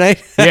UFC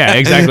tonight? yeah,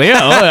 exactly.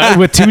 Yeah,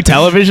 with 2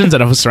 televisions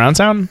and a surround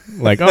sound.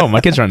 Like, oh, my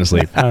kid's trying to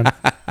sleep.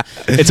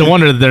 It's a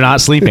wonder that they're not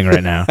sleeping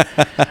right now.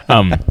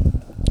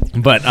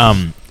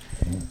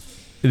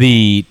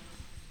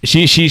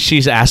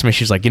 She's asked me.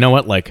 She's like, you know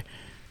what? Like,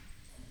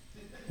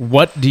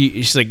 what do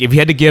you? She's like, if you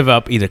had to give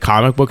up either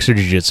comic books or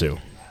jiu-jitsu,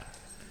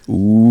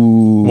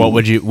 Ooh. what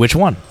would you? Which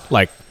one?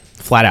 Like,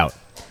 flat out.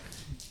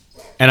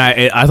 And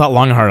I thought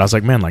long and hard. I was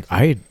like, man, like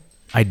I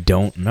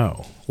don't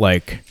know.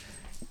 Like,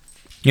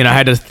 I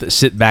had to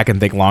sit back and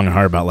think long and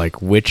hard about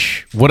like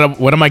what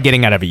am I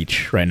getting out of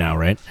each right now,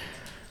 right?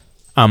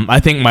 I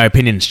think my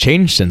opinion's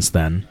changed since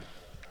then,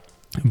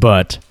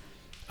 but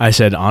I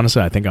said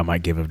honestly, I think I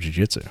might give up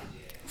jiu-jitsu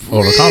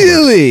over comic books.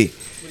 Really?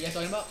 What are you guys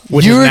talking about?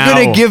 Which You is were now-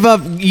 gonna give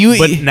up you?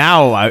 but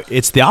now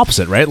it's the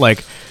opposite, right?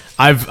 Like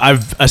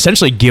I've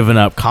essentially given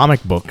up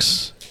comic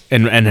books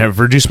and have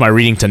reduced my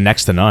reading to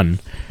next to none.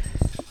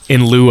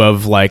 In lieu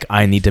of like,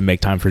 I need to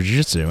make time for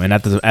jiu-jitsu. And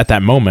at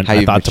that moment, How I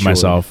you've thought to matured.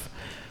 myself,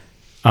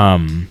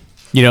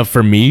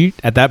 for me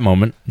at that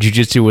moment,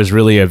 jiu-jitsu was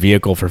really a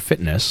vehicle for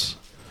fitness.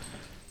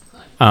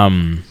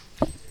 And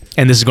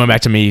this is going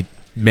back to me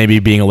maybe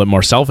being a little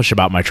more selfish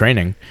about my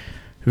training.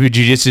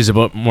 Jiu-jitsu is a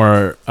bit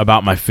more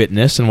about my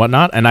fitness and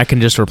whatnot, and I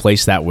can just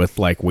replace that with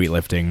like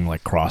weightlifting,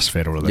 like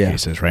CrossFit or whatever the Yeah.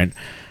 case is, right?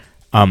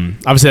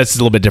 Obviously, that's a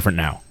little bit different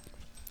now.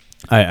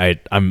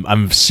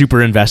 I'm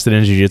super invested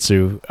in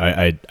jiu-jitsu.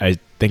 I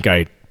think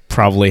I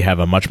probably have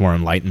a much more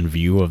enlightened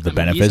view of the I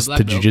mean, he's benefits a black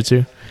to belt.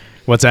 jiu-jitsu.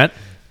 What's that?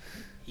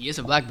 He is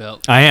a black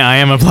belt. I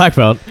am a black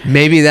belt.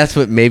 Maybe that's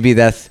what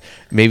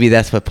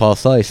Paul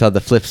saw. He saw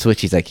the flip switch.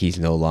 He's like, he's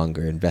no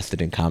longer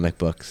invested in comic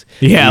books.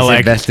 Yeah, he's like-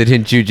 invested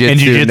in jujitsu In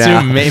jiu-jitsu,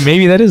 now.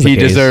 maybe that is the He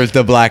case. deserves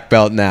the black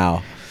belt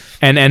now.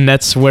 And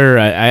that's where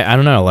I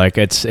don't know. Like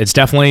it's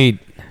definitely.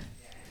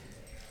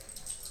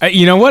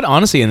 You know what?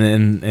 Honestly,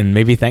 and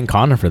maybe thank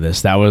Connor for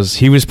this.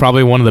 He was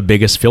probably one of the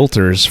biggest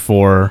filters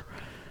for.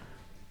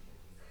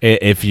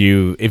 If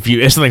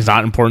something's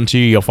not important to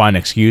you, you'll find an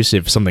excuse.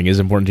 If something is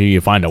important to you, you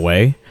find a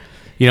way.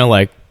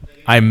 Like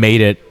I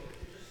made it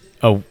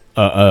an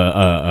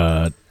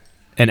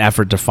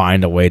effort to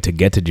find a way to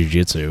get to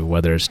jiu-jitsu,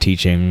 whether it's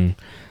teaching,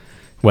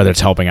 whether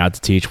it's helping out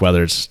to teach,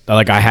 whether it's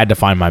like I had to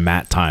find my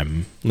mat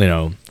time,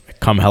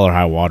 come hell or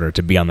high water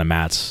to be on the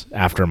mats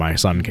after my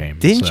son came.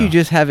 Didn't So- you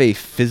just have a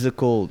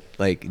physical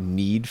like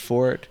need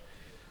for it?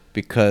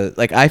 Because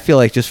like I feel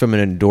like just from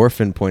an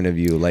endorphin point of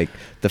view, like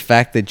the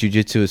fact that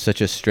jujitsu is such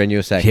a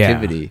strenuous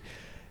activity,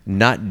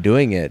 not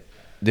doing it,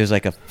 there's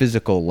like a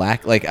physical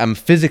lack. Like I'm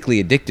physically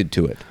addicted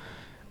to it.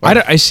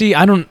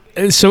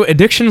 So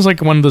addiction is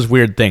like one of those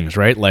weird things,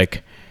 right?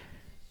 Like,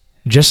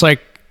 just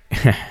like,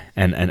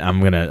 and I'm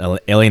going to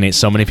alienate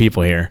so many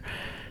people here.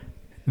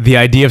 The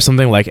idea of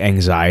something like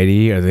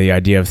anxiety or the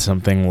idea of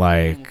something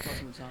like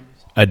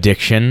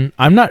addiction,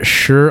 I'm not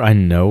sure I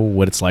know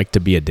what it's like to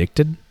be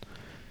addicted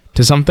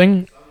to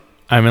something.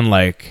 I mean,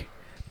 like,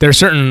 there are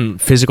certain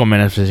physical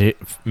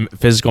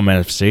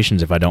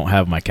manifestations if I don't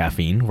have my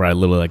caffeine, where I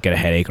literally like get a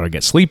headache or I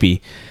get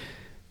sleepy.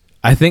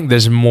 I think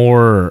there's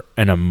more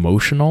an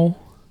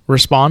emotional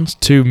response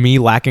to me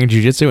lacking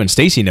jiu-jitsu, and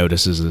Stacy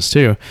notices this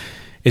too,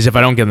 is if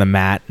I don't get in the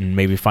mat and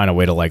maybe find a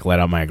way to like let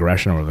out my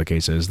aggression or whatever the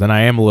case is, then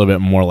I am a little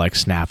bit more like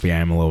snappy. I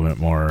am a little bit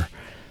more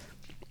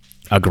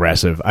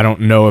aggressive. I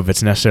don't know if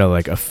it's necessarily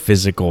like a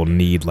physical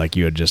need like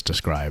you had just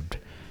described.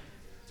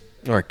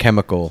 Or a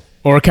chemical.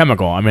 Or a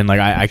chemical. I mean,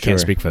 like, I can't Sure.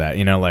 speak for that,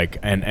 like,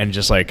 and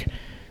just like,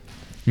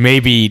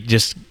 maybe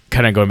just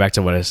kind of going back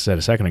to what I said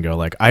a second ago,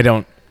 like, I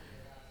don't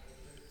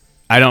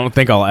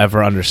think I'll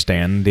ever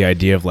understand the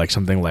idea of like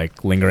something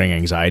like lingering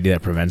anxiety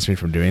that prevents me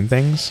from doing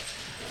things.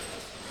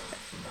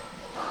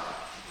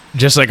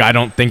 Just like I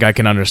don't think I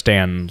can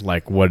understand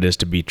like what it is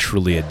to be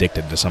truly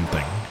addicted to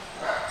something.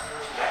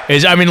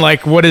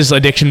 What is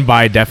addiction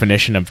by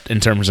definition in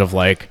terms of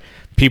like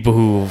people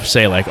who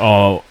say like,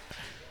 oh,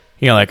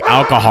 like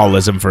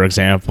alcoholism, for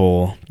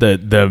example,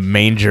 the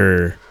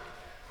major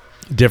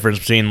difference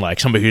between like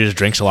somebody who just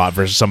drinks a lot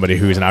versus somebody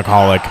who's an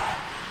alcoholic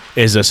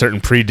is a certain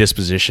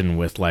predisposition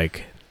with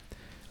like,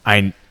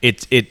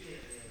 it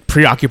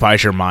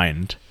preoccupies your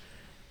mind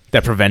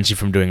that prevents you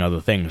from doing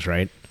other things,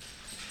 right?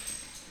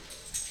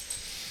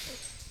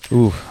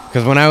 Ooh,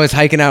 because when I was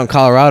hiking out in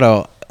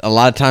Colorado, a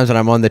lot of times when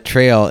I'm on the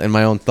trail in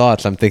my own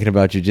thoughts, I'm thinking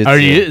about jujitsu. Are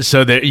you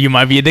so that you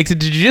might be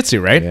addicted to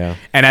jiu-jitsu, right? Yeah.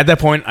 And at that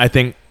point, I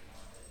think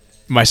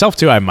myself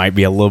too, I might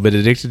be a little bit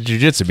addicted to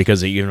jiu-jitsu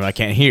because even though I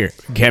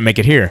can't make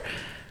it here.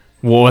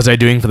 What was I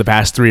doing for the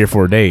past 3 or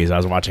 4 days? I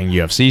was watching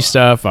UFC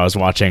stuff. I was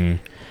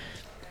watching,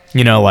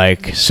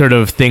 like sort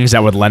of things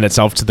that would lend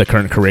itself to the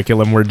current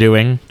curriculum we're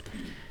doing.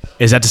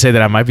 Is that to say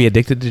that I might be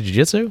addicted to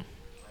jiu-jitsu?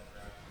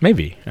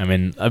 Maybe. I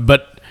mean,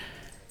 but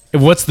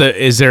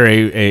is there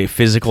a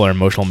physical or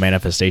emotional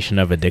manifestation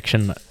of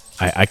addiction?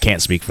 I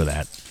can't speak for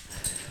that.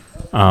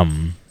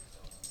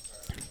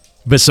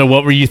 But so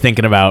what were you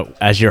thinking about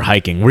as you're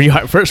hiking? Were you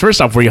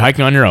first off, were you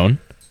hiking on your own?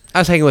 I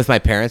was hiking with my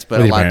parents, but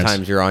With a your lot parents. of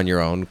times you're on your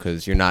own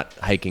because you're not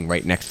hiking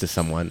right next to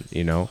someone,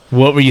 you know?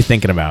 What were you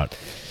thinking about?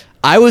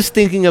 I was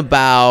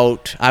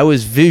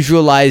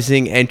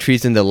visualizing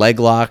entries into leg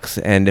locks,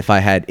 and if I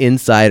had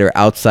inside or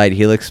outside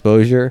heel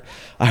exposure,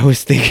 I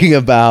was thinking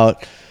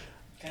about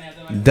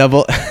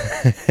double.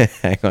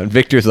 Hang on.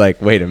 Victor's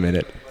like, wait a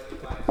minute.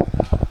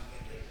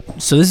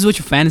 So this is what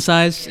you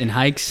fantasize in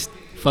hikes?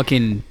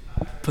 Fucking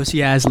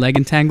pussy ass leg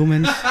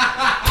entanglements.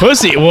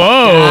 Pussy. Whoa.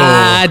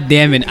 God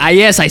damn it!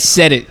 Yes, I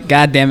said it.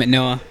 God damn it,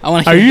 Noah. I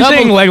want to. Are you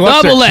saying leg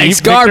locks double are legs,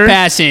 cheap, guard Victor?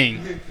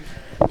 passing?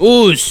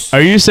 Oos.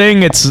 Are you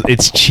saying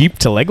it's cheap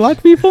to leg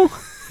lock people?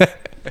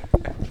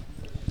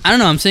 I don't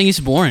know. I'm saying it's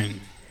boring.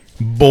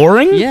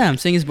 Boring? Yeah, I'm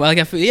saying it's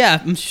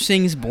I'm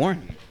saying it's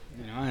boring.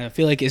 You know, I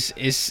feel like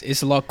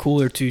it's a lot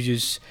cooler to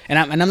just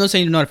I'm not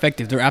saying they're not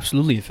effective. They're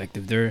absolutely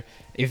effective.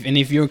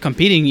 If you're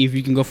competing, if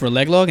you can go for a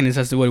leg lock and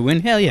that's the way to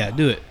win, hell yeah,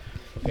 do it.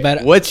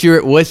 But What's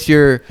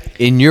your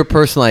in your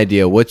personal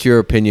idea? What's your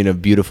opinion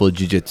of beautiful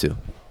jiu-jitsu?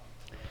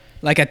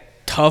 like a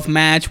tough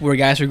match where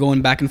guys are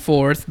going back and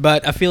forth.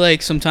 But I feel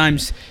like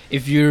sometimes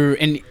if you're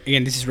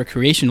again, this is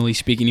recreationally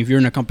speaking, if you're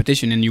in a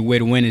competition and your way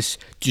to win is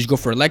just go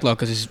for a leg lock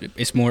because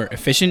it's more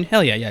efficient,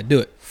 hell yeah, do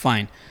it,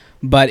 fine.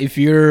 But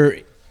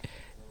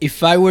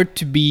if I were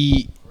to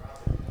be,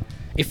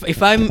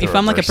 if I'm like a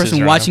reverse person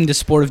scissor watching the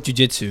sport of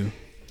jiu-jitsu,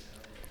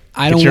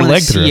 I Get don't your want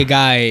leg to see through. a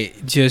guy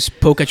just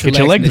poke at your Get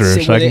your legs leg and through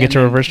sit so I with can it get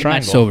your and reverse the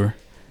match triangle. over.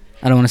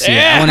 I don't want to see it.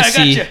 I want to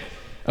see.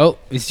 Oh,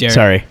 it's Jared.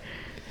 Sorry.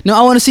 No,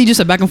 I want to see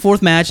just a back and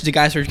forth match. The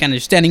guys are kind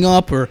of standing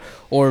up or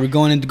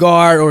going into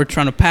guard or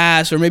trying to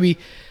pass or maybe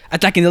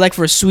attacking the leg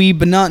for a sweep,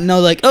 but not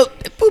like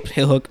boop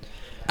heel hook.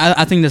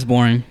 I think that's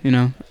boring. You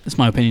know, that's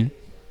my opinion.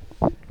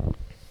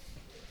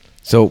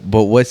 So,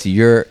 but what's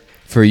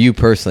for you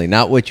personally,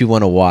 not what you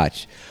want to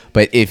watch,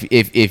 but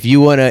if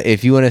you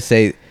wanna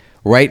say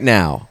right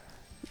now,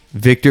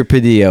 Victor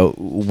Padilla,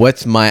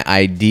 what's my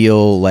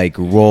ideal like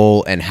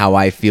role and how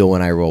I feel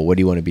when I roll? What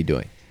do you want to be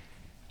doing?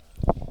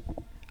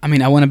 I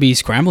mean, I want to be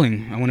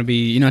scrambling. I want to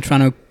be,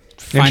 trying to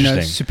find a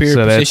Interesting. superior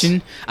So that's-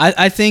 position.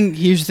 I think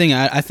here's the thing.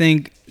 I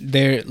think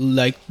they're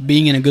like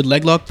being in a good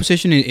leg lock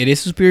position. It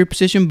is a superior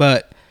position,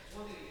 but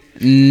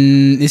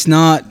it's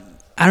not.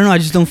 I don't know. I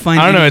just don't find.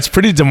 I don't know. It's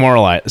pretty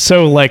demoralizing.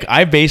 So, like,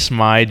 I base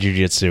my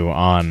jiu-jitsu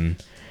on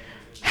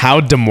how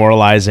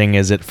demoralizing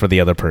is it for the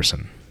other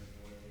person.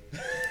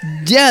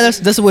 Yeah, that's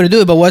the way to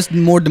do it. But what's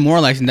more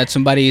demoralizing, that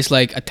somebody is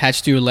like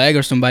attached to your leg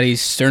or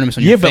somebody's sternum is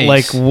on your face? Yeah,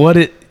 but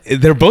like,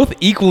 they're both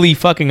equally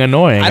fucking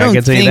annoying. I don't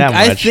can tell you think. that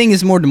much. I think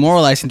it's more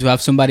demoralizing to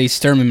have somebody's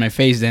sternum in my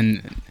face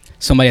than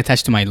somebody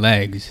attached to my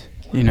legs.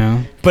 You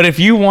know. But if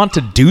you want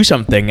to do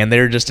something and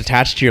they're just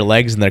attached to your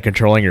legs and they're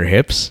controlling your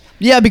hips,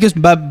 Yeah, because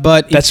but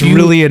That's if you,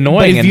 really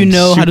annoying But if you and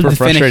know how to super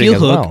defend a frustrating heel as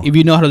hook, well. if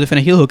you know how to defend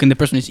a heel hook, and the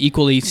person is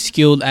equally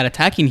skilled at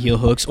attacking heel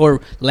hooks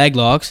or leg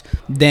locks,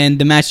 then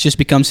the match just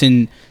becomes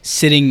in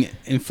sitting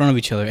in front of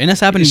each other, and that's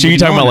happening. so you're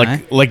with talking Noah about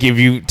and like if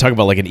you talk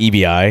about like an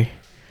EBI,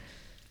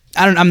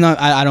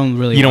 I don't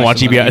really. you don't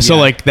watch a lot of EBI. So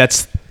like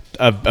that's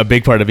a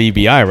big part of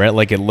EBI, right?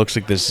 Like it looks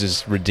like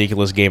this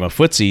ridiculous game of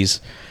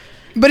footsies.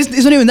 But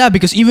it's not even that,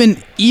 because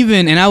even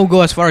and I will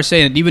go as far as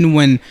saying that even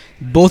when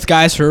both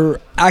guys are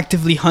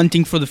actively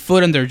hunting for the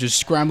foot and they're just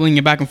scrambling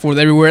it back and forth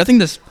everywhere, I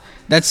think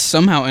that's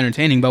somehow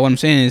entertaining. But what I'm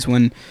saying is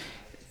when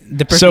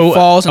the person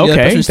falls and the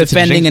other person's that's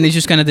defending, interesting. and it's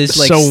just kind of this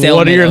like. So what are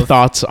stalemate your of-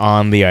 thoughts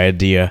on the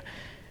idea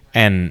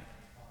and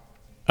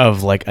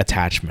of like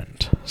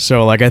attachment?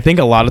 So like I think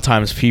a lot of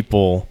times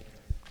people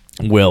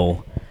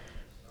will.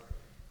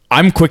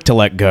 I'm quick to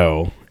let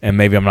go, and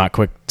maybe I'm not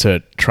quick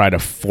to try to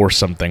force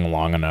something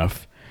long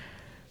enough.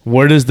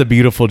 Where does the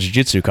beautiful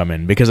jiu-jitsu come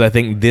in? Because I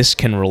think this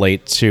can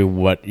relate to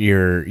what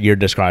you're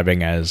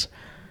describing as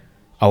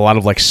a lot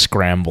of like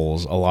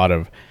scrambles, a lot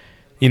of,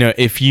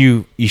 if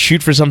you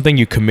shoot for something,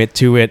 you commit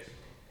to it,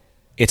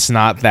 it's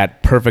not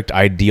that perfect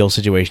ideal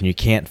situation. You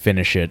can't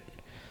finish it.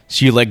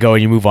 So you let go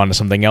and you move on to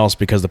something else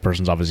because the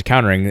person's obviously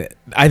countering.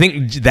 I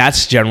think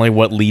that's generally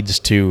what leads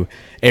to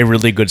a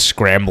really good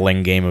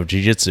scrambling game of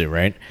jiu-jitsu,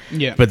 right?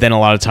 Yeah. But then a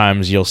lot of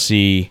times you'll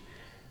see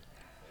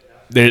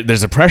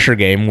there's a pressure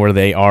game where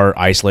they are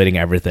isolating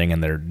everything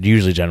and they're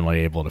usually generally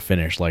able to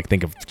finish. Like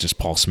think of just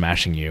Paul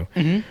smashing you.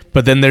 Mm-hmm.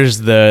 But then there's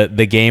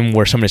the game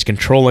where somebody's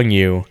controlling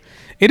you.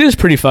 It is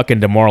pretty fucking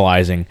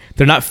demoralizing.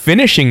 They're not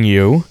finishing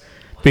you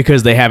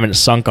because they haven't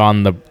sunk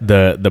on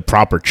the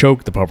proper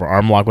choke, the proper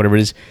arm lock, whatever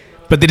it is.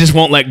 But they just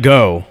won't let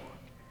go,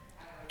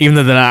 even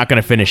though they're not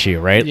going to finish you,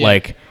 right? Yeah.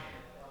 Like,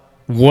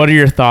 what are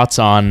your thoughts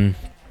on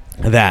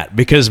that?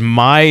 Because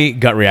my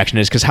gut reaction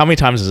is, because how many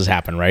times does this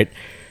happen, right?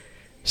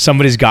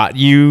 Somebody's got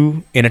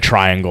you in a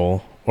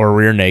triangle or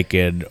rear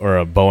naked or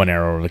a bow and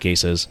arrow, whatever the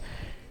case is.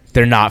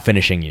 They're not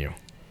finishing you.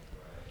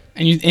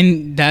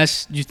 And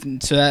that's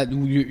so that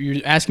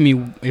you're asking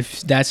me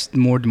if that's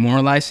more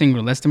demoralizing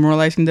or less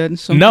demoralizing than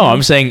something. No,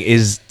 I'm saying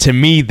to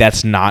me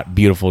that's not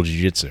beautiful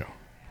jiu-jitsu.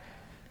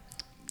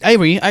 I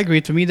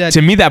agree. To me,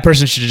 that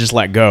person should just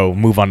let go,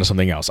 move on to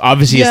something else.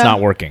 Obviously, it's not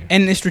working.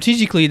 And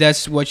strategically,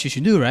 that's what you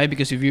should do, right?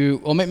 Because if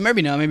you, well,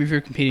 maybe not. Maybe if you're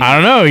competing, I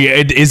don't know.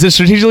 Is this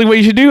strategically what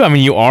you should do? I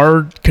mean, you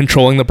are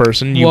controlling the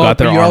person. You got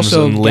their arms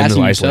and limbs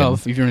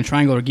isolated. If you're in a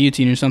triangle or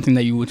guillotine or something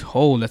that you would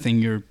hold, I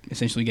think you're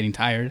essentially getting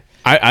tired.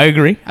 I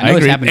agree. I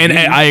agree. And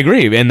I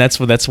agree. And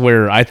that's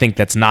where I think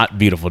that's not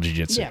beautiful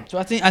jiu-jitsu. Yeah. So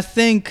I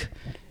think.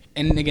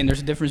 And again,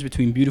 there's a difference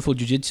between beautiful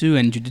jiu-jitsu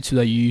and jiu-jitsu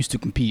that you use to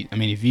compete. I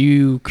mean, if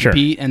you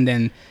compete and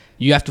then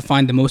you have to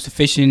find the most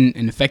efficient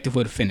and effective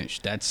way to finish,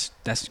 that's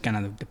kind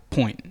of the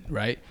point,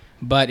 right?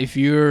 But if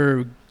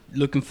you're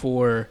looking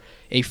for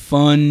a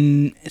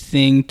fun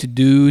thing to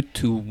do,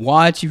 to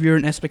watch if you're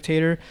a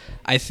spectator,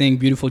 I think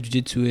beautiful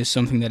jiu-jitsu is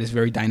something that is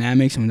very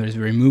dynamic, something that is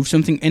very moved,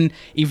 and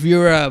if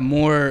you're a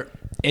more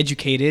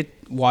educated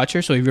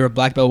watcher, so if you're a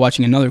black belt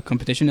watching another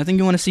competition, I think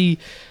you want to see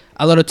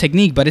a lot of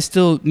technique, but it's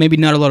still maybe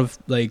not a lot of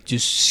like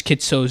just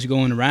schizos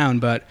going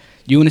around, but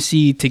you want to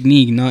see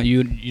technique, not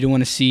you don't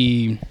want to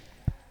see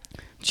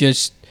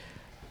just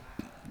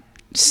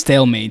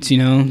stalemates,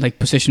 like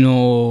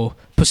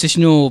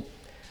positional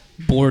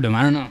boredom.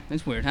 I don't know.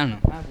 It's weird. I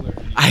don't know.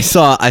 I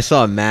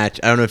saw a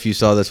match. I don't know if you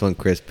saw this one,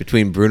 Chris,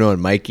 between Bruno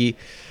and Mikey,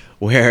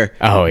 where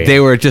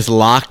they were just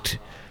locked,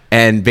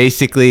 and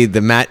basically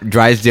the Matt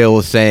Drysdale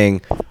was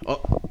saying,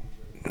 "Oh,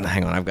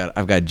 hang on,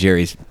 I've got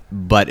Jerry's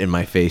butt in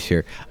my face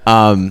here."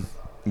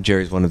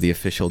 Jerry's one of the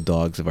official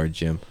dogs of our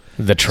gym.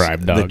 The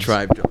Tribe Dogs. The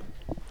Tribe Dog.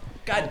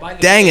 God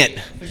dang it!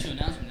 Official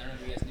announcement. I don't know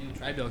if you guys knew.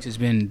 Tribe Dogs has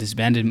been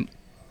disbanded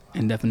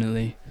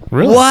indefinitely.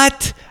 Really?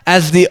 What?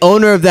 As the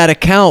owner of that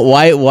account,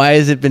 why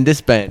has it been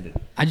disbanded?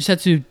 I just had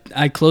to.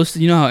 I closed.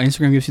 You know how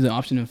Instagram gives you the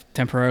option of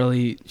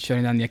temporarily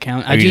shutting down the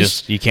account.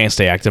 You can't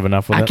stay active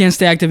enough with it. I can't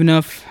stay active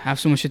enough. I have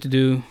so much shit to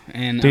do,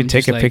 and dude,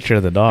 take a picture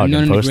of the dog. I'm not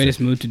and in the post greatest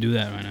it. mood to do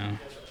that right now.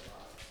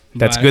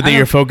 That's good that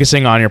you're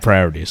focusing on your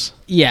priorities.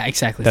 Yeah,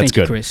 exactly. That's Thank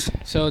you, good. Chris.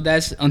 So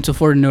that's until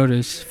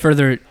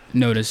further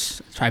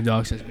notice. Tribe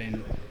Dogs has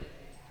been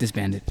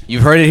disbanded.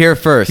 You've heard it here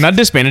first. Not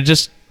disbanded,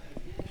 just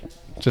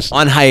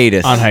on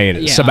hiatus. On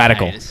hiatus. Yeah,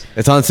 sabbatical. on hiatus.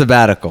 It's on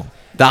sabbatical.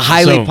 The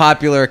highly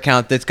popular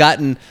account that's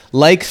gotten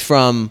likes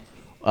from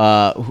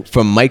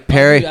Mike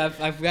Perry.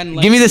 I've gotten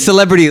likes. Give me the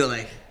celebrity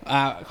like.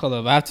 Hold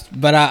up,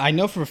 I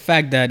know for a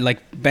fact that like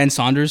Ben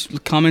Saunders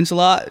comments a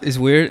lot is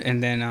weird,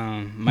 and then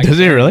Mike Does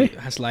he really?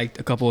 has liked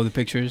a couple of the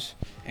pictures.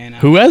 And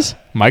who has?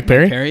 Mike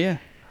Perry? Perry, yeah.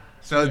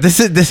 So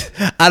this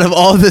out of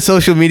all the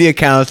social media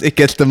accounts, it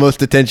gets the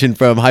most attention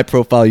from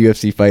high-profile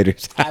UFC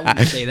fighters. I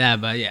wouldn't say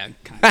that, but yeah.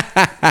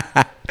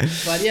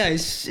 But yeah,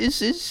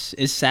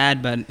 it's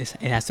sad, but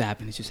it has to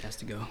happen. It just has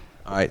to go.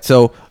 All right,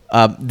 so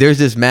there's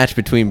this match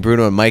between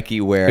Bruno and Mikey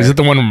where is it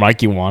the one where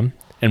Mikey won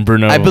and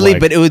Bruno? I believe,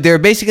 but they're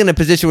basically in a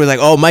position where like,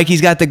 oh,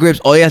 Mikey's got the grips.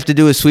 All he has to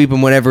do is sweep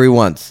him whenever he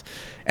wants,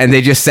 and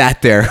they just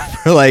sat there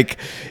for like,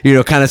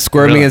 kind of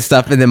squirming and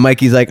stuff, and then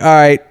Mikey's like, all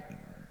right,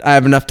 I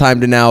have enough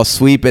time to now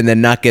sweep and then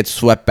not get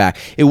swept back.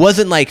 It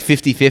wasn't like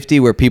 50-50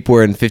 where people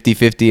were in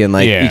 50-50 and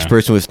like each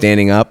person was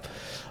standing up,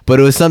 but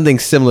it was something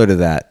similar to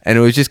that, and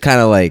it was just kind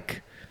of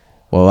like,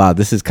 well, wow,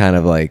 this is kind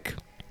of like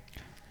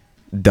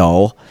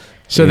dull.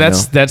 So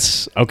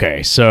that's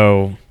okay.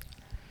 So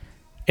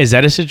is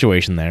that a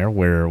situation there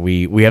where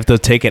we have to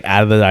take it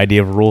out of the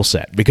idea of rule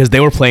set because they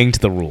were playing to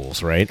the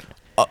rules, right?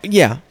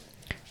 Yeah.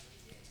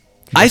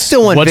 I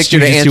still want Victor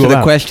to answer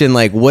the question,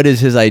 like, what is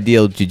his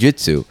ideal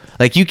jiu-jitsu?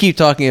 Like, you keep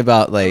talking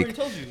about, like... I already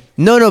told you.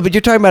 No, but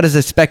you're talking about as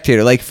a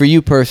spectator. Like, for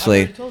you personally...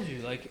 I already told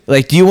you.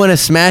 Like, do you want to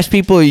smash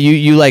people or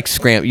you like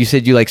scram? You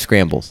said you like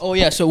scrambles. Oh,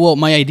 yeah. So, well,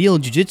 my ideal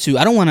jiu-jitsu,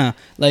 I don't want to...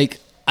 Like,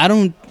 I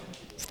don't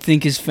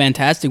think is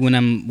fantastic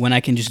when I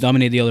can just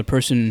dominate the other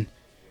person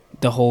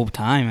the whole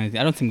time. I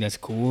don't think that's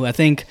cool. I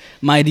think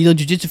my ideal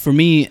jiu-jitsu for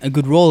me, a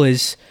good role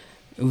is...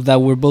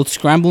 that we're both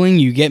scrambling.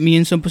 You get me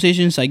in some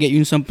positions, I get you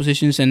in some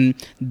positions, and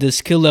the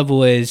skill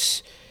level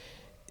is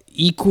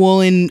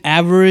equal in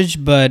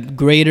average, but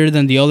greater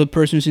than the other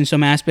person's in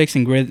some aspects,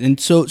 and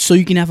so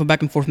you can have a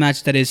back and forth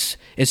match that is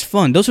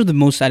fun. Those are the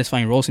most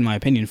satisfying roles, in my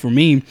opinion. For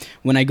me,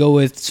 when I go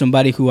with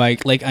somebody who I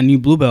like a new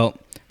blue belt,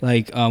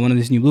 like one of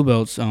these new blue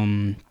belts,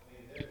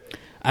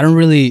 I don't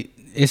really.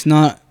 It's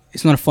not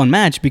a fun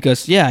match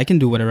because I can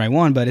do whatever I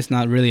want, but it's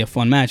not really a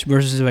fun match.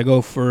 Versus if I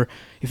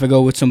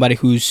go with somebody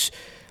who's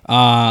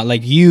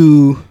like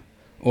you,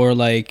 or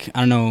like, I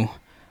don't know,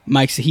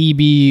 Mike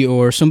Sahibi,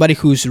 or somebody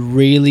who's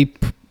really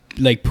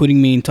like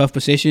putting me in tough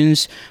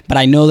positions, but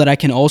I know that I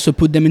can also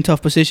put them in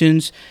tough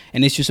positions,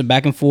 and it's just a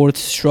back and forth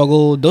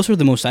struggle. Those are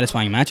the most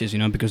satisfying matches,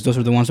 because those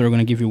are the ones that are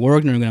going to give you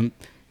work and are going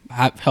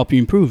to help you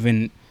improve.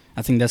 And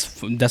I think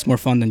that's more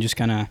fun than just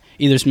kind of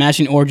either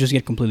smashing or just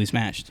get completely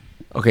smashed.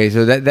 Okay,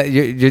 so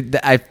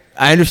I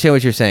understand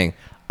what you're saying.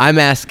 I'm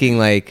asking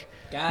like.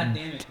 God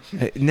damn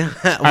it! No,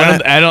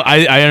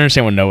 I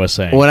understand what Noah's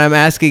saying. What I'm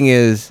asking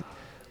is,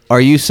 Are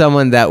you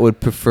someone that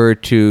would prefer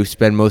to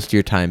spend most of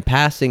your time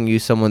passing? Are you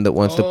someone that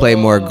wants to play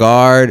more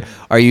guard?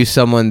 Are you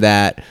someone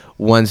that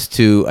wants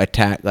to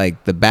attack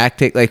like the back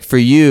take? Like for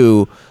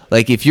you,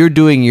 like if you're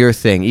doing your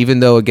thing, even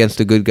though against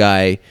a good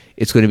guy,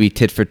 it's going to be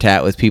tit for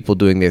tat with people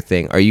doing their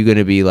thing. Are you going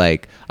to be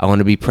like, I want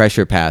to be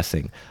pressure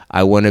passing.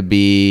 I want to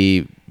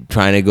be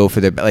trying to go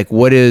for the, like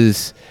what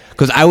is,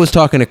 because I was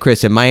talking to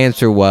Chris and my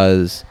answer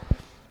was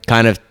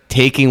kind of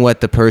taking what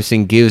the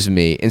person gives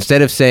me.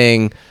 Instead of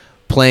saying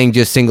playing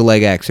just single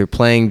leg X or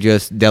playing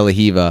just De La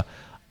Hiva,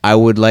 I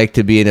would like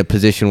to be in a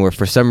position where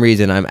for some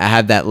reason I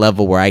have that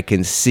level where I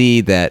can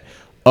see that,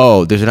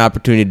 oh, there's an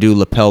opportunity to do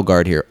lapel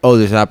guard here. Oh,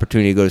 there's an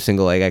opportunity to go to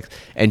single leg X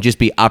and just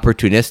be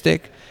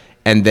opportunistic.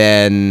 And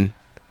then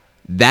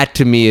that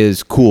to me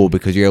is cool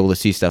because you're able to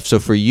see stuff. So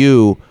for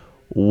you,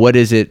 what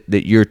is it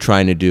that you're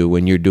trying to do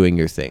when you're doing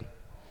your thing?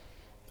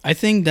 I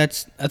think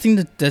that's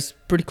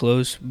pretty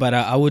close, but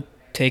I would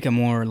take a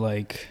more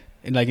like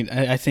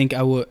I think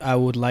I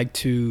would like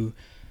to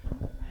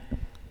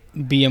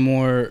be a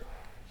more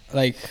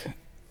like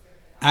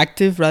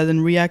active rather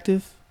than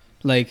reactive.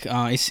 Like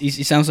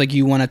it sounds like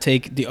you want to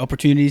take the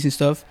opportunities and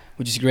stuff,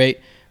 which is great.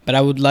 But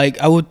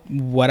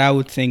what I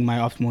would think my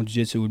optimal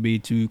jiu-jitsu would be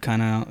to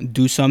kind of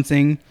do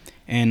something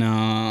and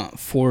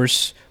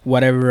force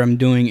whatever I'm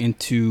doing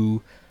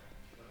into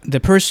the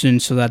person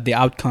so that the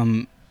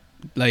outcome,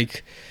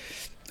 like,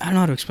 I don't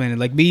know how to explain it.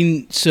 Like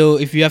so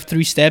if you have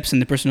 3 steps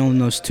and the person only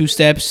knows 2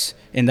 steps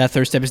and that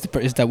third step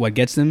is that what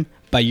gets them,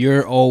 but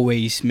you're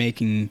always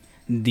making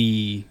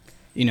the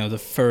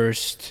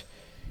first.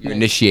 You're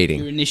initiating.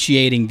 You're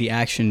initiating the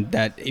action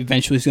that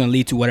eventually is going to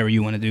lead to whatever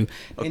you want to do.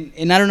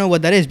 And I don't know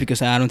what that is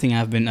because I don't think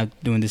I've been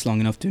doing this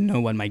long enough to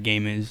know what my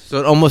game is. So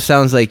it almost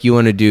sounds like you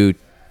want to do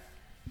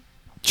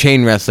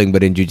chain wrestling,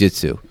 but in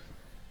jiu-jitsu.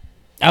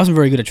 I wasn't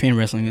very good at chain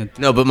wrestling.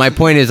 No, but my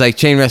point is like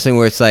chain wrestling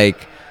where it's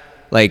like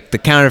the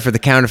counter for the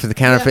counter for the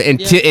counter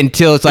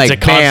until it's like a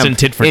constant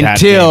tit for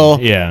tat until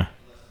game. Yeah.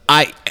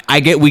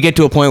 we get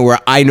to a point where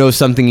I know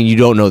something and you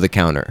don't know the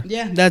counter.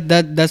 Yeah,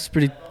 that's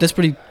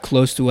pretty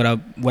close to what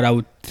I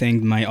would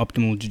think my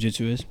optimal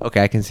jiu-jitsu is.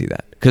 Okay, I can see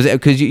that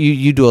because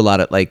you do a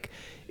lot of like,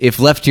 if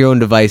left to your own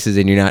devices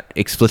and you're not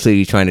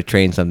explicitly trying to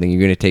train something,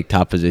 you're going to take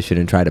top position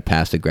and try to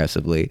pass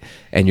aggressively,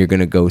 and you're going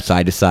to go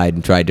side to side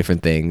and try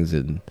different things.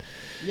 And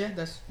yeah,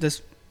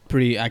 that's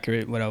pretty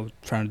accurate what I was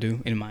trying to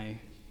do in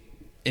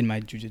my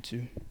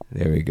jiu-jitsu.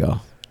 There we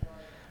go.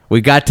 We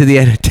got to the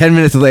end 10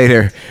 minutes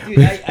later. Dude,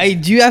 I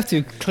do have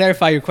to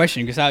clarify your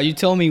question because you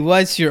told me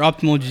what's your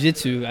optimal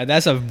jiu-jitsu.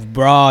 That's a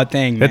broad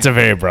thing, man. That's a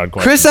very broad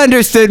question. Chris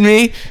understood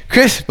me.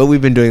 But we've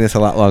been doing this a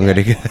lot longer.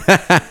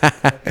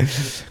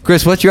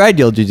 Chris, what's your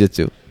ideal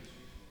jiu-jitsu?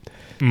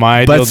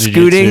 My ideal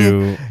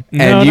scooting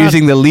and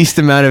using the least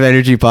amount of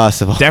energy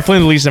possible.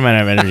 Definitely the least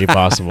amount of energy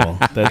possible.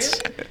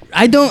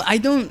 I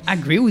don't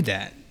agree with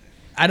that.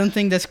 I don't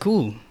think that's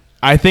cool.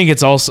 I think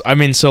it's also, I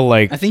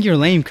think you're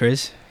lame,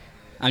 Chris.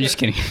 I'm just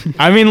kidding.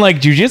 I mean, like,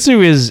 jiu-jitsu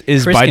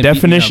is by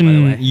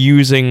definition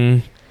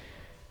using...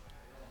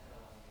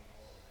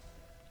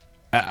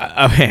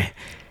 okay.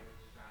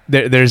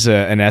 There's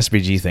an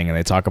SBG thing, and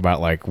they talk about,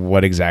 like,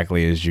 what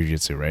exactly is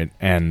jiu-jitsu, right?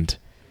 And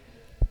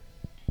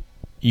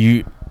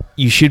you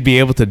should be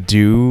able to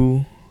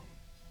do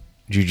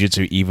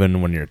jiu-jitsu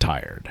even when you're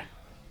tired.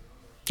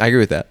 I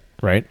agree with that.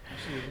 Right?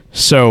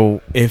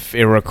 So if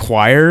it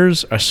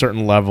requires a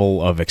certain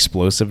level of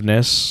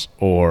explosiveness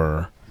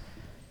or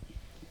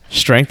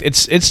strength,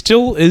 it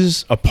still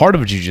is a part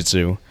of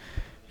jiu-jitsu,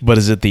 but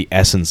is it the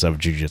essence of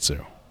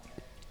jiu-jitsu?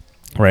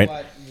 Right?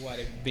 What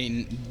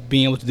being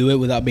able to do it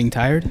without being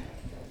tired?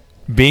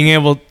 Being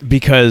able,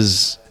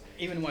 because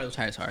even while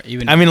tired is hard.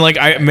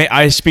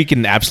 I speak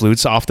in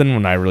absolutes often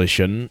when I really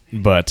shouldn't,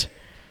 but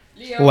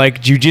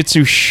like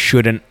jiu-jitsu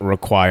shouldn't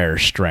require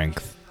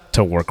strength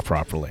to work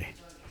properly.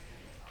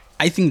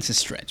 I think it's a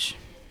stretch.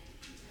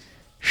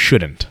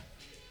 Shouldn't.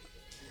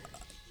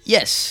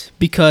 Yes,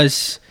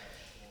 because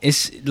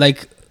it's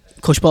like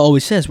Coach Paul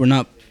always says, we're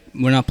not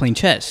playing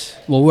chess.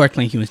 Well, we are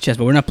playing human chess,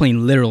 but we're not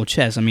playing literal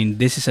chess. I mean,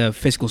 this is a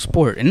physical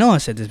sport. And Noah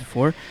said this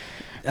before.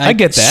 I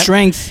get that.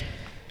 Strength,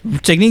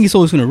 technique is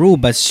always going to rule,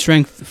 but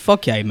strength,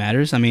 fuck yeah, it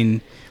matters. I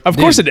mean, of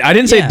course it. I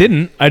didn't say it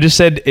didn't. I just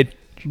said it.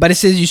 But it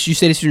says you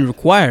said it shouldn't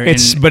require.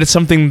 But it's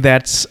something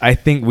that's I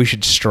think we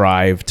should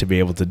strive to be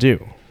able to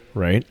do.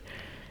 Right?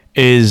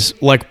 Is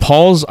like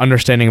Paul's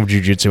understanding of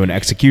jiu-jitsu and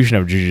execution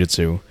of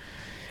jiu-jitsu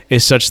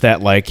is such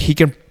that like he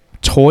can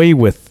toy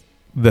with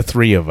the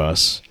three of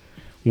us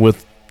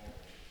with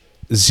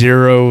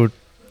zero,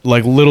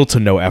 like little to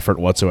no effort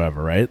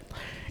whatsoever, right?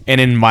 And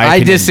in my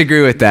opinion, I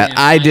disagree with that.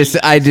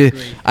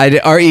 Yeah,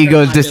 our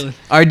egos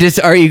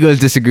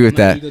disagree with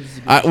that.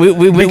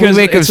 We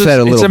make him upset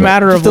a little bit. It's a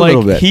matter of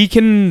like he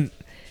can,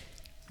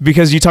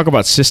 because you talk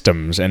about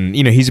systems, and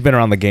you know he's been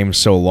around the game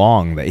so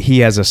long that he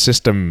has a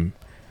system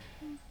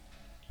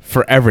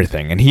for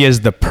everything, and he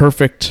has the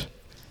perfect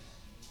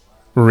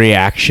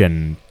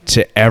reaction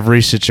to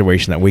every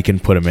situation that we can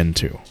put him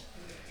into.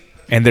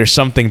 And there's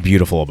something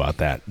beautiful about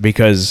that,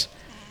 because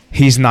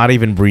he's not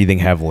even breathing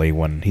heavily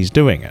when he's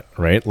doing it,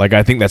 right? Like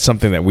I think that's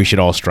something that we should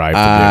all strive to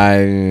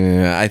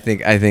do.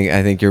 I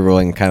think you're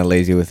rolling kind of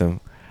lazy with him.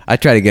 I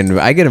try to get him.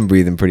 I get him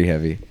breathing pretty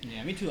heavy.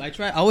 Yeah, me too. I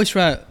always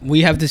try.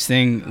 We have this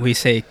thing we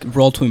say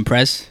roll to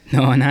impress.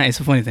 No, not. It's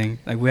a funny thing.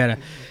 Like we had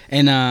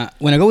and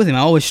when I go with him, I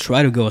always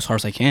try to go as hard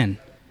as I can.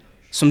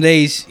 Some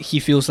days he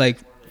feels like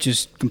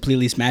just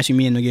completely smashing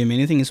me and not giving me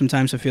anything, and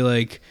sometimes I feel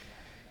like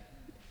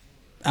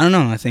I don't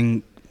know. I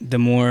think the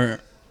more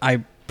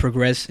I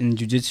progress in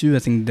jiu-jitsu, I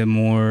think the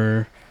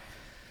more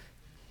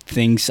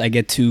things I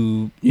get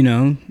to,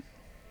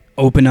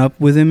 open up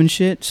with him and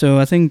shit. So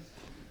I think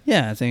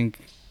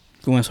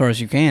going as hard as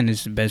you can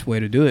is the best way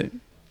to do it.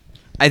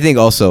 I think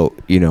also,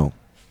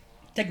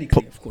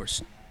 Technically, of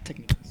course.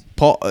 Technically.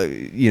 Paul,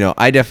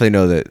 I definitely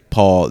know that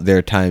Paul, there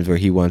are times where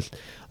he wants,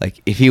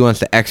 like, if he wants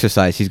to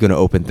exercise, he's going to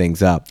open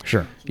things up.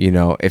 Sure.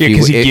 If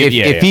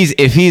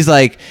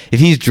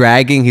he's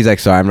dragging, he's like,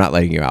 sorry, I'm not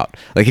letting you out.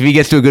 Like, if he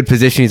gets to a good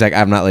position, he's like,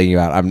 I'm not letting you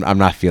out. I'm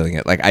not feeling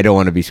it. Like, I don't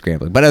want to be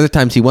scrambling. But other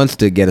times he wants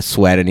to get a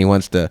sweat and he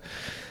wants to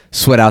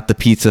sweat out the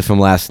pizza from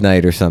last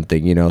night or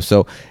something,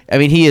 So, I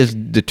mean, he is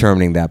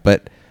determining that,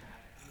 but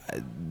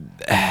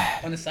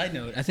on a side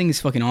note, I think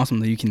it's fucking awesome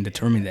that you can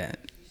determine that.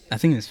 I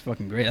think it's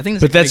fucking great. I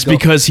think but that's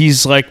because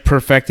he's like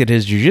perfected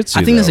his jiu-jitsu.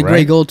 I think that's a right?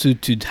 great goal to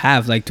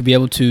have, like to be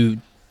able to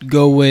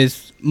go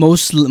with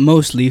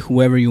mostly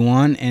whoever you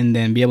want, and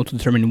then be able to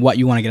determine what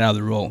you want to get out of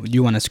the roll. Do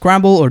you want to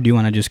scramble or do you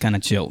want to just kind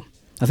of chill?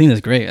 I think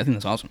that's great. I think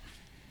that's awesome.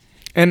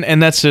 And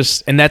that's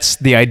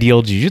the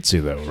ideal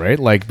jiu-jitsu though, right?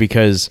 Like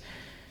because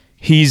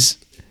he's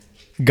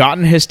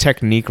gotten his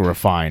technique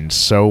refined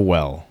so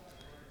well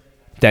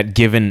that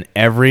given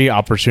every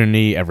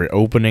opportunity, every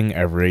opening,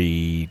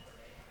 every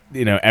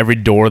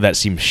door that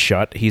seems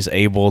shut, he's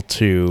able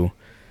to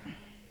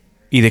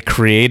either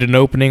create an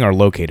opening or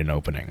locate an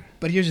opening.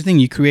 But here's the thing: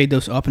 you create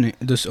those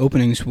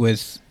openings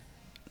with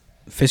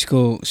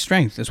physical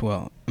strength as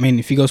well. I mean,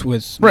 if he goes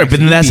with right, but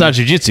then that's not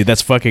jiu-jitsu.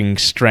 That's fucking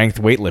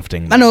strength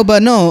weightlifting. I know,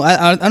 but no,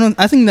 I don't.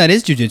 I think that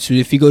is jiu-jitsu.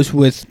 If he goes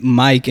with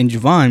Mike and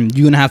Javon,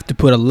 you're gonna have to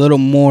put a little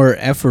more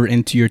effort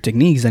into your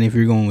techniques than if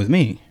you're going with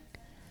me.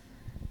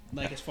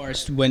 Like as far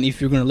as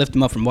if you're gonna lift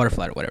him up from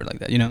butterfly or whatever like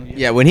that,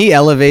 Yeah, when he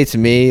elevates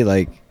me,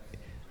 like,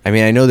 I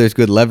mean, I know there's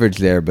good leverage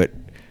there, but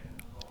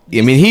I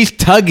mean, he's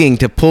tugging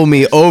to pull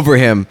me over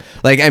him.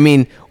 Like, I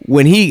mean,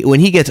 when he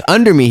gets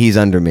under me, he's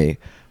under me.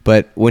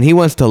 But when he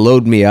wants to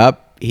load me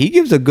up, he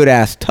gives a good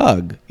ass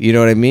tug. You know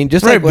what I mean?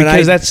 Just right, like when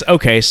because that's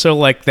okay. So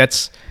like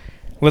that's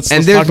let's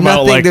there's talk about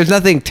nothing, like there's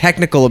nothing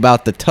technical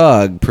about the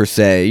tug per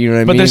se. You know what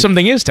I mean? But there's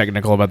something is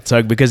technical about the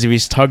tug because if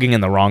he's tugging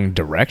in the wrong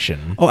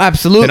direction, oh,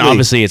 absolutely. then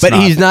obviously it's but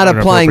not he's not an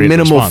applying appropriate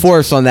minimal response.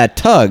 force on that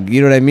tug.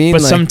 You know what I mean?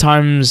 But Like,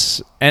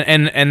 sometimes,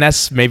 and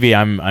that's maybe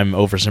I'm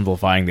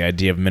oversimplifying the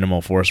idea of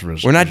minimal force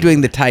versus. we're not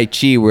doing the Tai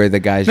Chi where the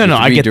guys. No,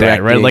 just I get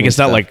that, right? redirecting Like it's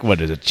and not stuff. like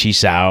what is it, Chi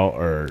Sao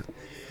or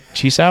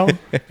Chi Sao?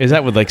 Is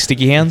that with like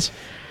sticky hands?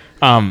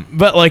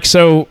 But like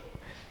so.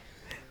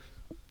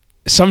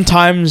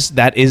 Sometimes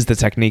that is the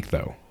technique,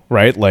 though,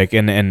 right? Like,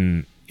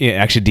 and yeah,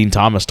 actually, Dean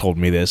Thomas told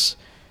me this,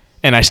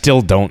 and I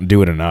still don't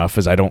do it enough.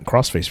 Is I don't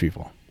crossface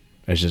people.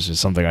 It's just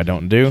something I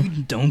don't do.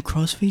 You don't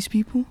crossface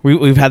people?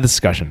 We've had this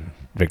discussion,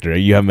 Victor.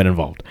 You haven't been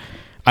involved.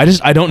 I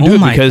don't do Oh it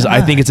my because I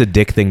God. think it's a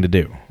dick thing to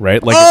do,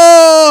 right? Like,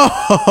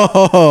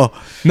 Oh,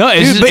 no,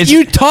 it's, dude, but it's,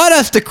 you taught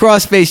us to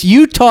crossface.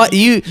 You've taught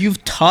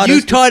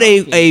us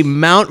to a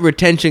mount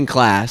retention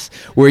class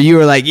where you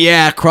were like,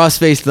 yeah,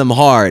 crossface them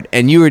hard,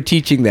 and you were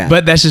teaching that.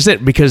 but that's just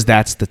it because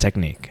that's the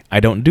technique. I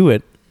don't do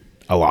it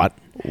a lot.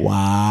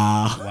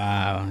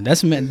 wow,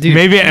 that's dude.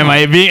 Maybe am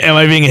I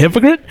being a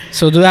hypocrite?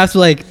 So do I have to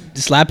like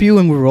slap you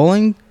when we're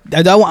rolling?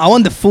 I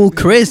want the full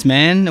Chris,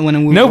 man.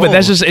 When we No, but roll.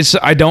 that's just it's.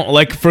 I don't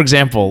like. For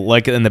example,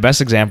 like, and the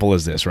best example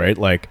is this, right?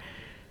 Like,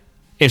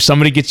 if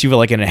somebody gets you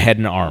like in a head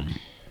and arm,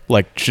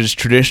 like just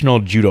traditional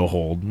judo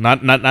hold,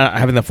 not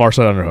having the far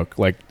side underhook,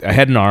 like a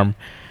head and arm,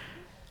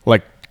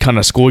 like kind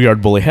of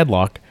schoolyard bully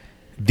headlock.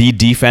 The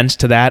defense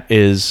to that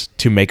is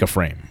to make a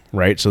frame,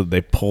 right? So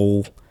they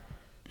pull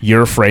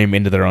your frame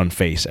into their own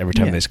face every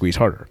time Yeah. they squeeze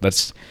harder.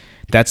 That's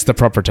the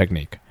proper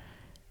technique.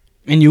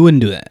 And you wouldn't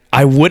do that.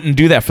 I wouldn't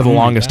do that for the Oh my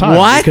longest God. time.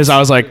 What? Because I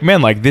was like,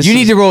 man, like this. you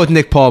need to roll with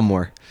Nick Paul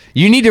more.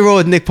 You need to roll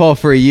with Nick Paul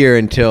for a year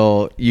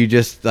until you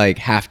just like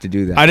have to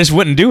do that. I just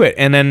wouldn't do it.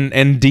 And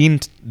then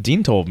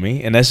Dean told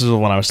me, and this is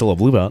when I was still a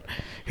blue belt.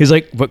 He's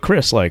like, but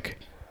Chris, like,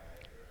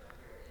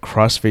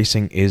 cross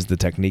facing is the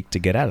technique to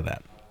get out of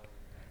that,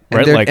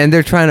 right? and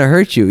they're trying to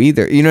hurt you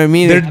either. You know what I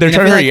mean? they're I trying to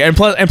feel hurt like- you,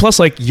 and plus,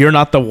 like, you're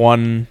not the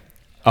one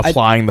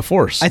applying the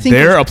force. I think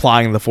they're that's-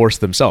 applying the force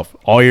themselves.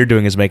 All you're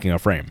doing is making a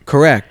frame.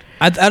 Correct.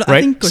 I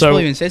Right? think Coach So-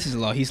 Paul even says this a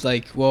lot. He's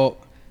like, well,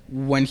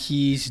 when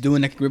he's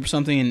doing neck grip or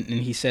something, and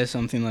he says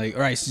something like,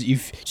 all right, so you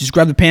just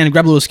grab the pan and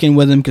grab a little skin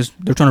with him because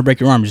they're trying to break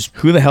your arm. Just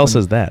Who the hell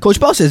says that? Coach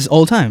Paul says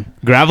all the time.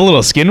 Grab a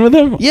little skin with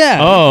him? Yeah.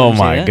 Oh Say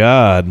my that.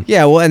 God.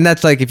 Yeah, well, and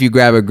that's like if you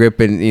grab a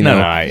grip and No, it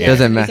yeah.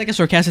 doesn't It's matter. like a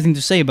sarcastic thing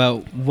to say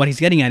about what he's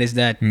getting at is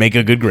that Make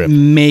a good grip.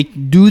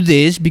 do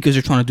this because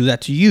they're trying to do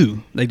that to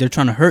you. Like they're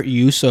trying to hurt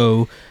you,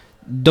 so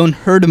don't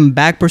hurt them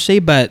back per se,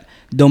 but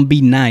don't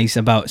be nice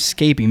about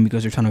escaping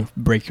because they're trying to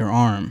break your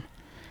arm.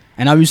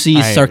 And obviously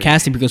it's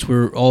sarcastic because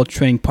we're all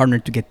training partner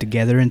to get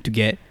together and to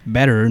get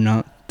better,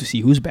 not to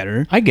see who's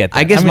better. I get that.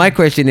 I guess my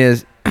question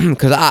is,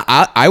 because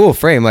I will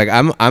frame, like,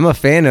 I'm a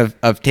fan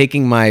of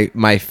taking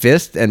my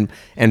fist and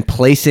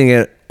placing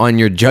it on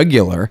your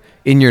jugular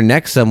in your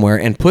neck somewhere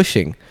and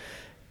pushing.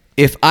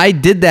 If I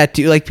did that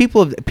to you, like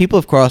people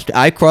have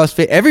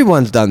crossfit.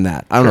 Everyone's done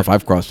that. I don't know if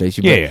I've crossfit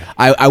you, but Yeah.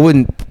 I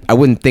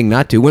wouldn't think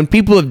not to. When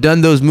people have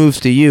done those moves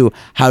to you,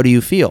 how do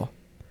you feel?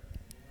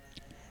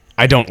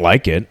 I don't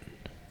like it.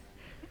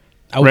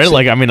 I would Right? say-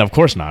 Like, I mean, of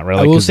course not. Right?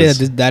 I Like, will 'cause say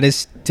it's- that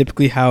is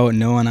typically how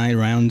Noah and I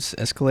rounds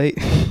escalate.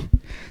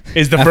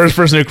 is the first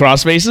person who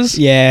cross faces.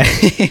 Yeah,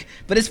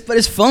 but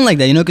it's fun like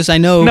that, you know, because I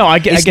know. No, I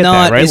get it's that.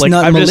 not, Right? It's Like,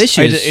 not I'm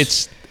malicious.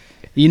 it's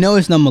you know,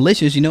 it's not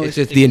malicious. You know, It's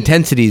just the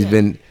intensity's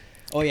been.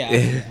 Oh yeah.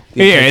 it's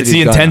the intensity's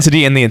gone up.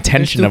 intensity and the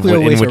intention of There's two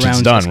in clear ways which it's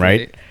around done. escalate.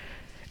 Right?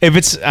 If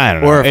it's, I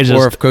don't know. Or it's if, just,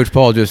 or if Coach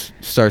Paul just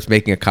starts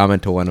making a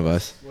comment to one of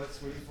us. What's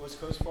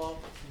Coach Paul?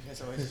 You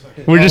guys always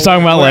talk- we're just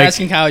talking about We're like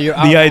asking how your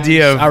the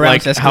idea of our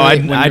like rounds how escalate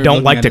when I you're don't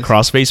looking like at to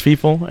us. crossface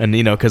people, and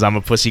you know, because I'm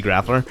a pussy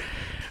grappler.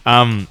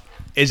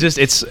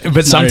 It's but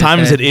not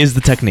sometimes his it is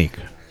the technique.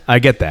 I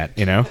get that,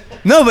 you know.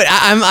 No, but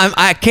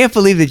I can't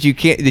believe that you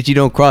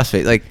don't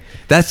CrossFit. Like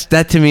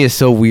that to me is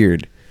so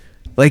weird.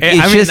 Like I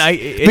it's mean, just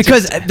it's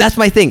because that's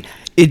my thing.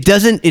 It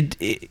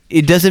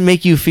doesn't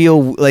make you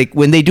feel like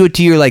when they do it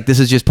to you, you're like, this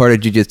is just part of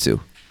jiu-jitsu.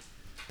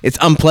 It's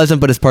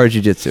unpleasant, but it's part of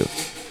jiu-jitsu.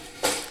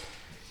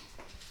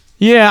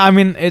 Yeah, I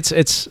mean,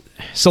 it's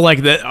so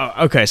like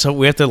the okay. So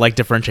we have to like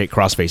differentiate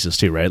cross faces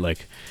too, right?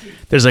 Like,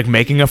 there's like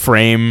making a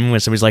frame when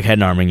somebody's like head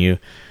and arming you.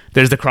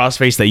 There's the cross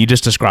face that you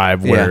just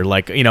described, where Yeah.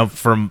 like, you know,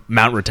 for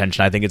mount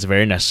retention, I think it's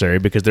very necessary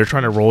because they're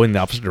trying to roll in the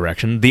opposite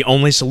direction. The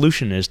only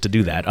solution is to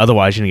do that.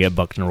 Otherwise, you're gonna get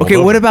bucked and rolled. Okay,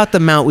 over. what about the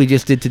mount we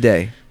just did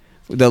today?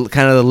 The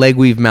kind of the leg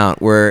weave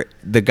mount where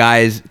the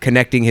guy's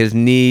connecting his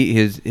knee,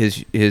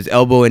 his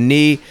elbow and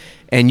knee,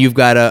 and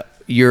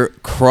you're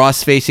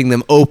cross facing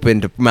them open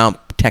to mount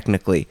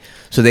technically,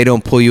 so they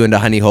don't pull you into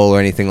honey hole or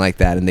anything like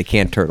that, and they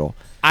can't turtle.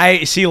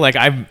 I see? Like,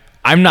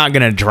 I'm not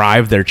gonna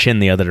drive their chin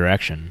the other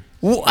direction.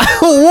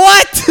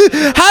 What?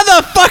 How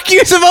the fuck are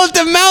you supposed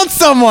to mount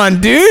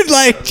someone, dude?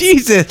 Like,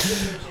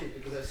 Jesus.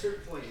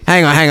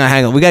 Hang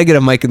on. We gotta get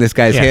a mic in this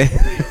guy's Yeah.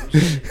 hand.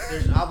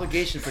 There's an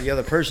obligation for the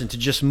other person to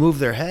just move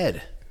their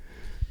head.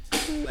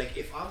 Like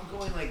if I'm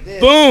going like this,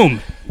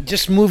 Boom.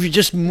 just move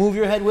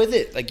your head with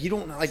it. Like you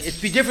don't like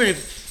it'd be different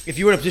if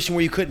you were in a position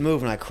where you couldn't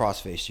move and I cross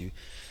faced you.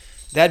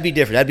 That'd be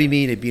different. That'd be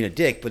me being a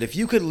dick. But if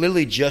you could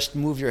literally just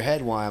move your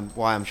head while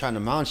I'm trying to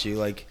mount you,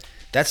 like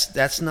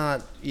that's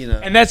not, you know.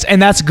 And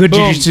that's good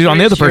jiu-jitsu on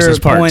the other person's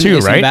part too,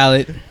 right?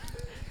 Valid.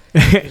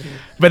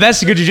 But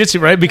that's good jiu-jitsu,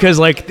 right? Because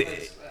like,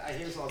 I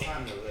hear this all the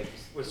time though. Like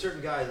with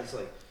certain guys, it's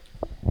like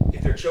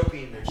if they're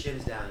choking, their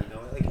chin's down. You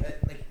know, like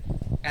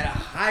at a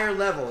higher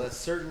level, at a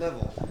certain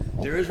level,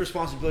 there is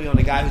responsibility on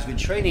the guy who's been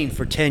training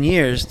for 10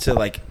 years to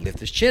like lift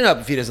his chin up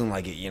if he doesn't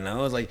like it. You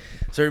know, it's like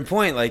at a certain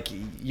point, like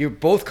you're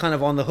both kind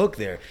of on the hook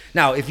there.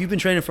 Now, if you've been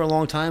training for a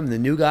long time, and the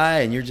new guy,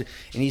 and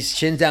he's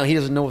chin's down, he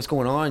doesn't know what's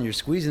going on, and you're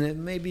squeezing it,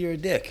 maybe you're a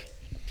dick.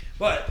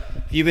 But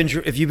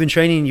if you've been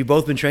training, you've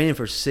both been training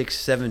for 6,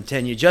 7,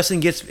 10 years.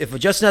 If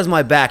Justin has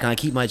my back and I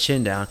keep my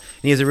chin down, and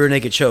he has a rear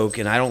naked choke,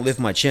 and I don't lift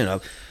my chin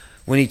up,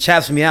 when he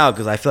taps me out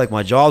because I feel like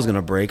my jaw's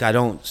gonna break, I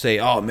don't say,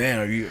 "Oh man,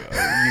 are you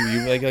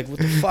like what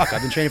the fuck?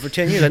 I've been training for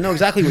 10 years. I know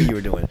exactly what you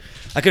were doing.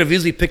 I could have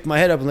easily picked my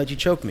head up and let you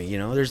choke me. You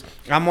know,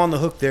 I'm on the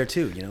hook there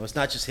too. You know, it's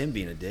not just him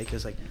being a dick.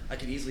 It's like I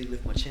could easily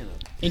lift my chin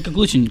up. In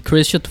conclusion,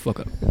 Chris, shut the fuck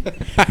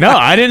up. no,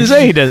 I didn't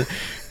say he does.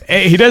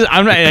 He does.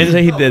 I'm not. I didn't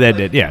say he did. That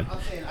did. Yeah.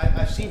 I'm saying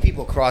I've seen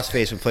people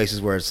cross-face in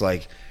places where it's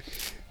like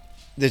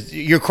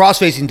you're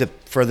cross-facing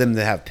for them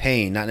to have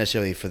pain, not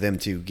necessarily for them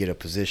to get a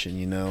position,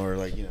 you know, or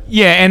like, you know.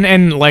 Yeah,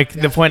 and like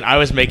the point I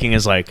was making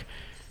is like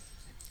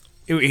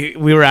we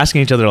were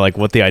asking each other like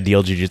what the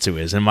ideal jiu-jitsu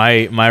is, and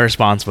my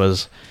response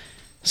was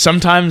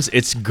sometimes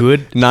it's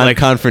good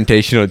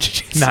Non-confrontational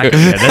jiu-jitsu.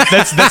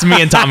 that's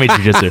me and Tommy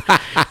jiu-jitsu.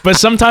 But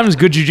sometimes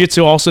good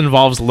jiu-jitsu also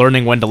involves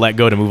learning when to let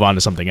go to move on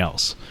to something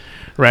else.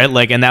 Right?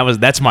 Like, and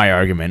that's my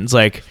argument. It's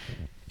like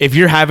if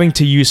you're having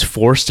to use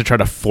force to try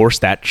to force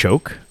that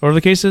choke, or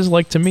the case is,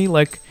 like, to me,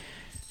 like,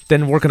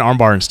 then work an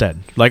armbar instead.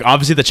 Like,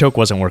 obviously the choke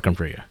wasn't working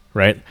for you,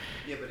 right?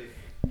 Yeah, but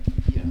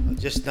if, you know,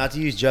 just not to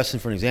use Justin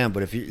for an example,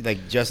 but if you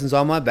like, Justin's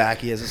on my back,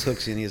 he has his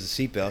hooks in, he has a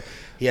seatbelt,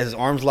 he has his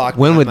arms locked.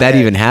 When behind would my that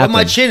head. even happen?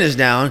 When my chin is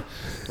down,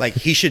 like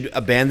he should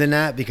abandon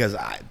that because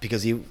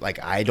he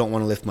like I don't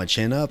want to lift my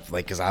chin up,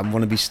 like because I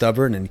want to be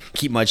stubborn and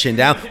keep my chin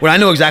down. When I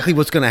know exactly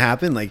what's going to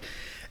happen, like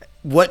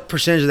what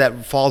percentage of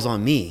that falls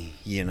on me?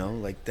 You know,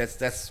 like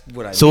that's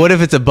what I. So what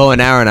if it's a bow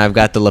and arrow and I've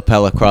got the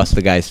lapel across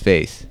the guy's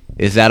face?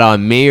 Is that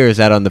on me or is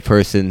that on the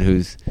person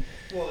who's?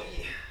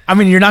 I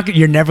mean,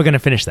 you're never gonna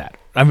finish that.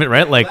 I mean,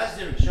 right? Like, That's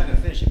different. You're not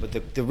gonna finish it,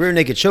 but the rear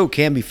naked choke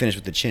can be finished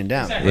with the chin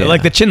down. Yeah.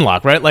 like the chin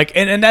lock, right? Like,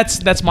 and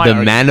that's my The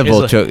argument,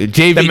 mandible is, choke.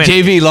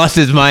 JV lost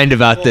his mind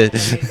about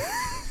this.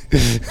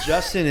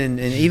 Justin and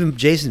even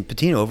Jason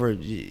Patino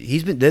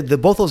he's been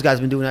both those guys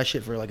have been doing that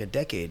shit for like a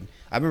decade.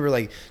 I remember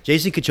like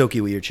Jason could choke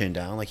you with your chin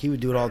down, like he would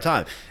do it all the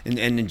time,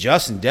 and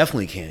Justin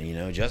definitely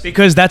can, Justin,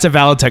 because that's a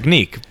valid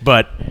technique,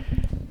 but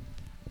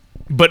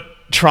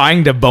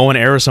trying to bow and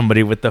arrow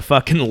somebody with the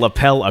fucking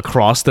lapel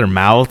across their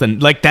mouth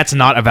and like that's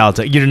not a valid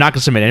technique. You're not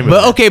gonna submit anybody.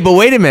 But okay, but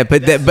wait a minute,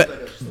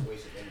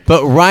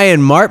 but Ryan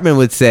Martman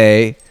would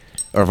say,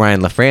 or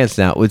Ryan LaFrance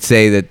now would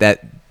say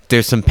that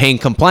there's some pain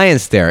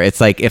compliance there.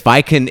 It's like if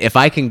I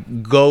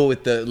can go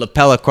with the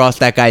lapel across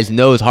that guy's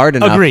nose hard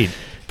enough, agreed.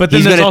 But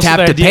then he's there's going to also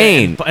tap the the idea,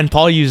 pain. and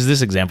Paul uses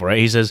this example, right?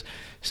 He says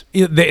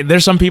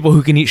there's some people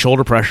who can eat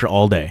shoulder pressure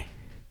all day.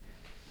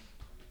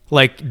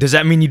 Like, does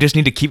that mean you just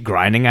need to keep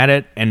grinding at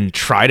it and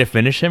try to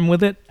finish him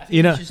with it?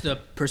 It's just the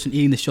person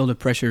eating the shoulder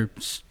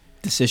pressure's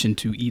decision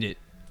to eat it.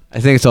 I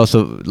think it's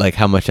also like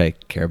how much I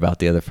care about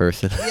the other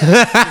person.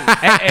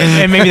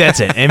 and maybe that's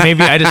it. And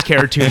maybe I just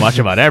care too much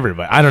about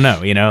everybody. I don't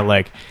know.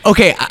 Like.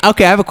 Okay. I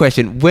have a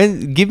question.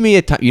 Give me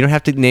a time. You don't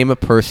have to name a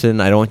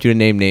person. I don't want you to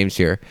name names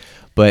here,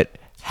 but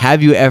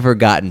have you ever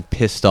gotten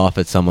pissed off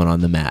at someone on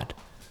the mat?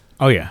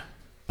 Oh yeah.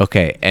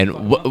 Okay,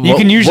 and you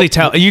can usually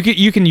tell. You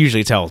can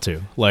usually tell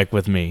too. Like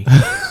with me.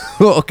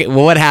 Okay.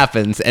 Well, what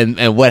happens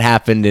and what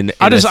happened in?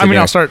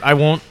 I'll start. I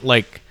won't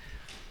like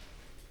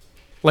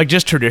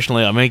just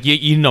traditionally. I mean,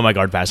 you know my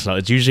guard passes.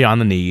 It's usually on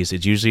the knees.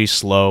 It's usually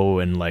slow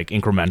and like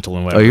incremental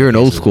and whatever. Oh, you're an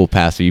old school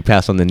passer. You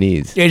pass on the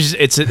knees. Yeah,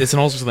 it's an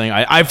old school thing.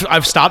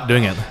 I've stopped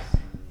doing it.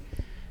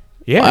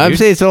 Yeah, I'm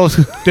saying it's old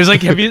school. There's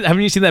like,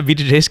 haven't you seen that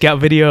BJJ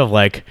Scout video of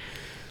like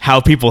how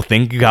people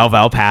think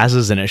Galval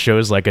passes, and it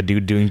shows like a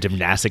dude doing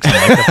gymnastics and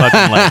like the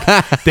fucking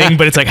like thing,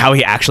 but it's like how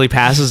he actually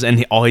passes,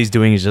 and all he's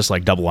doing is just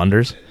like double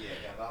unders.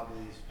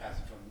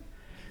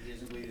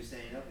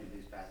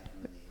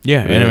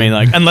 Yeah, and I mean,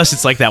 like, unless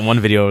it's like that one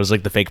video, it was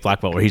like the fake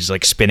black belt where he's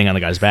like spinning on the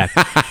guy's back.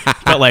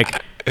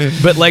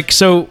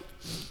 So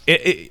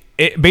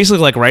it basically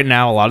like right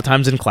now, a lot of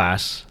times in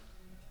class,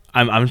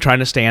 I'm trying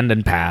to stand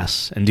and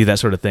pass and do that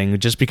sort of thing,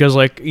 just because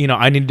like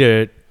I need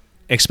to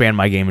expand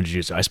my game in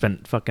jiu-jitsu. I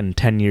spent fucking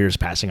 10 years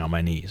passing on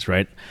my knees,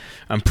 right?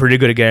 I'm pretty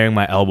good at getting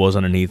my elbows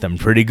underneath. I'm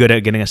pretty good at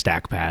getting a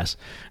stack pass.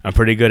 I'm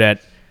pretty good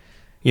at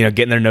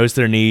getting their nose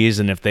to their knees,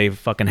 and if they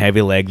fucking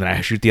heavy leg, then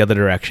I shoot the other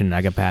direction and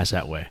I can pass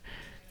that way.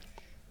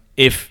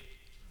 If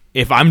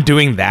I'm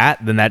doing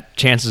that, then that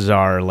chances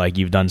are like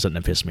you've done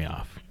something to piss me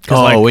off.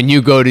 Oh, like, when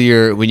you go to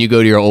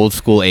your old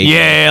school age.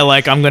 Yeah,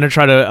 like I'm gonna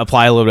try to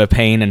apply a little bit of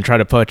pain and try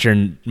to put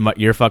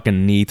your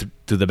fucking knee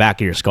through the back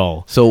of your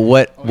skull. So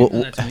what? What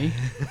to me?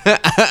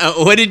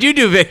 What did you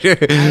do, Victor?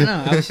 I don't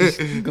know. I was just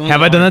going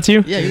Have I done that to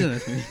you? Yeah, you done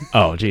that to me.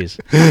 Oh, jeez.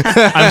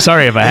 I'm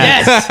sorry if I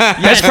have. Yes.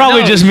 That's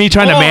probably just me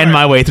trying to man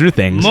my way through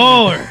things.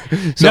 More.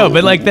 No,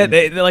 but like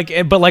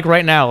that, but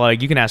right now,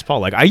 like you can ask Paul.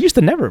 Like I used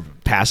to never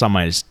pass on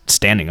my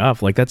standing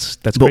up. Like that's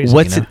But crazy.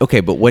 what's okay?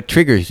 But what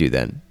triggers you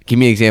then? Give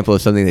me an example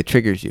of something that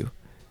triggers you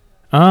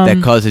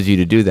that causes you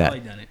to do that.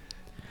 Probably done it.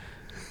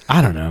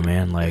 I don't know,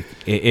 man. Like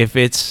if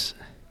it's,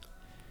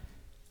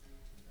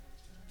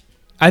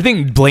 I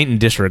think blatant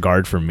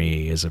disregard for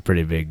me is a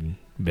pretty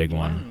big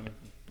one.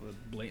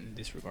 Blatant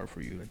disregard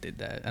for you. I did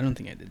that. I don't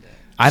think I did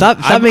that.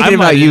 Stop making it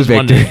about you,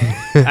 Victor.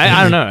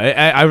 I don't know.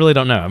 I really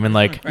don't know. I mean,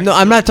 like, No,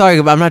 I'm not talking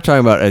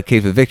about a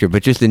case with Victor,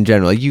 but just in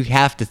general. You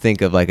have to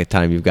think of like a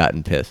time you've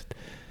gotten pissed.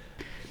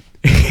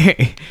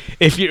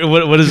 if you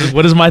what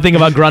is my thing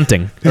about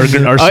grunting or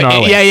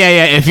snarling?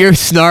 Yeah. If you're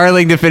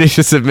snarling to finish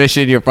a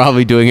submission, you're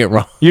probably doing it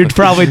wrong. You're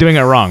probably doing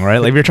it wrong, right?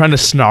 Like if you're trying to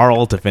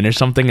snarl to finish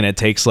something, and it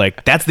takes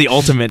like that's the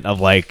ultimate of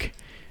like,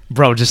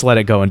 bro, just let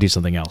it go and do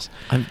something else.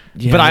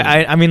 But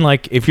I mean,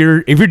 like if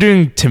you're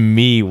doing to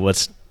me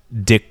what's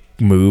dick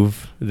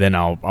move, then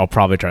I'll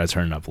probably try to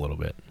turn it up a little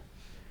bit.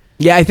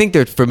 Yeah, I think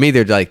for me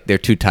they're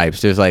two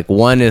types. There's like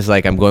one is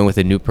like I'm going with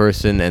a new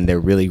person and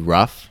they're really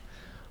rough,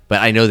 but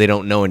I know they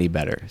don't know any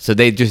better, so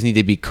they just need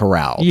to be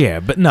corralled. Yeah,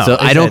 but no. So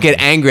I don't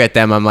get angry at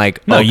them. I'm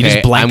like, no, okay, you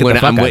just blanket the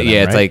fuck out of them,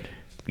 yeah, it's right? like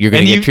you're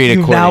gonna get treated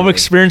you've accordingly. now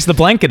experienced the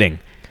blanketing.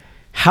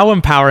 How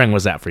empowering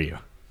was that for you?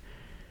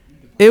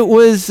 It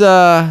was.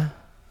 How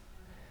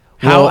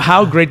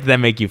great did that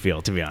make you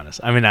feel? To be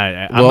honest, I mean,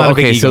 I'm not a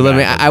big ego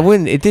guy, I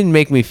wouldn't. It didn't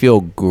make me feel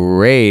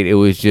great. It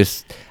was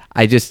just.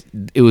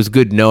 It was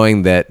good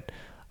knowing that.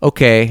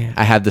 Okay,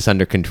 I have this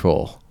under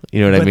control.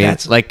 You know what I mean?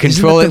 Like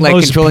controlling,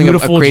 a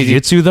crazy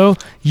jiu-jitsu though.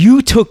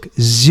 You took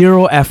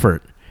zero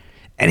effort,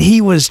 and he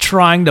was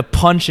trying to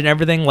punch and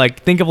everything.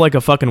 Like think of like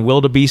a fucking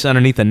wildebeest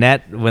underneath the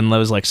net when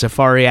those like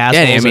safari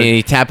assholes. Yeah, I mean,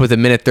 he tapped with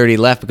 1:30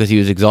 left because he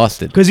was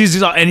exhausted. Because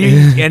he's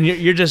and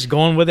you're just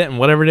going with it and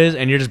whatever it is,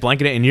 and you're just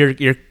blanking it, and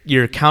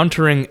you're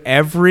countering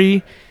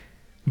every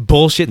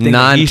bullshit thing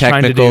that he's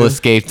trying to do. Non-technical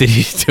escape that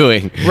he's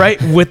doing.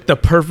 Right, with the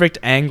perfect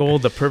angle,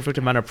 the perfect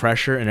amount of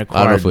pressure, and it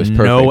required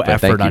no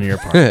effort on your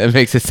part. It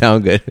makes it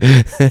sound good.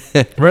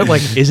 Right,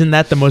 like, isn't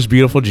that the most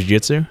beautiful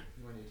jiu-jitsu?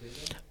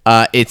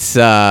 Yeah,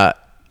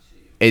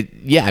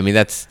 I mean,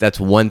 that's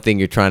one thing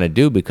you're trying to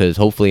do, because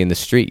hopefully in the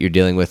street you're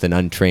dealing with an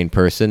untrained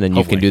person, and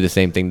you can do the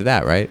same thing to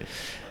that, right?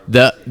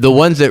 The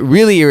ones that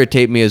really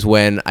irritate me is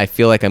when I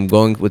feel like I'm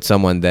going with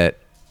someone that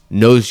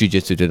knows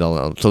jujitsu to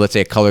know. So let's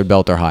say a colored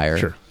belt or higher.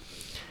 Sure.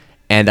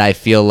 And I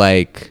feel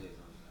like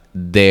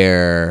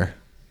they're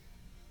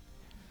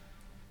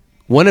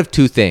one of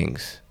two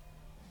things.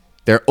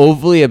 They're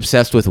overly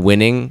obsessed with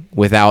winning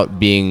without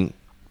being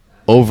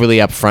overly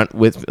upfront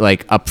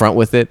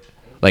with it.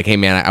 Like, hey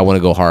man, I want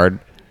to go hard,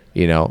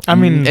 you know. I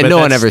mean, and no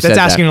one ever said that.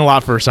 That's asking a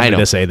lot for somebody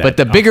to say that. But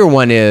the bigger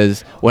one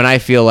is when I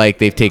feel like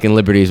they've taken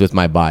liberties with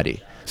my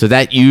body. So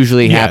that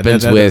usually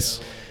happens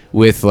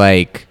with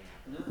like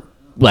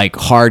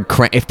hard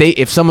crank.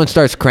 If someone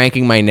starts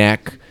cranking my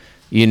neck,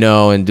 you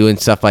know, and doing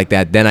stuff like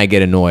that, then I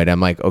get annoyed. I'm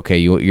like, okay,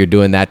 you're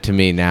doing that to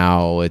me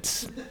now.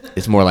 It's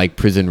more like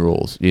prison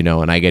rules, you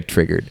know, and I get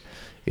triggered,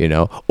 you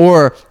know.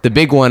 Or the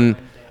big one,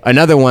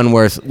 another one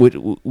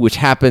which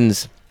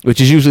happens,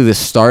 which is usually the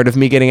start of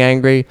me getting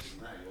angry.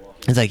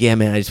 It's like, yeah,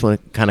 man, I just want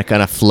to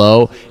kind of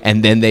flow,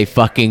 and then they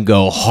fucking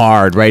go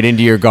hard right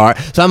into your guard.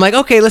 So I'm like,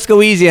 okay, let's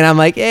go easy, and I'm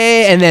like,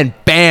 and then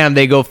bam,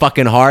 they go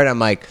fucking hard. I'm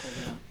like,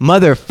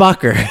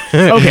 motherfucker.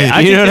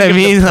 Okay, you know what I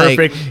mean?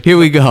 Like, here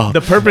we go.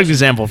 The perfect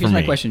example for Here's me.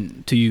 my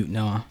question to you,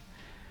 Noah.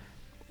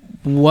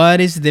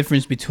 What is the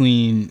difference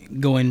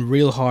between going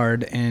real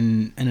hard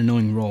and an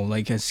annoying roll,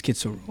 like a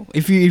schizo roll?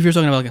 If you're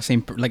talking about like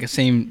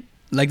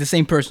the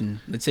same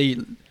person, let's say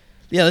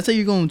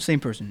you're going with the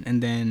same person,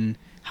 and then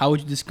how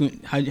would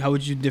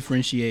you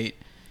differentiate?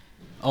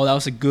 Oh, that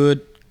was a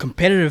good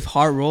competitive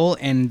hard roll,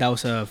 and that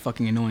was a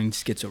fucking annoying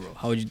schizo roll.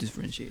 How would you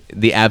differentiate?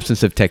 The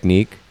absence of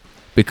technique,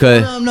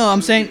 because No,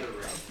 I'm saying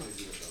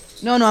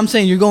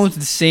you're going to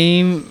the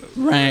same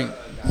rank,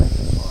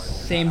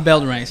 same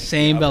belt rank,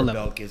 same belt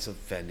level. Belt gets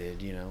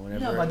offended, you know,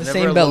 whenever, No, but the whenever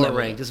same a belt lower level.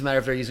 rank, doesn't matter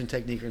if they're using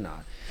technique or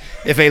not.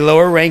 If a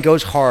lower rank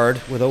goes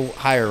hard with a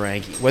higher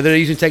rank, whether they're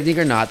using technique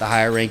or not, the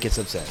higher rank gets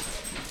upset.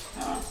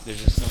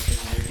 There's just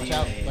something in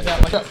their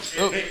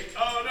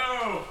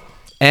DNA.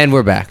 and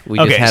we're back. We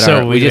Okay, just had so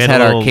our we had a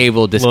our little-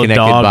 cable little disconnected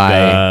dog,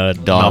 by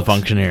dogs.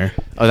 malfunction here.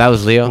 Oh, that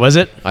was Leo. Was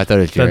it? I thought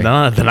it was Jerry.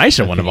 The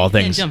nicer one of all He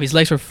can't things. jump. His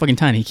legs are fucking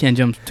tiny. He can't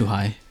jump too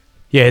high.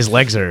 Yeah, his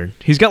legs are.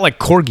 He's got like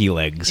corgi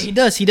legs. He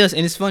does,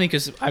 and it's funny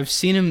because I've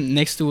seen him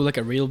next to like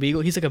a real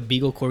beagle. He's like a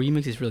beagle corgi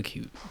mix. He's really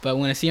cute. But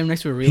when I see him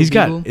next to a real He's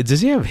beagle, got. Does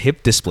he have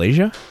hip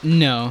dysplasia?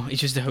 no, it's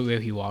just the way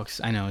he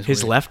walks. I know. It's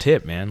His weird. left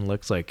hip, man,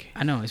 looks like.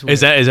 I know. It's weird. Is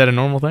that a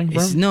normal thing? For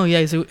It's, him? no, yeah.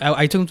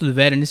 I took him to the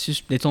vet, and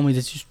they told me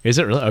that's just. Is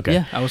it really? Okay.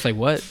 Yeah, I was like,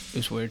 what? It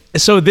was weird.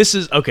 So this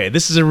is okay.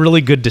 This is a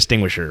really good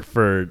distinguisher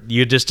for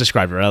you. Just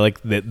described it, right? Like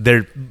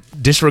their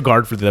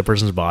disregard for the other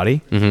person's body.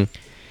 Mm-hmm.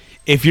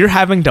 If you're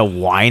having to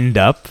wind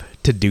up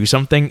to do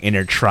something and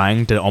you're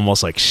trying to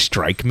almost like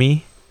strike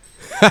me,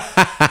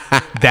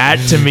 that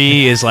to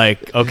me is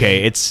like,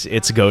 okay,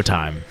 it's go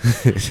time,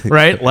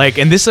 right? Like,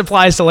 and this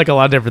applies to like a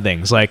lot of different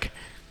things. Like,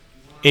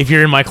 if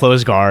you're in my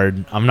closed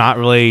guard, I'm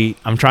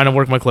trying to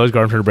work my closed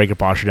guard, I'm trying to break your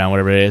posture down,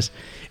 whatever it is,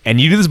 and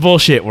you do this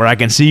bullshit where I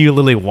can see you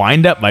literally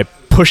wind up by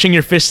pushing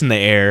your fists in the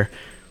air,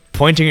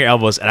 pointing your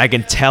elbows, and I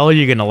can tell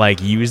you're gonna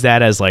like use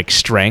that as like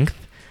strength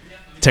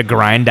to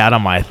grind out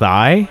on my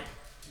thigh.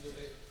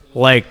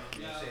 Like,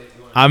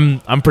 I'm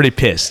pretty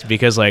pissed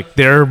because like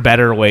there are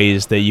better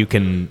ways that you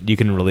can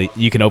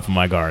open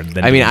my guard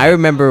than I mean, I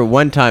remember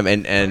one time,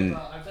 and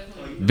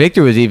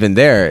Victor was even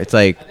there. It's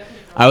like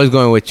I was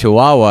going with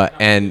Chihuahua,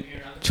 and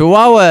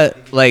Chihuahua,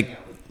 like,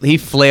 he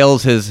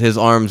flails his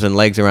arms and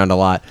legs around a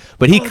lot,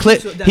 but he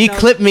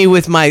clipped me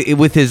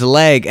with his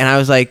leg, and I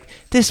was like,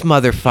 this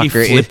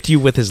motherfucker he flipped you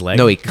with his leg.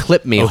 No, he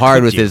clipped me hard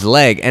clipped with you. his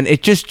leg, and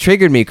it just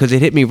triggered me because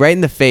it hit me right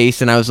in the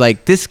face, and I was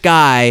like, this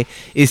guy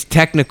is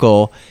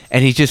technical,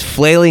 and he's just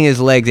flailing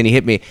his legs, and he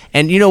hit me.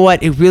 And you know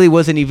what? It really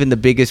wasn't even the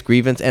biggest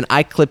grievance, and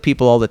I clip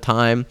people all the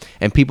time,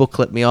 and people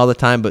clip me all the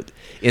time, but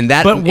in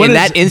that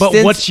instance,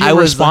 but what's your I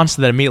was response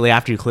to that immediately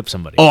after you clip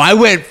somebody? oh, I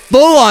went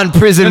full on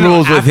prison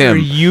rules with after him.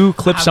 you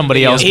clip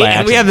somebody else by And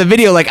accident. we have the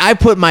video. Like, I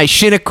put my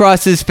shin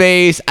across his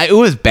face. It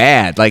was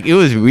bad. Like, it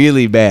was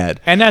really bad.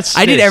 And that's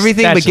I did just-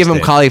 everything that's but give just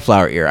him it.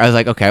 cauliflower ear. I was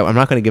like, okay, I'm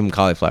not going to give him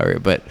cauliflower ear,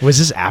 but Was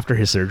this after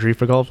his surgery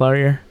for cauliflower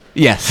ear?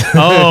 yes.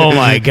 Oh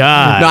my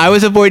god! No, I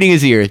was avoiding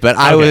his ears, but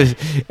I was.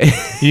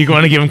 You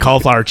want to give him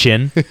cauliflower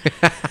chin?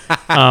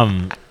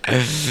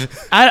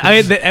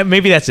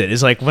 Maybe that's it.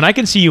 It's like when I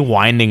can see you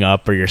winding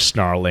up or you're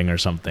snarling or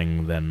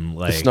something, then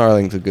like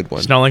Snarling's a good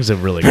one. snarling's a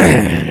really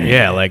good one.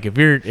 Yeah, like if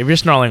you're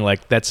snarling,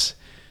 like that's,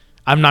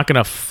 I'm not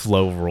gonna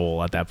flow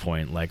roll at that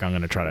point. Like I'm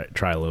gonna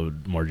try a little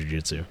more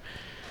jujitsu.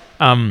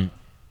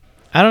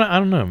 I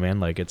don't know, man.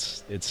 Like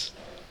it's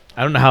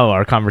I don't know how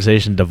our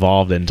conversation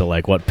devolved into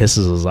like what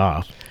pisses us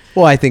off.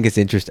 Well, I think it's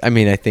interesting. I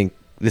mean, I think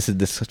this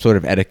sort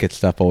of etiquette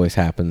stuff always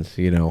happens,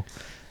 you know.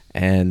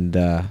 And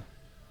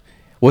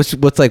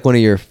what's like one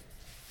of your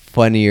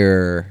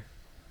funnier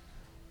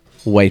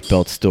white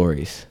belt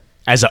stories?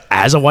 As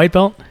a white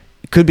belt?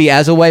 It could be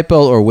as a white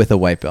belt or with a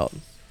white belt.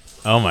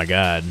 Oh my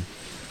god.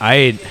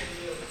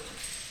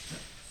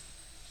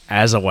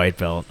 As a white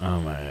belt. Oh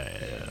my.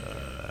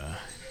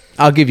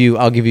 I'll give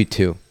you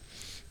two.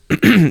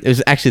 It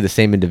was actually the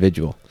same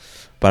individual,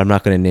 but I'm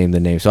not going to name the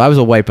name. So I was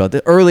a white belt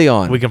early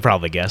on. We can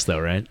probably guess though,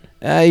 right?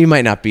 You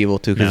might not be able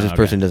to because No, this okay.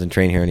 person doesn't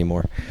train here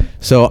anymore.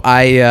 So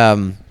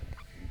I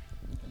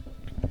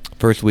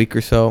first week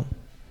or so.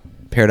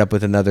 Paired up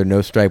with another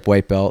no stripe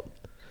white belt.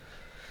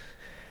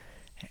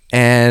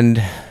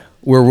 And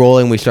we're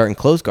rolling. We start in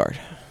close guard.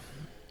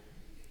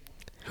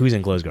 Who's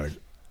in close guard?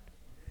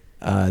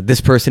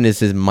 This person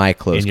is my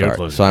close In your guard,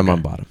 close so guard, I'm on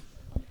okay. bottom.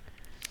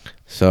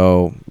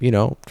 So,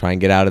 try and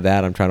get out of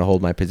that. I'm trying to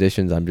hold my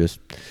positions. I'm just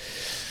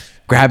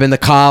grabbing the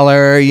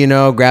collar,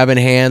 grabbing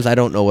hands. I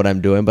don't know what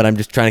I'm doing, but I'm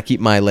just trying to keep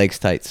my legs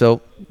tight.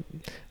 So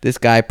this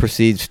guy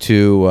proceeds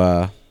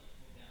to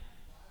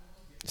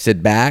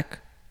sit back,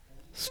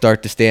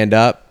 start to stand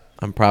up.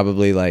 I'm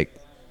probably like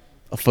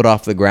a foot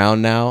off the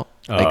ground now,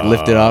 like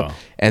lifted up.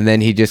 And then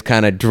he just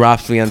kind of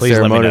drops me Please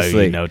let me know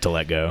unceremoniously. you know to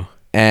let go.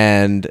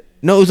 And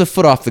no, it was a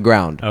foot off the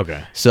ground.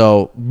 Okay.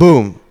 So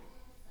boom.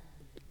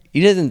 He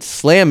didn't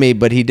slam me,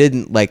 but he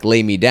didn't like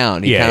lay me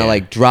down. He Yeah, kind of yeah.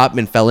 like dropped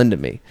and fell into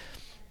me.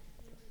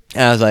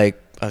 And I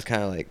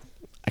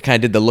kind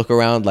of did the look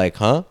around like,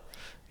 huh?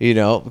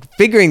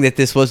 Figuring that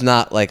this was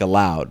not like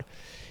allowed.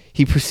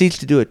 He proceeds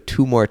to do it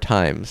 2 more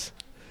times.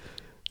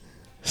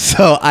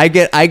 So I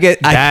get like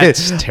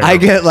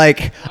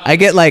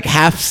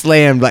half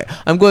slammed. Like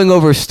I'm going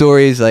over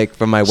stories like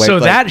from my wife. So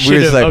like, that we're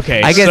should just have like,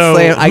 okay. I get so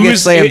slammed. I get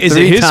who's- slammed is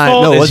 3 it his times.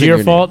 fault? No, it Is it wasn't your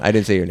name. fault? I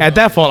didn't say your name. At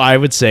that fault, I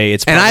would say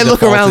it's. And I probably the look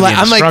fault around of like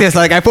the I'm like this. instructor.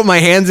 Like I put my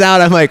hands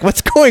out. I'm like, what's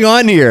going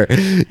on here?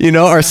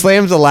 Are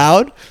slams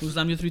allowed? Who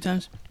slammed you 3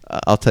 times?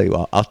 I'll tell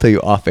you. I'll tell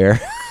you off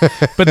air.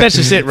 But that's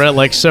just it, right?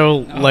 Like so,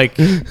 like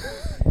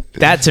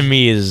that to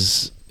me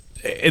is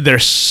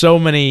there's so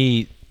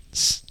many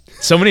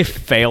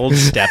failed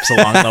steps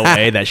along the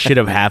way that should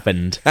have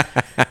happened.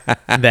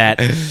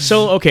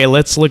 Okay,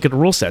 let's look at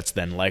rule sets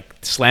then. Like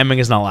slamming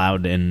is not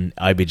allowed in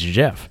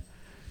IBJJF,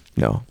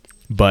 No.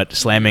 but The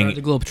slamming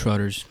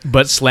Globetrotters.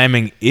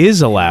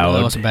 is allowed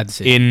that was a bad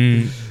decision.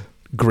 in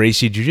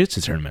Gracie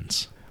Jiu-Jitsu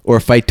tournaments Or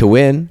fight to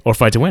win. or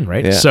fight to win,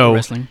 right? Yeah. So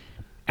Wrestling.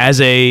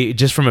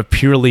 just from a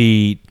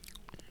purely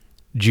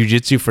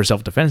jiu-jitsu for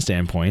self-defense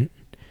standpoint,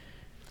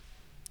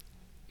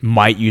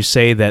 might you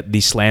say that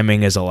the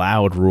slamming is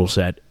allowed rule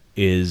set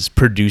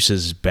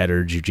produces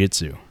better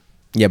jiu-jitsu?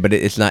 Yeah, but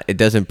it's not. It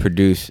doesn't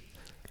produce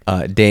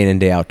day in and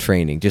day out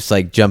training. Just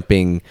like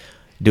jumping,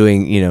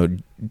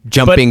 doing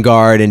jumping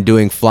guard and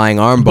doing flying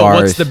arm But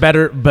bars.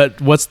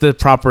 what's the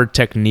proper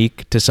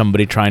technique to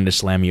somebody trying to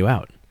slam you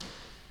out?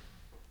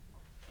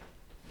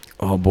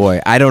 Oh boy,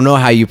 I don't know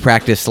how you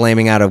practice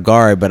slamming out of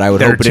guard, but I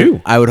would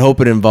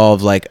hope it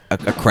involves like a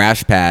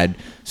crash pad.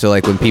 So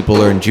like when people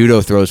learn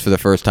judo throws for the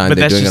first time, But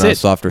they're that's doing it just on a it.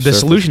 softer The surface.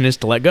 solution is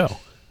to let go.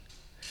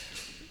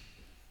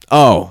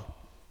 Oh,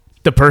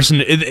 The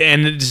person,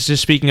 and it's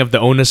just speaking of the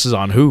onus is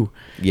on who?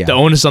 Yeah. The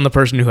onus is on the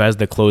person who has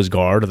the closed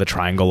guard or the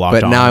triangle locked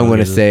on. but now I want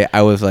to Is- say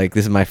I was like,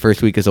 this is my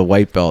first week as a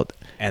white belt,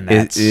 And It-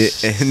 that's,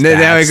 it- there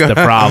we that's go. the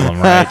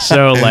problem, right?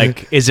 So,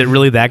 like, is it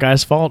really that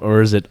guy's fault,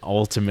 or is it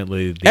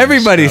ultimately the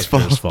Everybody's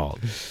instructor's fault?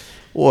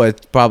 Well,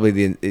 it's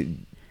probably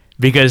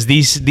Because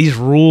these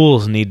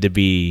rules need to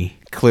be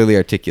clearly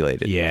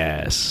articulated.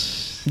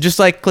 yes, Just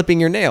like clipping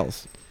your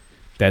nails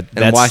that's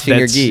washing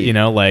your that's, gi.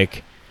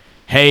 Like,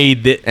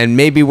 hey, and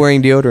maybe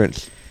wearing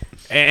deodorant.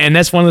 and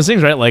that's one of those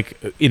things, right? Like,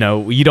 you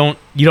don't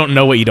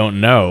know what you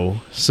don't know,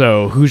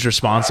 so who's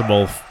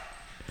responsible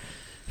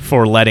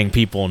for letting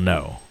people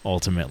know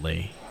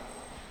ultimately?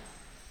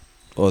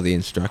 Or the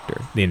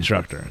instructor. The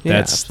instructor. Yeah,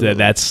 That's absolutely.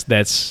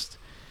 that's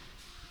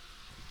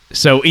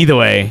so either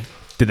way,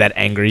 did that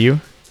anger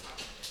you?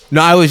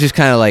 No, I was just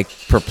kind of like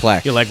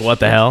perplexed. You're like, what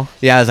the hell?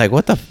 Yeah, I was like,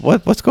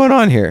 what's going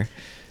on here?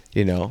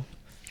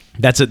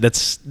 That's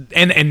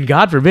and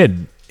God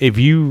forbid if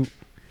you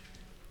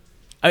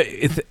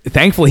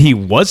thankfully he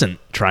wasn't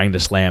trying to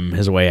slam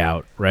his way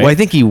out, right? Well, I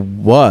think he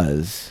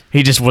was.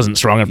 He just wasn't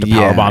strong enough to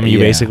Yeah, powerbomb you,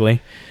 yeah.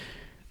 basically.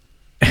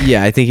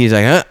 Yeah, I think he's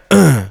like,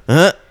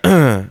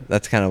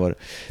 that's kind of what.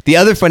 The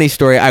other funny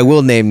story, I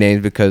will name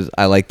names because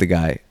I like the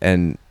guy,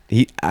 and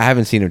I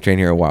haven't seen him train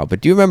here in a while.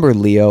 But do you remember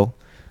Leo?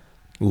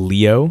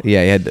 Leo?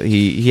 Yeah,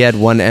 he had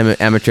one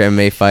amateur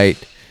MMA fight.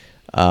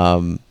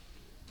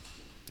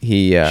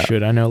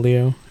 Should I know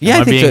Leo? Yeah,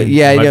 Am I think so.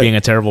 Yeah, am I yeah. being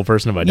a terrible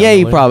person if I don't Yeah, know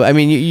you Leo? probably. I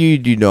mean, you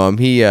do know him.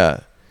 He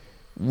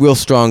real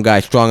strong guy,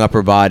 strong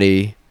upper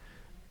body.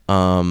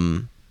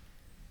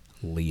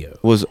 Leo.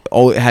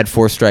 Had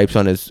 4 stripes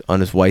on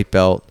his white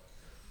belt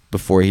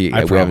before he.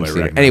 I we probably haven't seen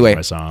him. recognize Anyway, if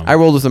I saw him. I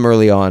rolled with him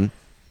early on,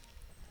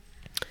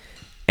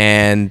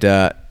 and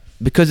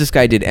because this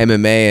guy did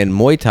MMA and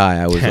Muay Thai,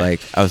 I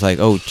was like,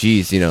 oh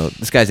geez,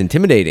 this guy's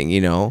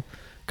intimidating.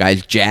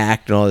 Guy's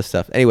jacked and all this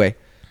stuff. Anyway,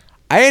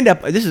 I end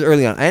up. This is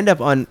early on. I end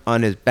up on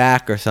his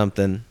back or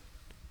something,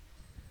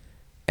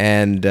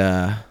 and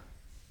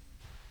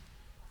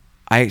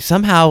I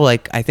somehow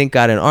I think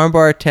got an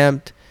armbar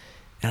attempt.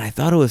 And I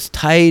thought it was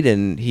tight,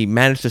 and he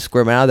managed to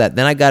squirm out of that.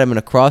 Then I got him in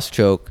a cross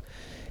choke,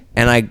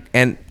 and I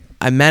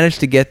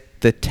managed to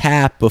get the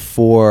tap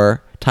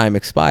before time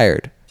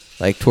expired,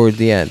 towards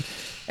the end.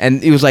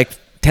 And it was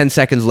 10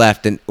 seconds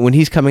left. And when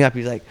he's coming up,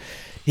 he's like,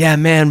 "Yeah,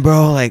 man,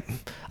 bro.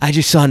 I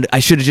should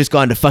have just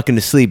gone to fucking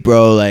to sleep,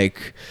 bro.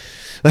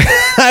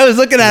 I was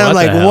looking at him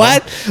What the hell?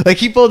 what?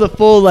 He pulled a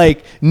full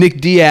Nick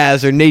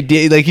Diaz or Nate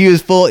Diaz. He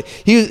was full.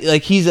 He was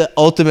he's an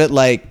ultimate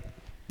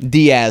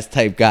Diaz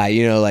type guy,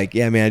 you know, like,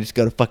 yeah, man, I just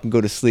gotta fucking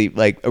go to sleep.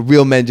 Like,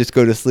 real men just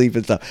go to sleep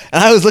and stuff.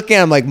 And I was looking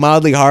at him like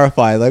mildly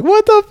horrified, like,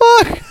 what the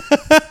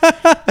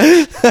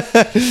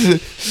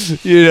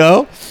fuck? You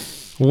know?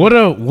 What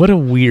a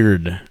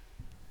weird.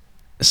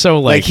 So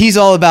Like, he's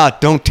all about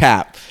don't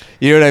tap.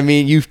 You know what I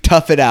mean? You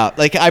tough it out.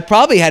 Like, I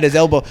probably had his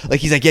elbow. Like,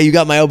 he's like, yeah, you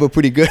got my elbow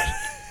pretty good.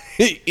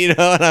 You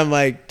know? And I'm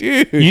like,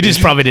 dude. you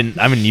just probably didn't.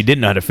 I mean, you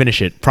didn't know how to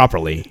finish it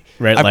properly,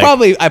 right?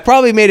 I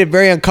probably made it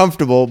very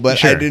uncomfortable, but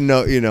Sure. I didn't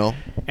know, you know.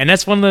 And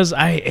that's one of those.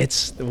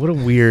 It's what a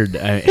weird.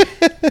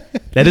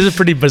 That is a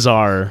pretty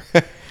bizarre.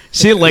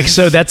 See, like,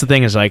 so that's the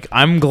thing is like,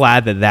 I'm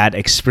glad that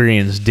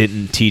experience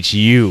didn't teach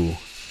you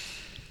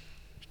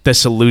the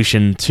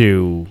solution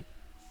to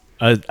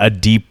a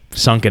deep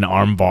sunken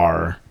arm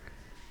bar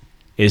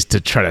is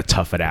to try to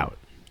tough it out.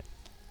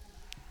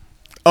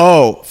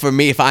 Oh, for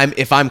me, if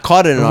I'm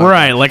caught in an arm,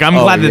 Right, like I'm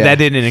glad yeah. that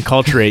didn't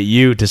enculturate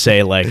you to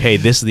say like, hey,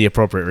 this is the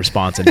appropriate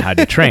response and how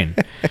to train,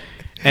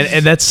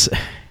 and that's,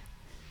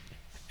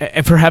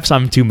 and perhaps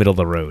I'm too middle of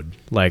the road.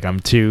 Like I'm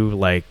too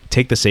like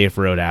take the safe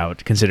road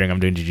out, considering I'm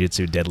doing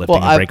jiu-jitsu, deadlifting,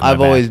 Well, and breaking my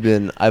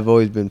back. I've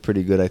always been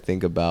pretty good. I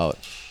think about,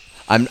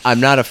 I'm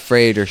not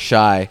afraid or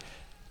shy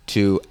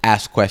to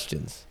ask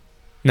questions.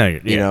 No,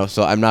 You know,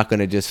 so I'm not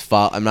gonna just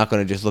follow. I'm not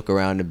gonna just look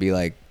around and be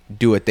like,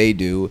 do what they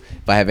do.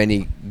 If I have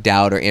any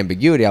doubt or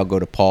ambiguity, I'll go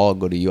to Paul. I'll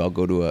go to you. I'll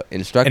go to an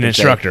instructor. An and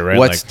say, instructor, right?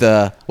 What's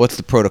the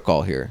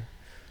protocol here?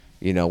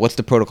 You know, what's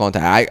the protocol?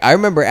 I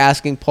remember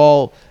asking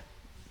Paul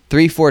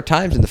 3-4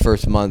 times in the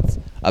first month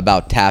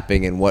about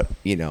tapping and what,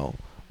 you know,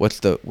 what's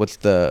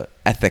the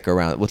ethic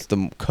around it? What's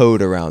the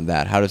code around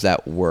that? How does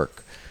that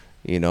work?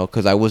 You know,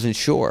 because I wasn't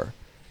sure.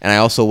 And I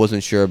also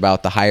wasn't sure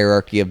about the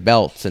hierarchy of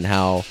belts and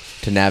how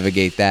to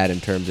navigate that in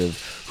terms of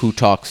who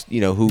talks,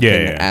 you know, who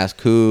can ask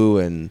who,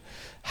 and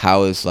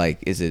how is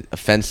it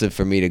offensive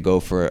for me to go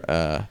for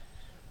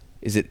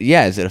is it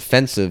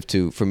offensive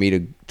for me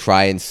to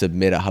try and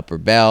submit a upper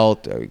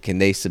belt, or can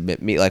they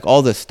submit me, like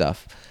all this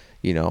stuff,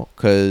 you know,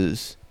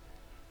 because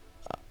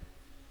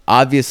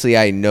obviously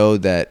I know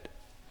that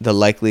the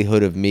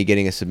likelihood of me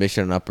getting a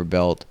submission on upper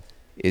belt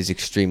is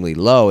extremely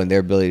low and their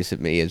ability to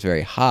submit me is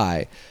very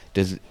high.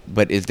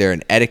 But is there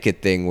an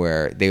etiquette thing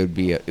where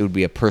it would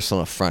be a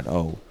personal affront?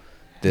 Oh,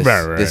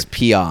 this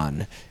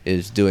peon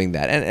is doing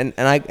that,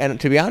 and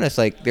to be honest,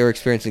 like they were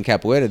experiencing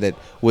capoeira that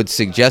would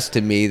suggest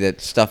to me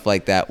that stuff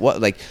like that.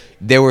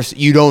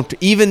 You don't,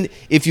 even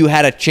if you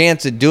had a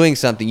chance at doing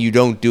something, you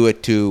don't do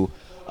it to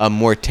a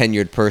more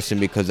tenured person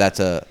because that's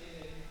a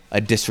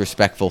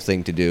disrespectful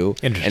thing to do,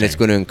 and it's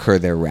going to incur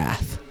their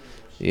wrath.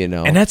 You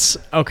know, and that's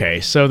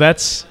okay. So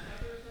that's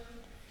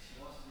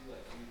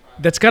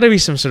got to be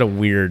some sort of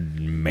weird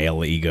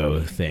male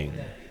ego thing.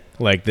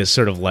 Like this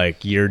sort of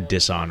like, you're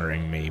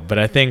dishonoring me. But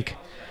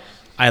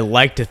I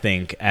like to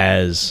think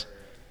as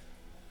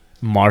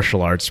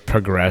martial arts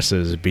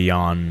progresses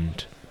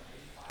beyond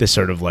this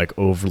sort of like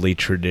overly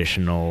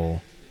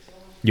traditional,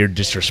 you're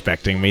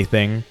disrespecting me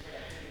thing,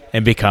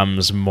 and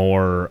becomes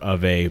more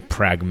of a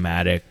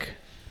pragmatic,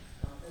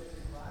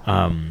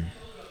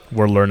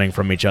 we're learning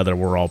from each other,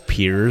 we're all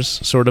peers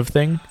sort of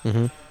thing.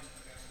 Mm-hmm.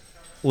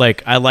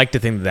 Like, I like to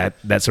think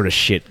that sort of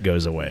shit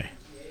goes away.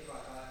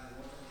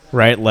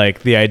 Right?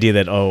 Like, the idea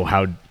that, oh,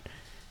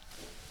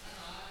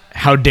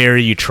 how dare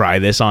you try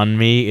this on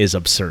me is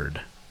absurd.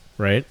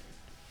 Right?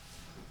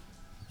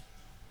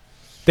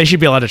 They should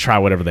be allowed to try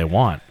whatever they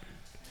want.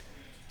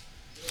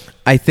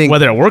 I think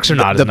whether it works or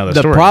not is another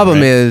story. The problem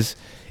right? is,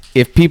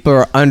 if people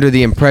are under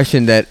the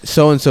impression that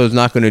so-and-so is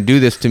not going to do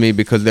this to me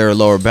because they're a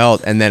lower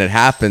belt, and then it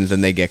happens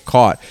and they get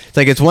caught. It's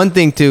like, it's one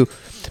thing to...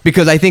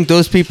 Because I think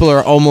those people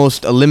are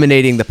almost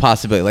eliminating the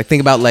possibility. Like,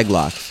 think about leg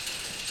locks.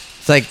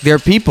 It's like, there are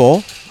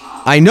people,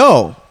 I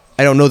know,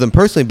 I don't know them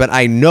personally, but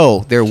I know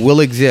there will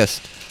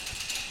exist.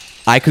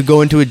 I could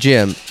go into a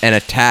gym and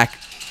attack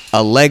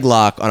a leg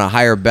lock on a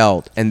higher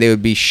belt, and they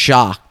would be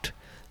shocked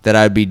that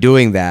I'd be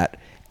doing that.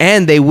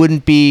 And they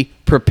wouldn't be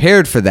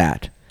prepared for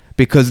that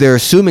because they're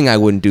assuming I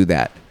wouldn't do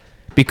that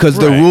because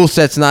the rule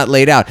set's not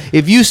laid out.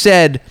 If you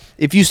said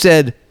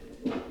heel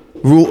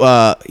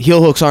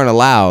hooks aren't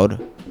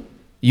allowed,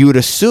 you would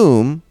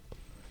assume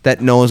that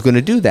no one's going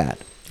to do that.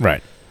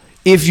 Right.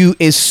 If you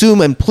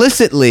assume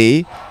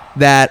implicitly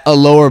that a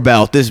lower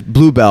belt, this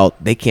blue belt,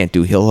 they can't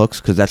do heel hooks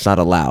because that's not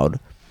allowed,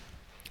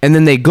 and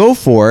then they go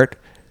for it,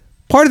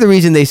 part of the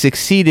reason they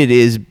succeeded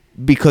is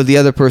because the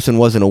other person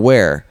wasn't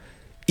aware.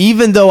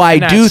 Even though I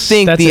do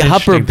think the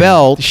upper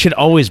belt... You should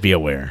always be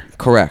aware.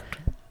 Correct.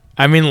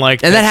 I mean,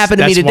 like... And that happened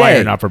to me today. That's why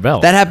you're an upper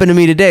belt. That happened to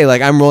me today.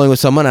 Like, I'm rolling with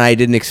someone, and I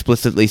didn't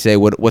explicitly say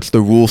what's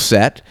the rule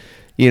set.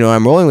 You know,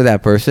 I'm rolling with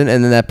that person,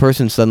 and then that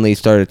person suddenly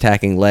started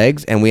attacking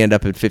legs, and we end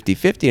up at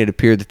 50-50, and it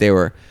appeared that they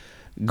were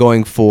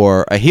going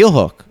for a heel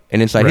hook,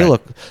 an inside heel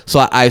hook.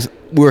 So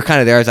we were kind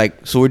of there. I was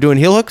like, so we're doing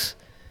heel hooks?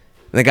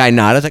 And the guy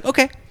nodded. I was like,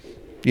 okay.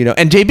 You know,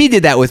 and JB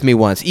did that with me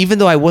once, even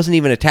though I wasn't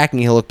even attacking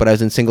a heel hook, but I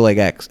was in single leg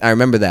X. I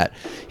remember that.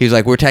 He was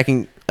like, we're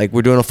attacking, like,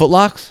 we're doing a foot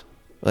locks?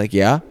 Like,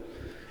 yeah.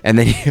 And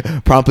then he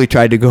promptly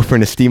tried to go for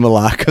an Estima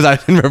lock because I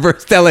was in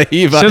reverse De La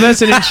Riva. So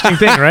that's an interesting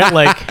thing, right?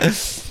 Like,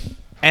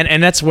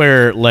 And that's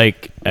where,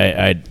 like,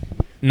 I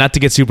not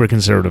to get super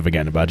conservative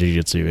again about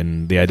jiu-jitsu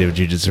and the idea of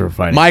jiu-jitsu for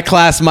fighting. My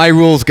class, my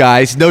rules,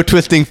 guys. No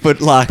twisting foot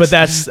locks. But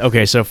that's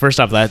okay. So first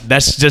off,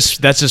 that's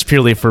just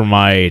purely for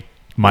my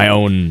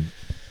own,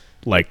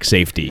 like,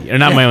 safety, or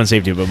not my own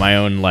safety, but my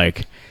own,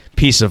 like,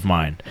 peace of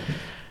mind.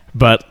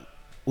 But,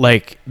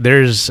 like,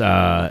 there's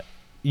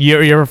you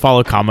ever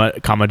follow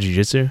Kama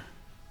Jiu-Jitsu?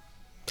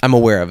 I'm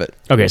aware of it.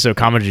 Okay, so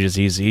Kama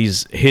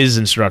Jiu-Jitsu, his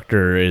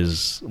instructor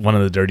is one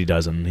of the Dirty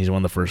Dozen. He's one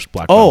of the first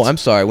black belts. Oh, I'm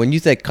sorry. When you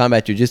said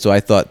combat jiu-jitsu, I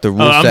thought the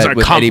rule I'm set sorry,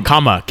 with Eddie.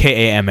 Kama,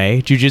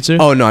 Kama Jiu-Jitsu.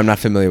 Oh no, I'm not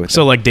familiar with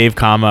So that. like Dave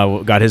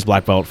Kama got his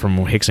black belt from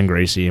Hickson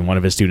Gracie, and one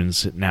of his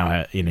students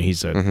now,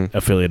 he's an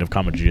affiliate of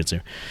Kama Jiu-Jitsu,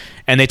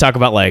 and they talk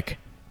about like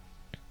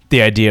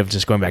the idea of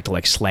just going back to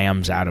like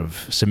slams out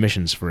of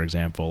submissions, for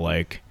example.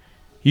 Like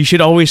you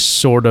should always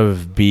sort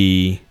of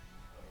be.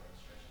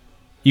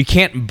 You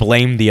can't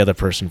blame the other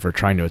person for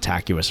trying to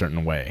attack you a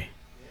certain way,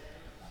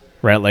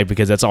 right? Like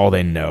because that's all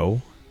they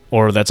know,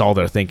 or that's all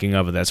they're thinking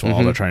of, and that's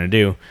all they're trying to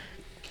do.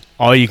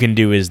 All you can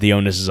do is the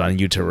onus is on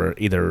you to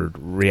either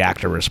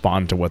react or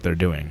respond to what they're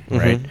doing,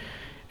 right?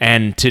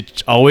 And to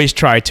always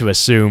try to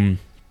assume,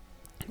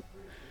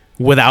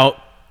 without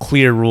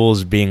clear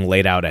rules being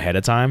laid out ahead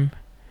of time,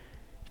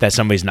 that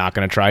somebody's not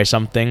going to try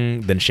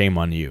something, then shame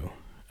on you,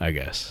 I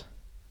guess.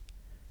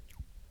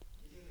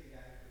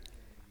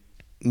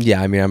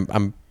 Yeah, I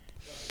mean,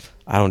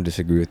 I don't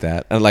disagree with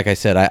that. And like I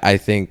said, I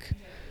think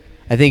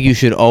you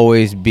should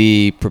always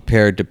be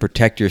prepared to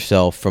protect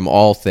yourself from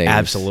all things.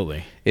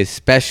 Absolutely.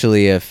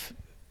 Especially if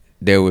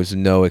there was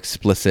no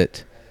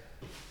explicit,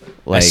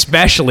 like,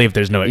 especially if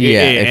there's no, if and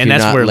you're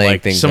that's not where laying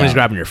like things somebody's out.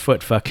 grabbing your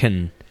foot,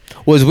 fucking.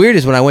 What's weird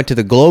is when I went to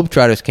the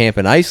Globetrotters camp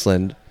in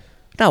Iceland,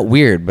 not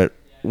weird, but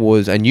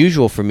was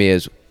unusual for me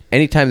is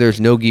anytime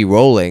there's no-gi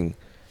rolling,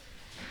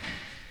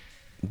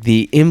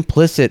 the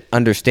implicit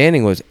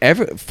understanding was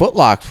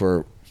footlocks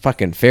were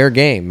fucking fair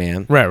game,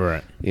 man.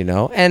 Right. You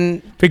know,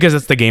 and Because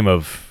it's the game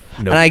of.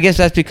 No. and I guess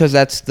that's because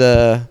that's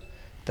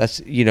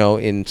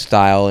in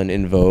style and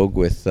in vogue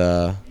with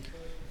no-gi.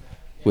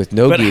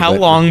 But how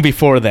long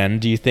before then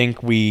do you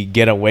think we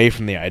get away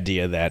from the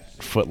idea that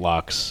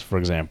footlocks, for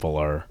example,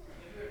 are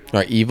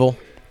evil?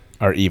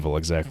 Are evil,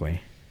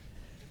 exactly.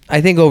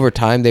 I think over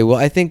time they will.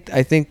 I think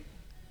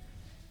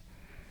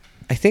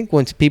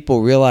once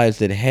people realize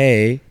that,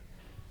 hey,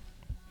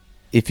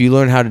 if you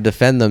learn how to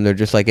defend them, they're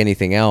just like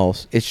anything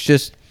else. It's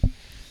just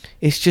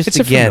It's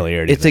again, a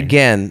familiarity it's thing.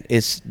 again,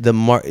 it's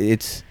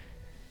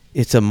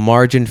a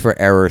margin for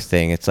error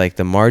thing. It's like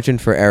the margin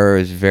for error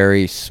is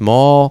very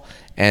small,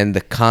 and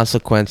the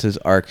consequences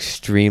are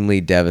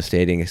extremely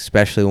devastating,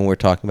 especially when we're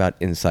talking about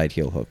inside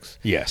heel hooks.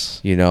 Yes.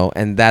 You know,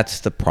 and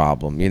that's the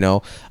problem. You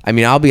know, I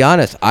mean, I'll be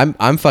honest.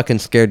 I'm fucking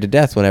scared to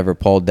death whenever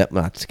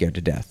not scared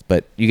to death,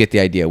 but you get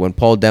the idea. When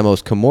Paul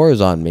Demos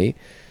Kimura's on me,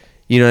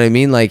 you know what I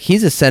mean? Like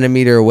he's a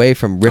centimeter away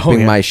from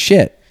ripping my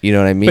shit. You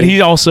know what I mean? But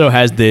he also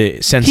has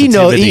the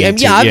sensitivity.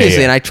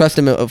 Obviously, and I trust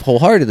him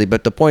wholeheartedly.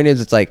 But the point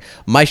is, it's like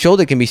my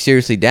shoulder can be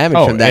seriously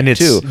damaged from that and it's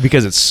too.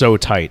 because it's so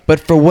tight. But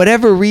for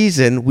whatever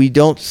reason, we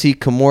don't see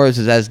Kimura's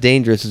as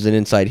dangerous as an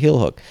inside heel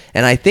hook.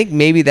 And I think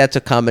maybe that's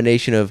a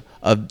combination of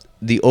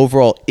the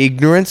overall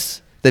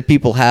ignorance that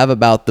people have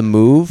about the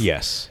move.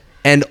 Yes.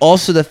 And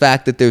also the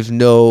fact that there's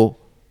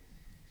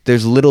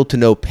little to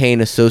no pain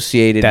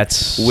associated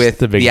with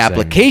the biggest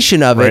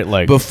application of right, it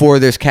like, before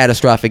there's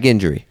catastrophic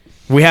injury.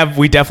 We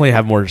definitely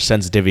have more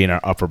sensitivity in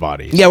our upper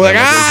bodies. Yeah, we're like,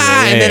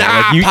 and then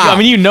pop. I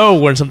mean, you know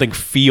when something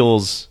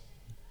feels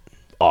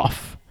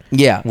off.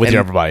 Yeah, with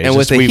your upper body. And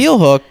with a heel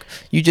hook,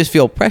 you just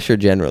feel pressure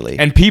generally.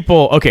 And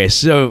people, okay,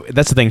 so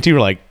that's the thing too.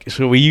 Like,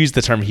 so we use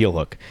the term heel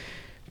hook.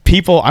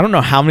 People, I don't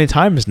know how many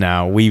times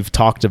now we've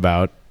talked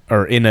about,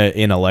 or in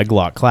a leg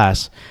lock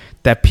class,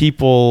 that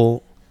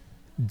people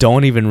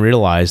don't even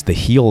realize the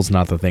heel's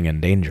not the thing in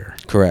danger.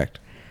 Correct.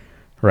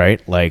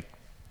 Right? Like,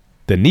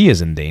 the knee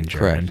is in danger.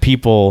 Correct. And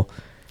people,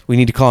 we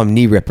need to call them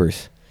knee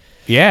rippers.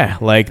 Yeah,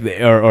 like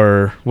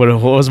or what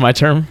was my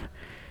term?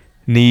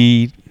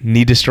 Knee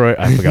destroy.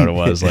 I forgot what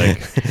it was.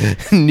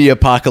 Like knee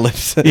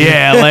apocalypse.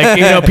 Yeah,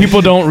 like people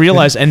don't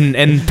realize,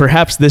 and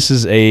perhaps this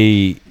is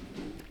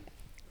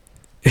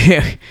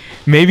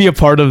maybe a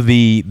part of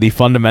the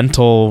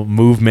fundamental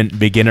movement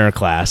beginner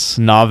class,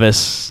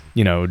 novice,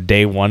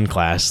 day one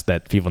class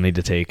that people need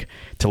to take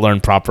to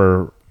learn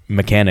proper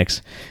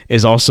mechanics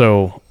is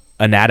also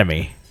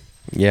anatomy.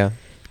 Yeah.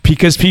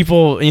 Because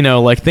people,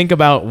 think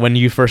about when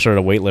you first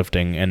started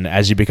weightlifting and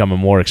as you become a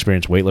more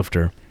experienced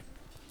weightlifter,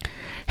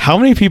 how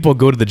many people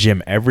go to the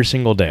gym every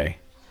single day,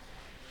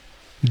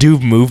 do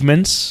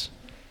movements,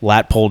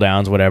 lat pull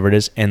downs, whatever it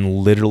is, and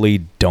literally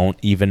don't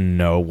even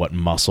know what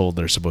muscle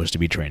they're supposed to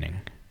be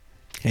training?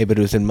 Hey, but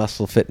it was in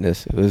Muscle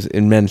Fitness. It was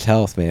in Men's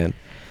Health, man.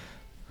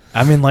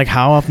 I mean, like,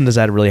 how often does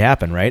that really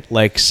happen, right?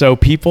 Like, so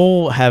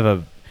people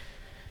have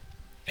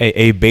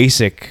a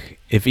basic,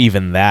 if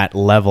even that,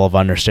 level of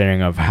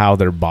understanding of how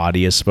their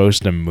body is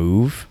supposed to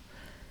move,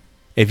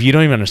 if you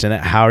don't even understand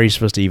that, how are you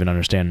supposed to even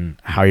understand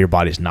how your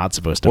body's not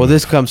supposed to Well, move?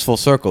 this comes full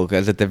circle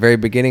because at the very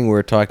beginning we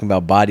were talking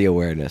about body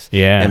awareness.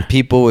 Yeah. And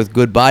people with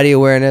good body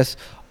awareness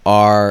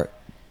are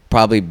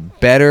probably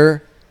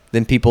better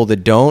than people that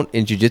don't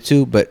in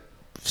jiu-jitsu, but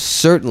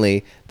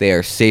certainly they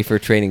are safer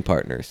training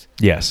partners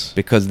Yes.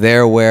 because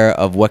they're aware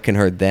of what can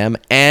hurt them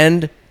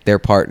and their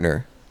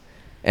partner.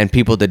 And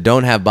people that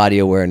don't have body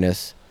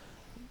awareness,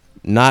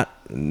 not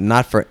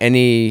for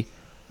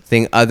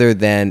anything other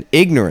than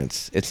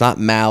ignorance. It's not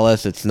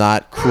malice. It's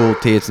not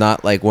cruelty. It's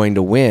not like wanting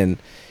to win.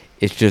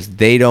 It's just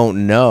they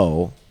don't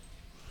know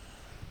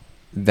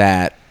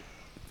that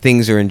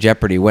things are in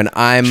jeopardy. When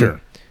I'm,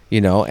 Sure.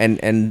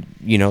 and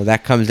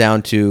that comes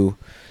down to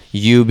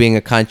you being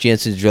a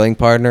conscientious drilling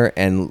partner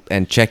and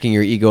checking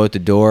your ego at the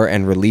door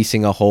and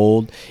releasing a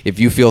hold. If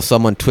you feel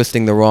someone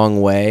twisting the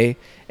wrong way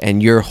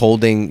and you're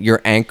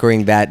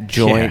anchoring that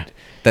joint Yeah.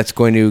 that's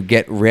going to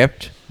get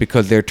ripped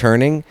because they're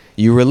turning,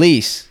 you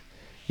release,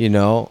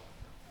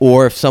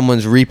 or if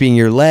someone's reaping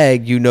your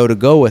leg, to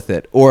go with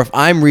it. Or if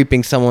I'm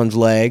reaping someone's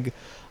leg,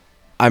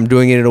 I'm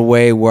doing it in a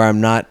way where I'm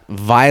not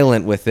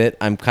violent with it.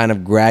 I'm kind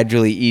of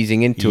gradually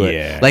easing into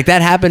Yeah. it. Like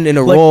that happened in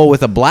a roll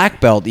with a black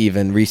belt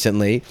even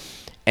recently.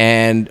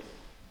 And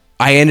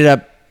I ended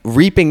up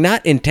reaping,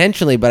 not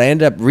intentionally, but I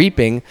ended up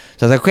reaping.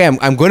 So I was like, okay,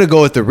 I'm going to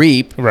go with the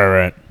reap,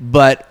 Right.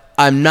 but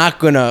I'm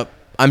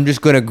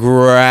just going to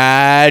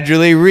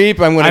gradually reap.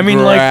 I'm going to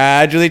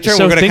gradually turn.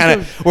 so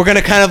We're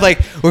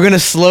going to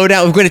slow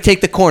down. We're going to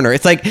take the corner.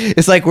 It's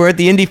like we're at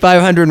the Indy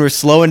 500 and we're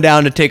slowing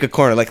down to take a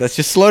corner. Like, let's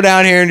just slow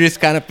down here and just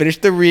kind of finish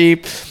the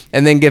reap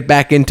and then get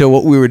back into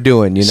what we were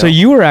doing, So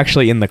you were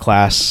actually in the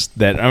class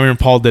that,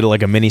 Paul did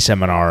like a mini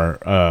seminar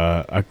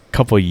a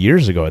couple of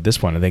years ago at this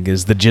point, I think,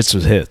 is the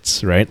Jitsu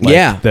Hits, right? Like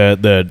Yeah.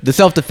 The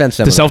self-defense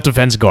seminar. the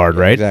self-defense guard,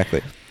 right?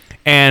 Exactly.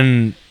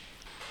 And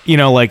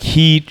like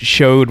he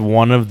showed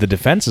one of the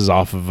defenses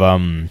off of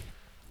I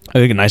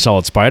think a nice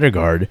solid spider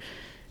guard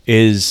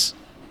is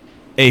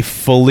a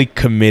fully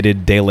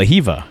committed De La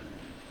Hiva,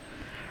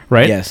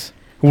 right? Yes.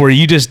 Where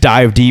you just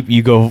dive deep,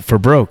 you go for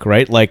broke,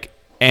 right? Like,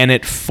 and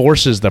it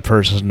forces the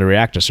person to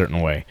react a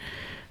certain way.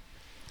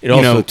 It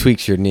also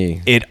tweaks your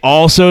knee. It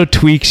also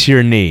tweaks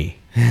your knee,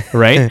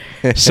 right?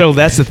 So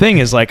that's the thing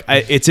is like,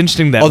 it's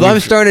interesting that Although I'm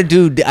starting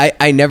to do,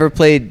 I never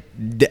played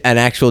an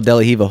actual De La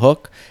Hiva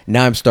hook.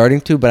 Now I'm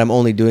starting to, but I'm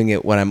only doing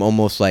it when I'm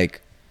almost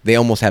like, they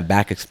almost have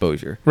back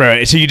exposure.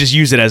 Right. So you just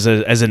use it as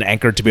an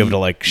anchor to be able to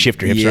like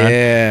shift your hips around.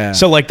 Yeah.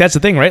 So like, that's the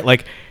thing, right?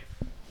 Like,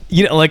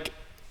 like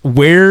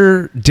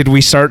where did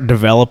we start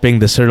developing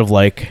this sort of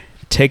like,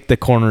 take the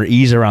corner,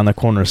 ease around the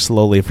corner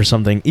slowly for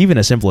something even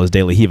as simple as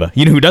De La Hiva?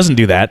 You know who doesn't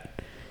do that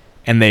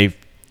and they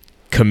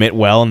commit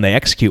well and they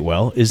execute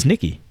well is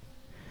Nicky.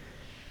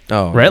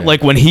 Oh, Right? yeah.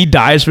 Like when he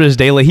dives for his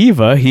De La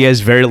Hiva, he has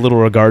very little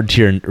regard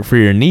for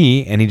your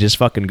knee and he just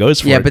fucking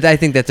goes for it. Yeah, but I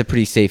think that's a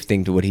pretty safe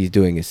thing. To what he's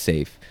doing is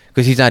safe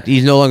because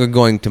he's no longer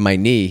going to my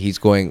knee. He's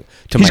going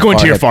to He's going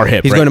to your far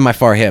hip, He's right? going to my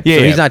far hip. Yeah,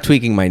 so yeah. he's not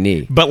tweaking my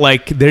knee. But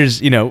like there's,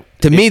 To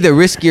me, the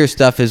riskier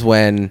stuff is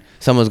when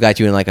someone's got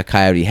you in like a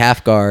coyote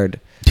half guard.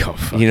 Oh,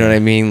 fuck You know what I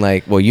mean?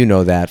 Like, well, you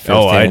know that.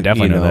 Oh, I firsthand,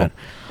 definitely know that.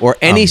 Or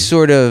any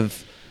sort of,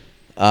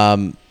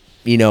 kind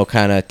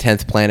of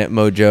 10th Planet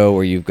mojo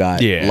where you've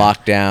got Yeah.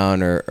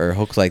 lockdown or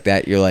hooks like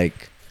that. You're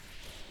like,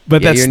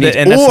 But yeah, that's your the, knees-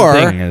 and that's or-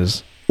 the thing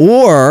is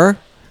or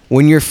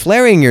when you're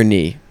flaring your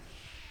knee.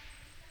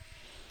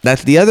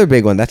 That's the other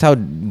big one. That's how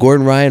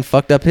Gordon Ryan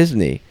fucked up his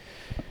knee.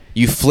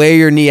 You flare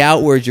your knee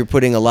outwards, you're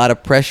putting a lot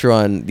of pressure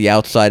on the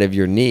outside of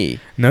your knee.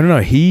 no.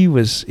 He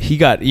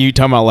got you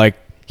talking about like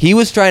He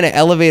was trying to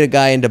elevate a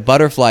guy into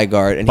butterfly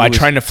guard, and by he was,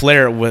 trying to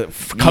flare it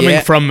with coming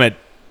Yeah. from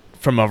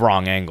a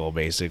wrong angle,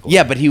 basically.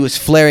 Yeah, but he was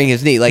flaring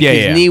his knee. Like Yeah,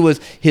 his yeah.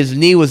 his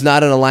knee was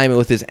not in alignment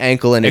with his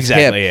ankle and his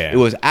Exactly, hip. yeah. It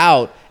was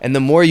out, and the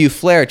more you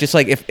flare it, just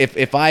like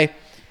if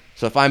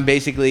I'm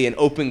basically an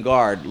open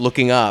guard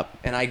looking up,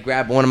 and I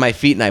grab one of my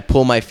feet and I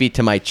pull my feet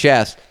to my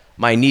chest,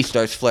 my knee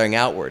starts flaring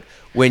outward.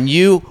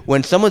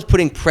 When someone's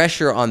putting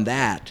pressure on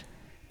that,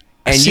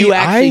 and See, you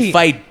actually I-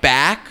 fight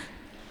back,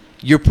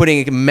 you're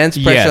putting immense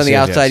pressure Yes, on the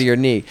yes, outside yes. of your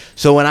knee.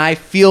 So when I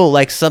feel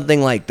like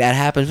something like that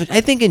happens, which I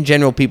think in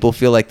general people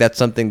feel like that's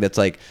something that's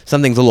like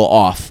something's a little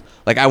off.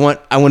 Like I want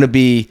to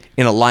be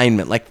in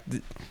alignment.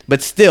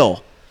 But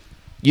still,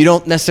 you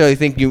don't necessarily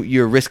think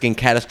you're risking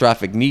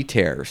catastrophic knee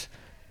tears.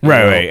 you know?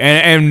 Right.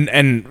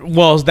 And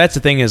well, that's the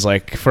thing is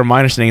like, from my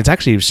understanding, it's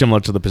actually similar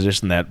to the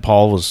position that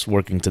Paul was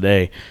working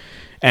today,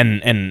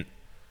 and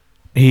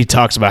he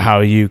talks about how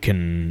you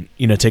can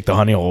take the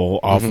honey hole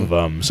off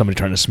of somebody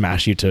trying to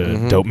smash you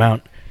to dope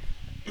mount.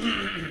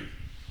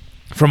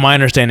 From my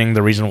understanding,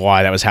 the reason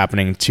why that was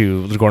happening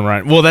to Gordon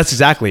Ryan, well, that's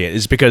exactly it.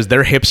 Is because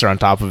their hips are on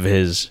top of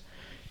his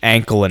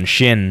ankle and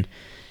shin,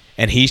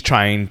 and he's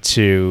trying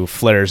to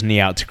flare his knee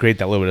out to create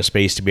that little bit of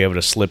space to be able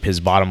to slip his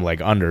bottom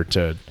leg under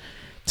to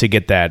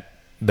get the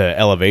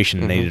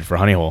elevation needed for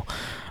honey hole.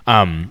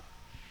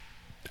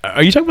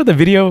 Are you talking about the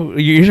video?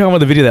 You're talking about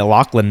the video that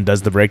Lachlan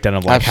does the breakdown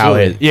of like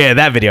Absolutely.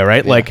 that video,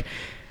 right? Yeah. Like,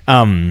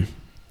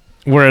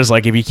 Whereas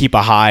like if you keep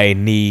a high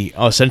knee,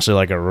 essentially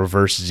like a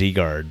reverse Z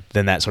guard,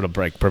 then that sort of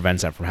like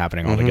prevents that from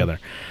happening altogether.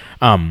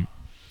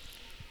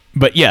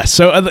 But yeah,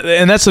 so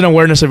and that's an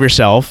awareness of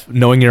yourself,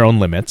 knowing your own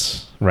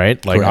limits,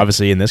 right? Like Correct.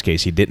 obviously in this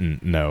case he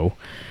didn't know,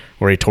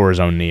 where he tore his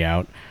own knee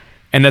out,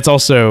 and that's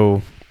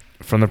also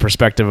from the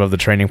perspective of the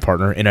training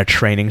partner in a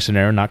training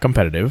scenario, not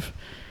competitive,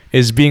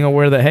 is being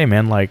aware that, hey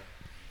man, like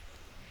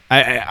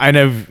I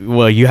know,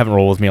 well, you haven't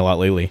rolled with me a lot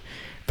lately,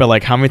 but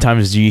like how many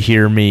times do you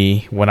hear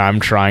me when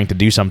I'm trying to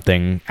do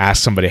something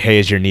ask somebody, hey,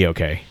 is your knee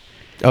okay?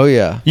 Oh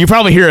yeah. You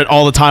probably hear it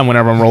all the time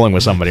whenever I'm rolling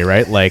with somebody,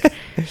 right? Like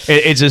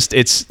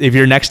it's if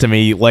you're next to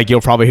me, like you'll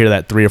probably hear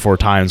that 3 or 4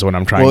 times when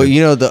I'm trying Well, to.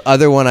 you know, the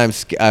other one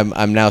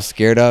I'm now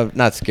scared of,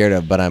 not scared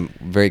of, but I'm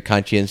very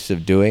conscientious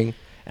of doing,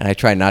 and I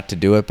try not to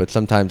do it. But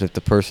sometimes if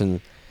the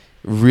person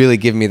really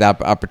give me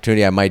that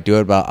opportunity, I might do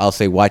it. But I'll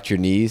say, watch your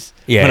knees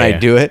when I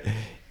do it.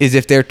 Is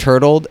if they're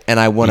turtled and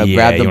I want to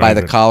grab them by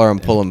the collar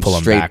and pull them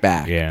straight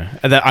back. Yeah,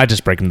 and I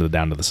just break them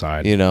down to the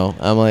side. You know,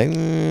 I'm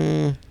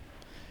like,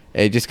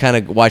 hey, just kind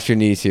of watch your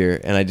knees here,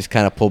 and I just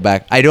kind of pull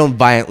back. I don't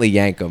violently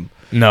yank them.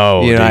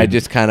 No, you know, dude. I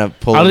just kind of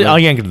pull. I'll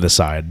yank it to the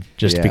side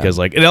just because,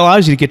 like, it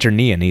allows you to get your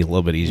knee in a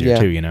little bit easier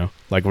too. You know,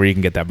 like where you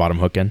can get that bottom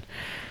hook in.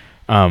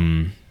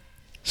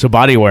 So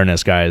body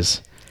awareness,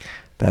 guys.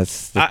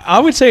 I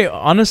would say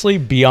honestly,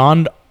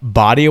 beyond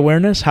body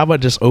awareness, how about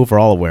just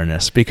overall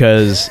awareness?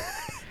 Because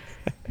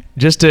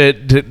just to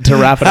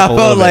wrap it up a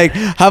little bit.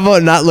 How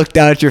about not look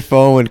down at your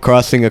phone when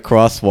crossing a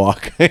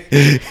crosswalk?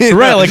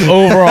 Right, like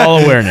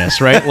overall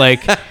awareness, right?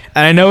 Like,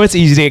 and I know it's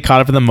easy to get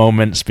caught up in the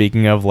moment,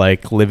 speaking of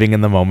like living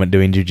in the moment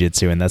doing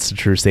jujitsu, and that's the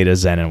true state of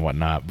Zen and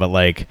whatnot. But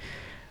like,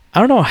 I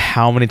don't know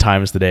how many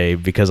times today,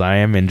 because I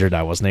am injured,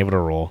 I wasn't able to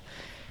roll.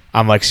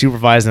 I'm like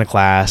supervising a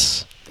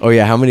class. Oh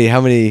yeah, how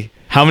many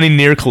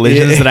near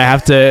collisions did I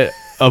have to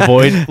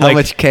avoid? Like, how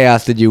much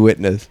chaos did you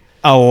witness?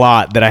 A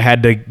lot that I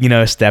had to, you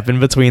know, step in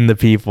between the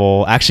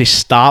people, actually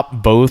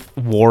stop both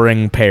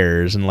warring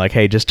pairs and like,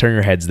 hey, just turn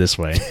your heads this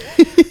way.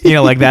 You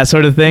know, like that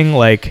sort of thing.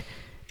 Like,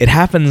 it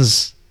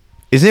happens.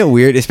 Isn't it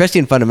weird, especially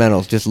in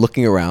fundamentals, just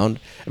looking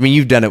around? I mean,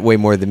 you've done it way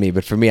more than me,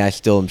 but for me, I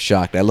still am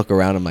shocked. I look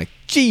around, I'm like,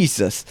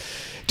 Jesus.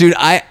 Dude,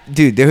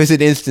 there was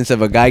an instance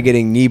of a guy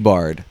getting knee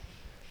barred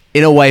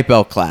in a white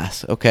belt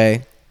class,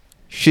 okay?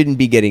 Shouldn't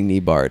be getting knee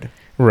barred.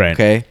 Right.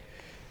 Okay?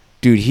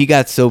 Dude, he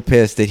got so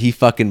pissed that he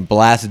fucking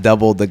blast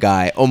doubled the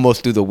guy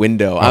almost through the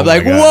window. I'm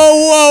like,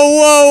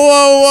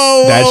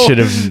 whoa. That should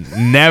have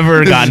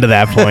never gotten to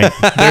that point.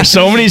 There's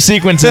so many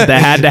sequences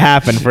that had to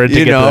happen for it to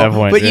get to that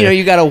point. But, you know,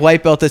 you got a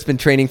white belt that's been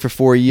training for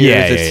 4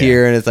 years that's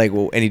here, and it's like,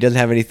 well, and he doesn't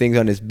have any things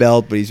on his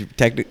belt, but he's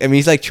technically, I mean,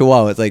 he's like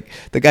Chihuahua. It's like,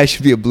 the guy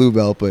should be a blue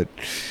belt, but,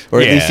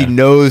 or at least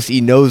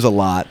he knows a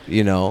lot,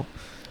 you know.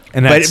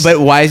 And but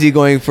why is he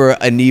going for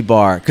a knee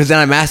bar? Because then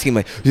I'm asking him,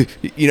 like,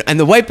 you know, and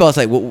the white belt's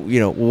like, well,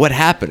 you know, what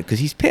happened? Because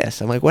he's pissed.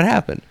 I'm like, what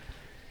happened?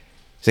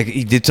 He's like,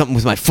 he did something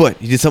with my foot.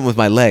 He did something with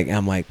my leg. And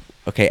I'm like,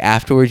 okay,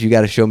 afterwards you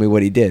got to show me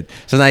what he did.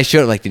 So then I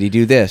showed him, like, did he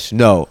do this?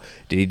 No.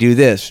 Did he do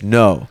this?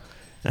 No.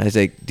 And I was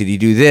like, did he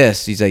do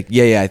this? He's like,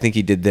 yeah, I think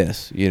he did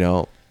this. You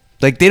know,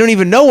 like they don't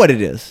even know what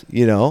it is.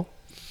 You know.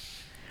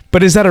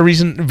 But is that a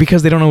reason?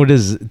 Because they don't know what it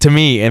is. To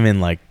me, I mean,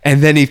 like...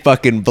 And then he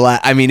fucking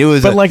I mean, it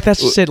was... But, like,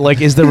 that's just it.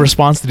 Like, is the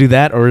response to do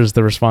that, or is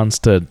the response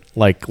to,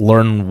 like,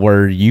 learn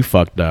where you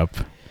fucked up?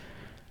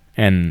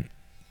 And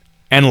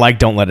like,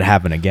 don't let it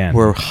happen again.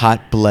 We're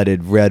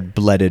hot-blooded,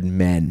 red-blooded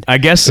men. I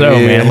guess so,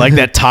 man. Like,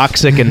 that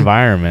toxic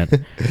environment.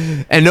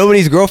 And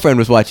nobody's girlfriend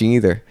was watching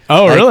either.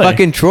 Oh, like, really?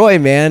 Fucking Troy,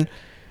 man.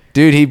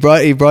 Dude, he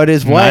brought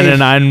his wife.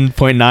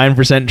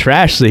 99.9%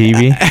 trash,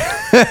 Sahibi.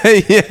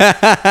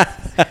 Yeah.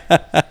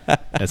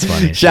 That's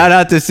funny. Shout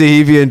out to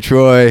Sahibi and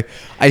Troy.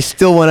 I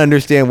still want to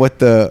understand what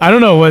the... I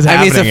don't know what's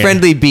happening. I mean, it's a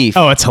friendly beef.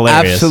 Oh, it's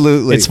hilarious.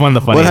 Absolutely. It's one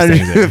of the funniest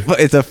things ever.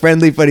 It's a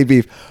friendly, funny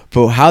beef.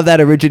 But how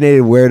that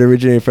originated, where it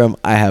originated from,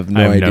 I have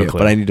no idea. Clue.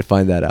 But I need to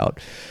find that out.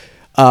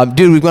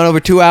 Dude, we've gone over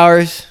 2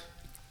 hours.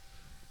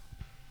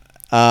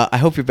 I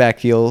hope you're back,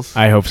 Heels.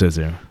 I hope so,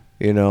 too.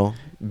 You know,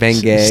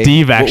 Bengay.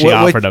 Steve actually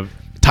offered a...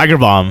 Tiger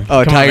Bomb.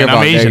 Oh, Come Tiger on, man. Bomb.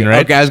 I'm Asian,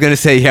 right? Okay, I was gonna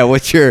say, yeah.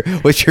 What's your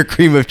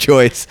cream of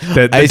choice?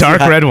 The dark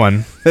red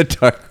one. The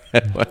dark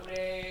red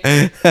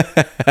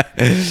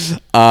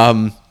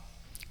one.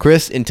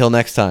 Chris, until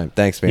next time.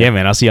 Thanks, man. Yeah,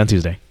 man. I'll see you on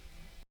Tuesday.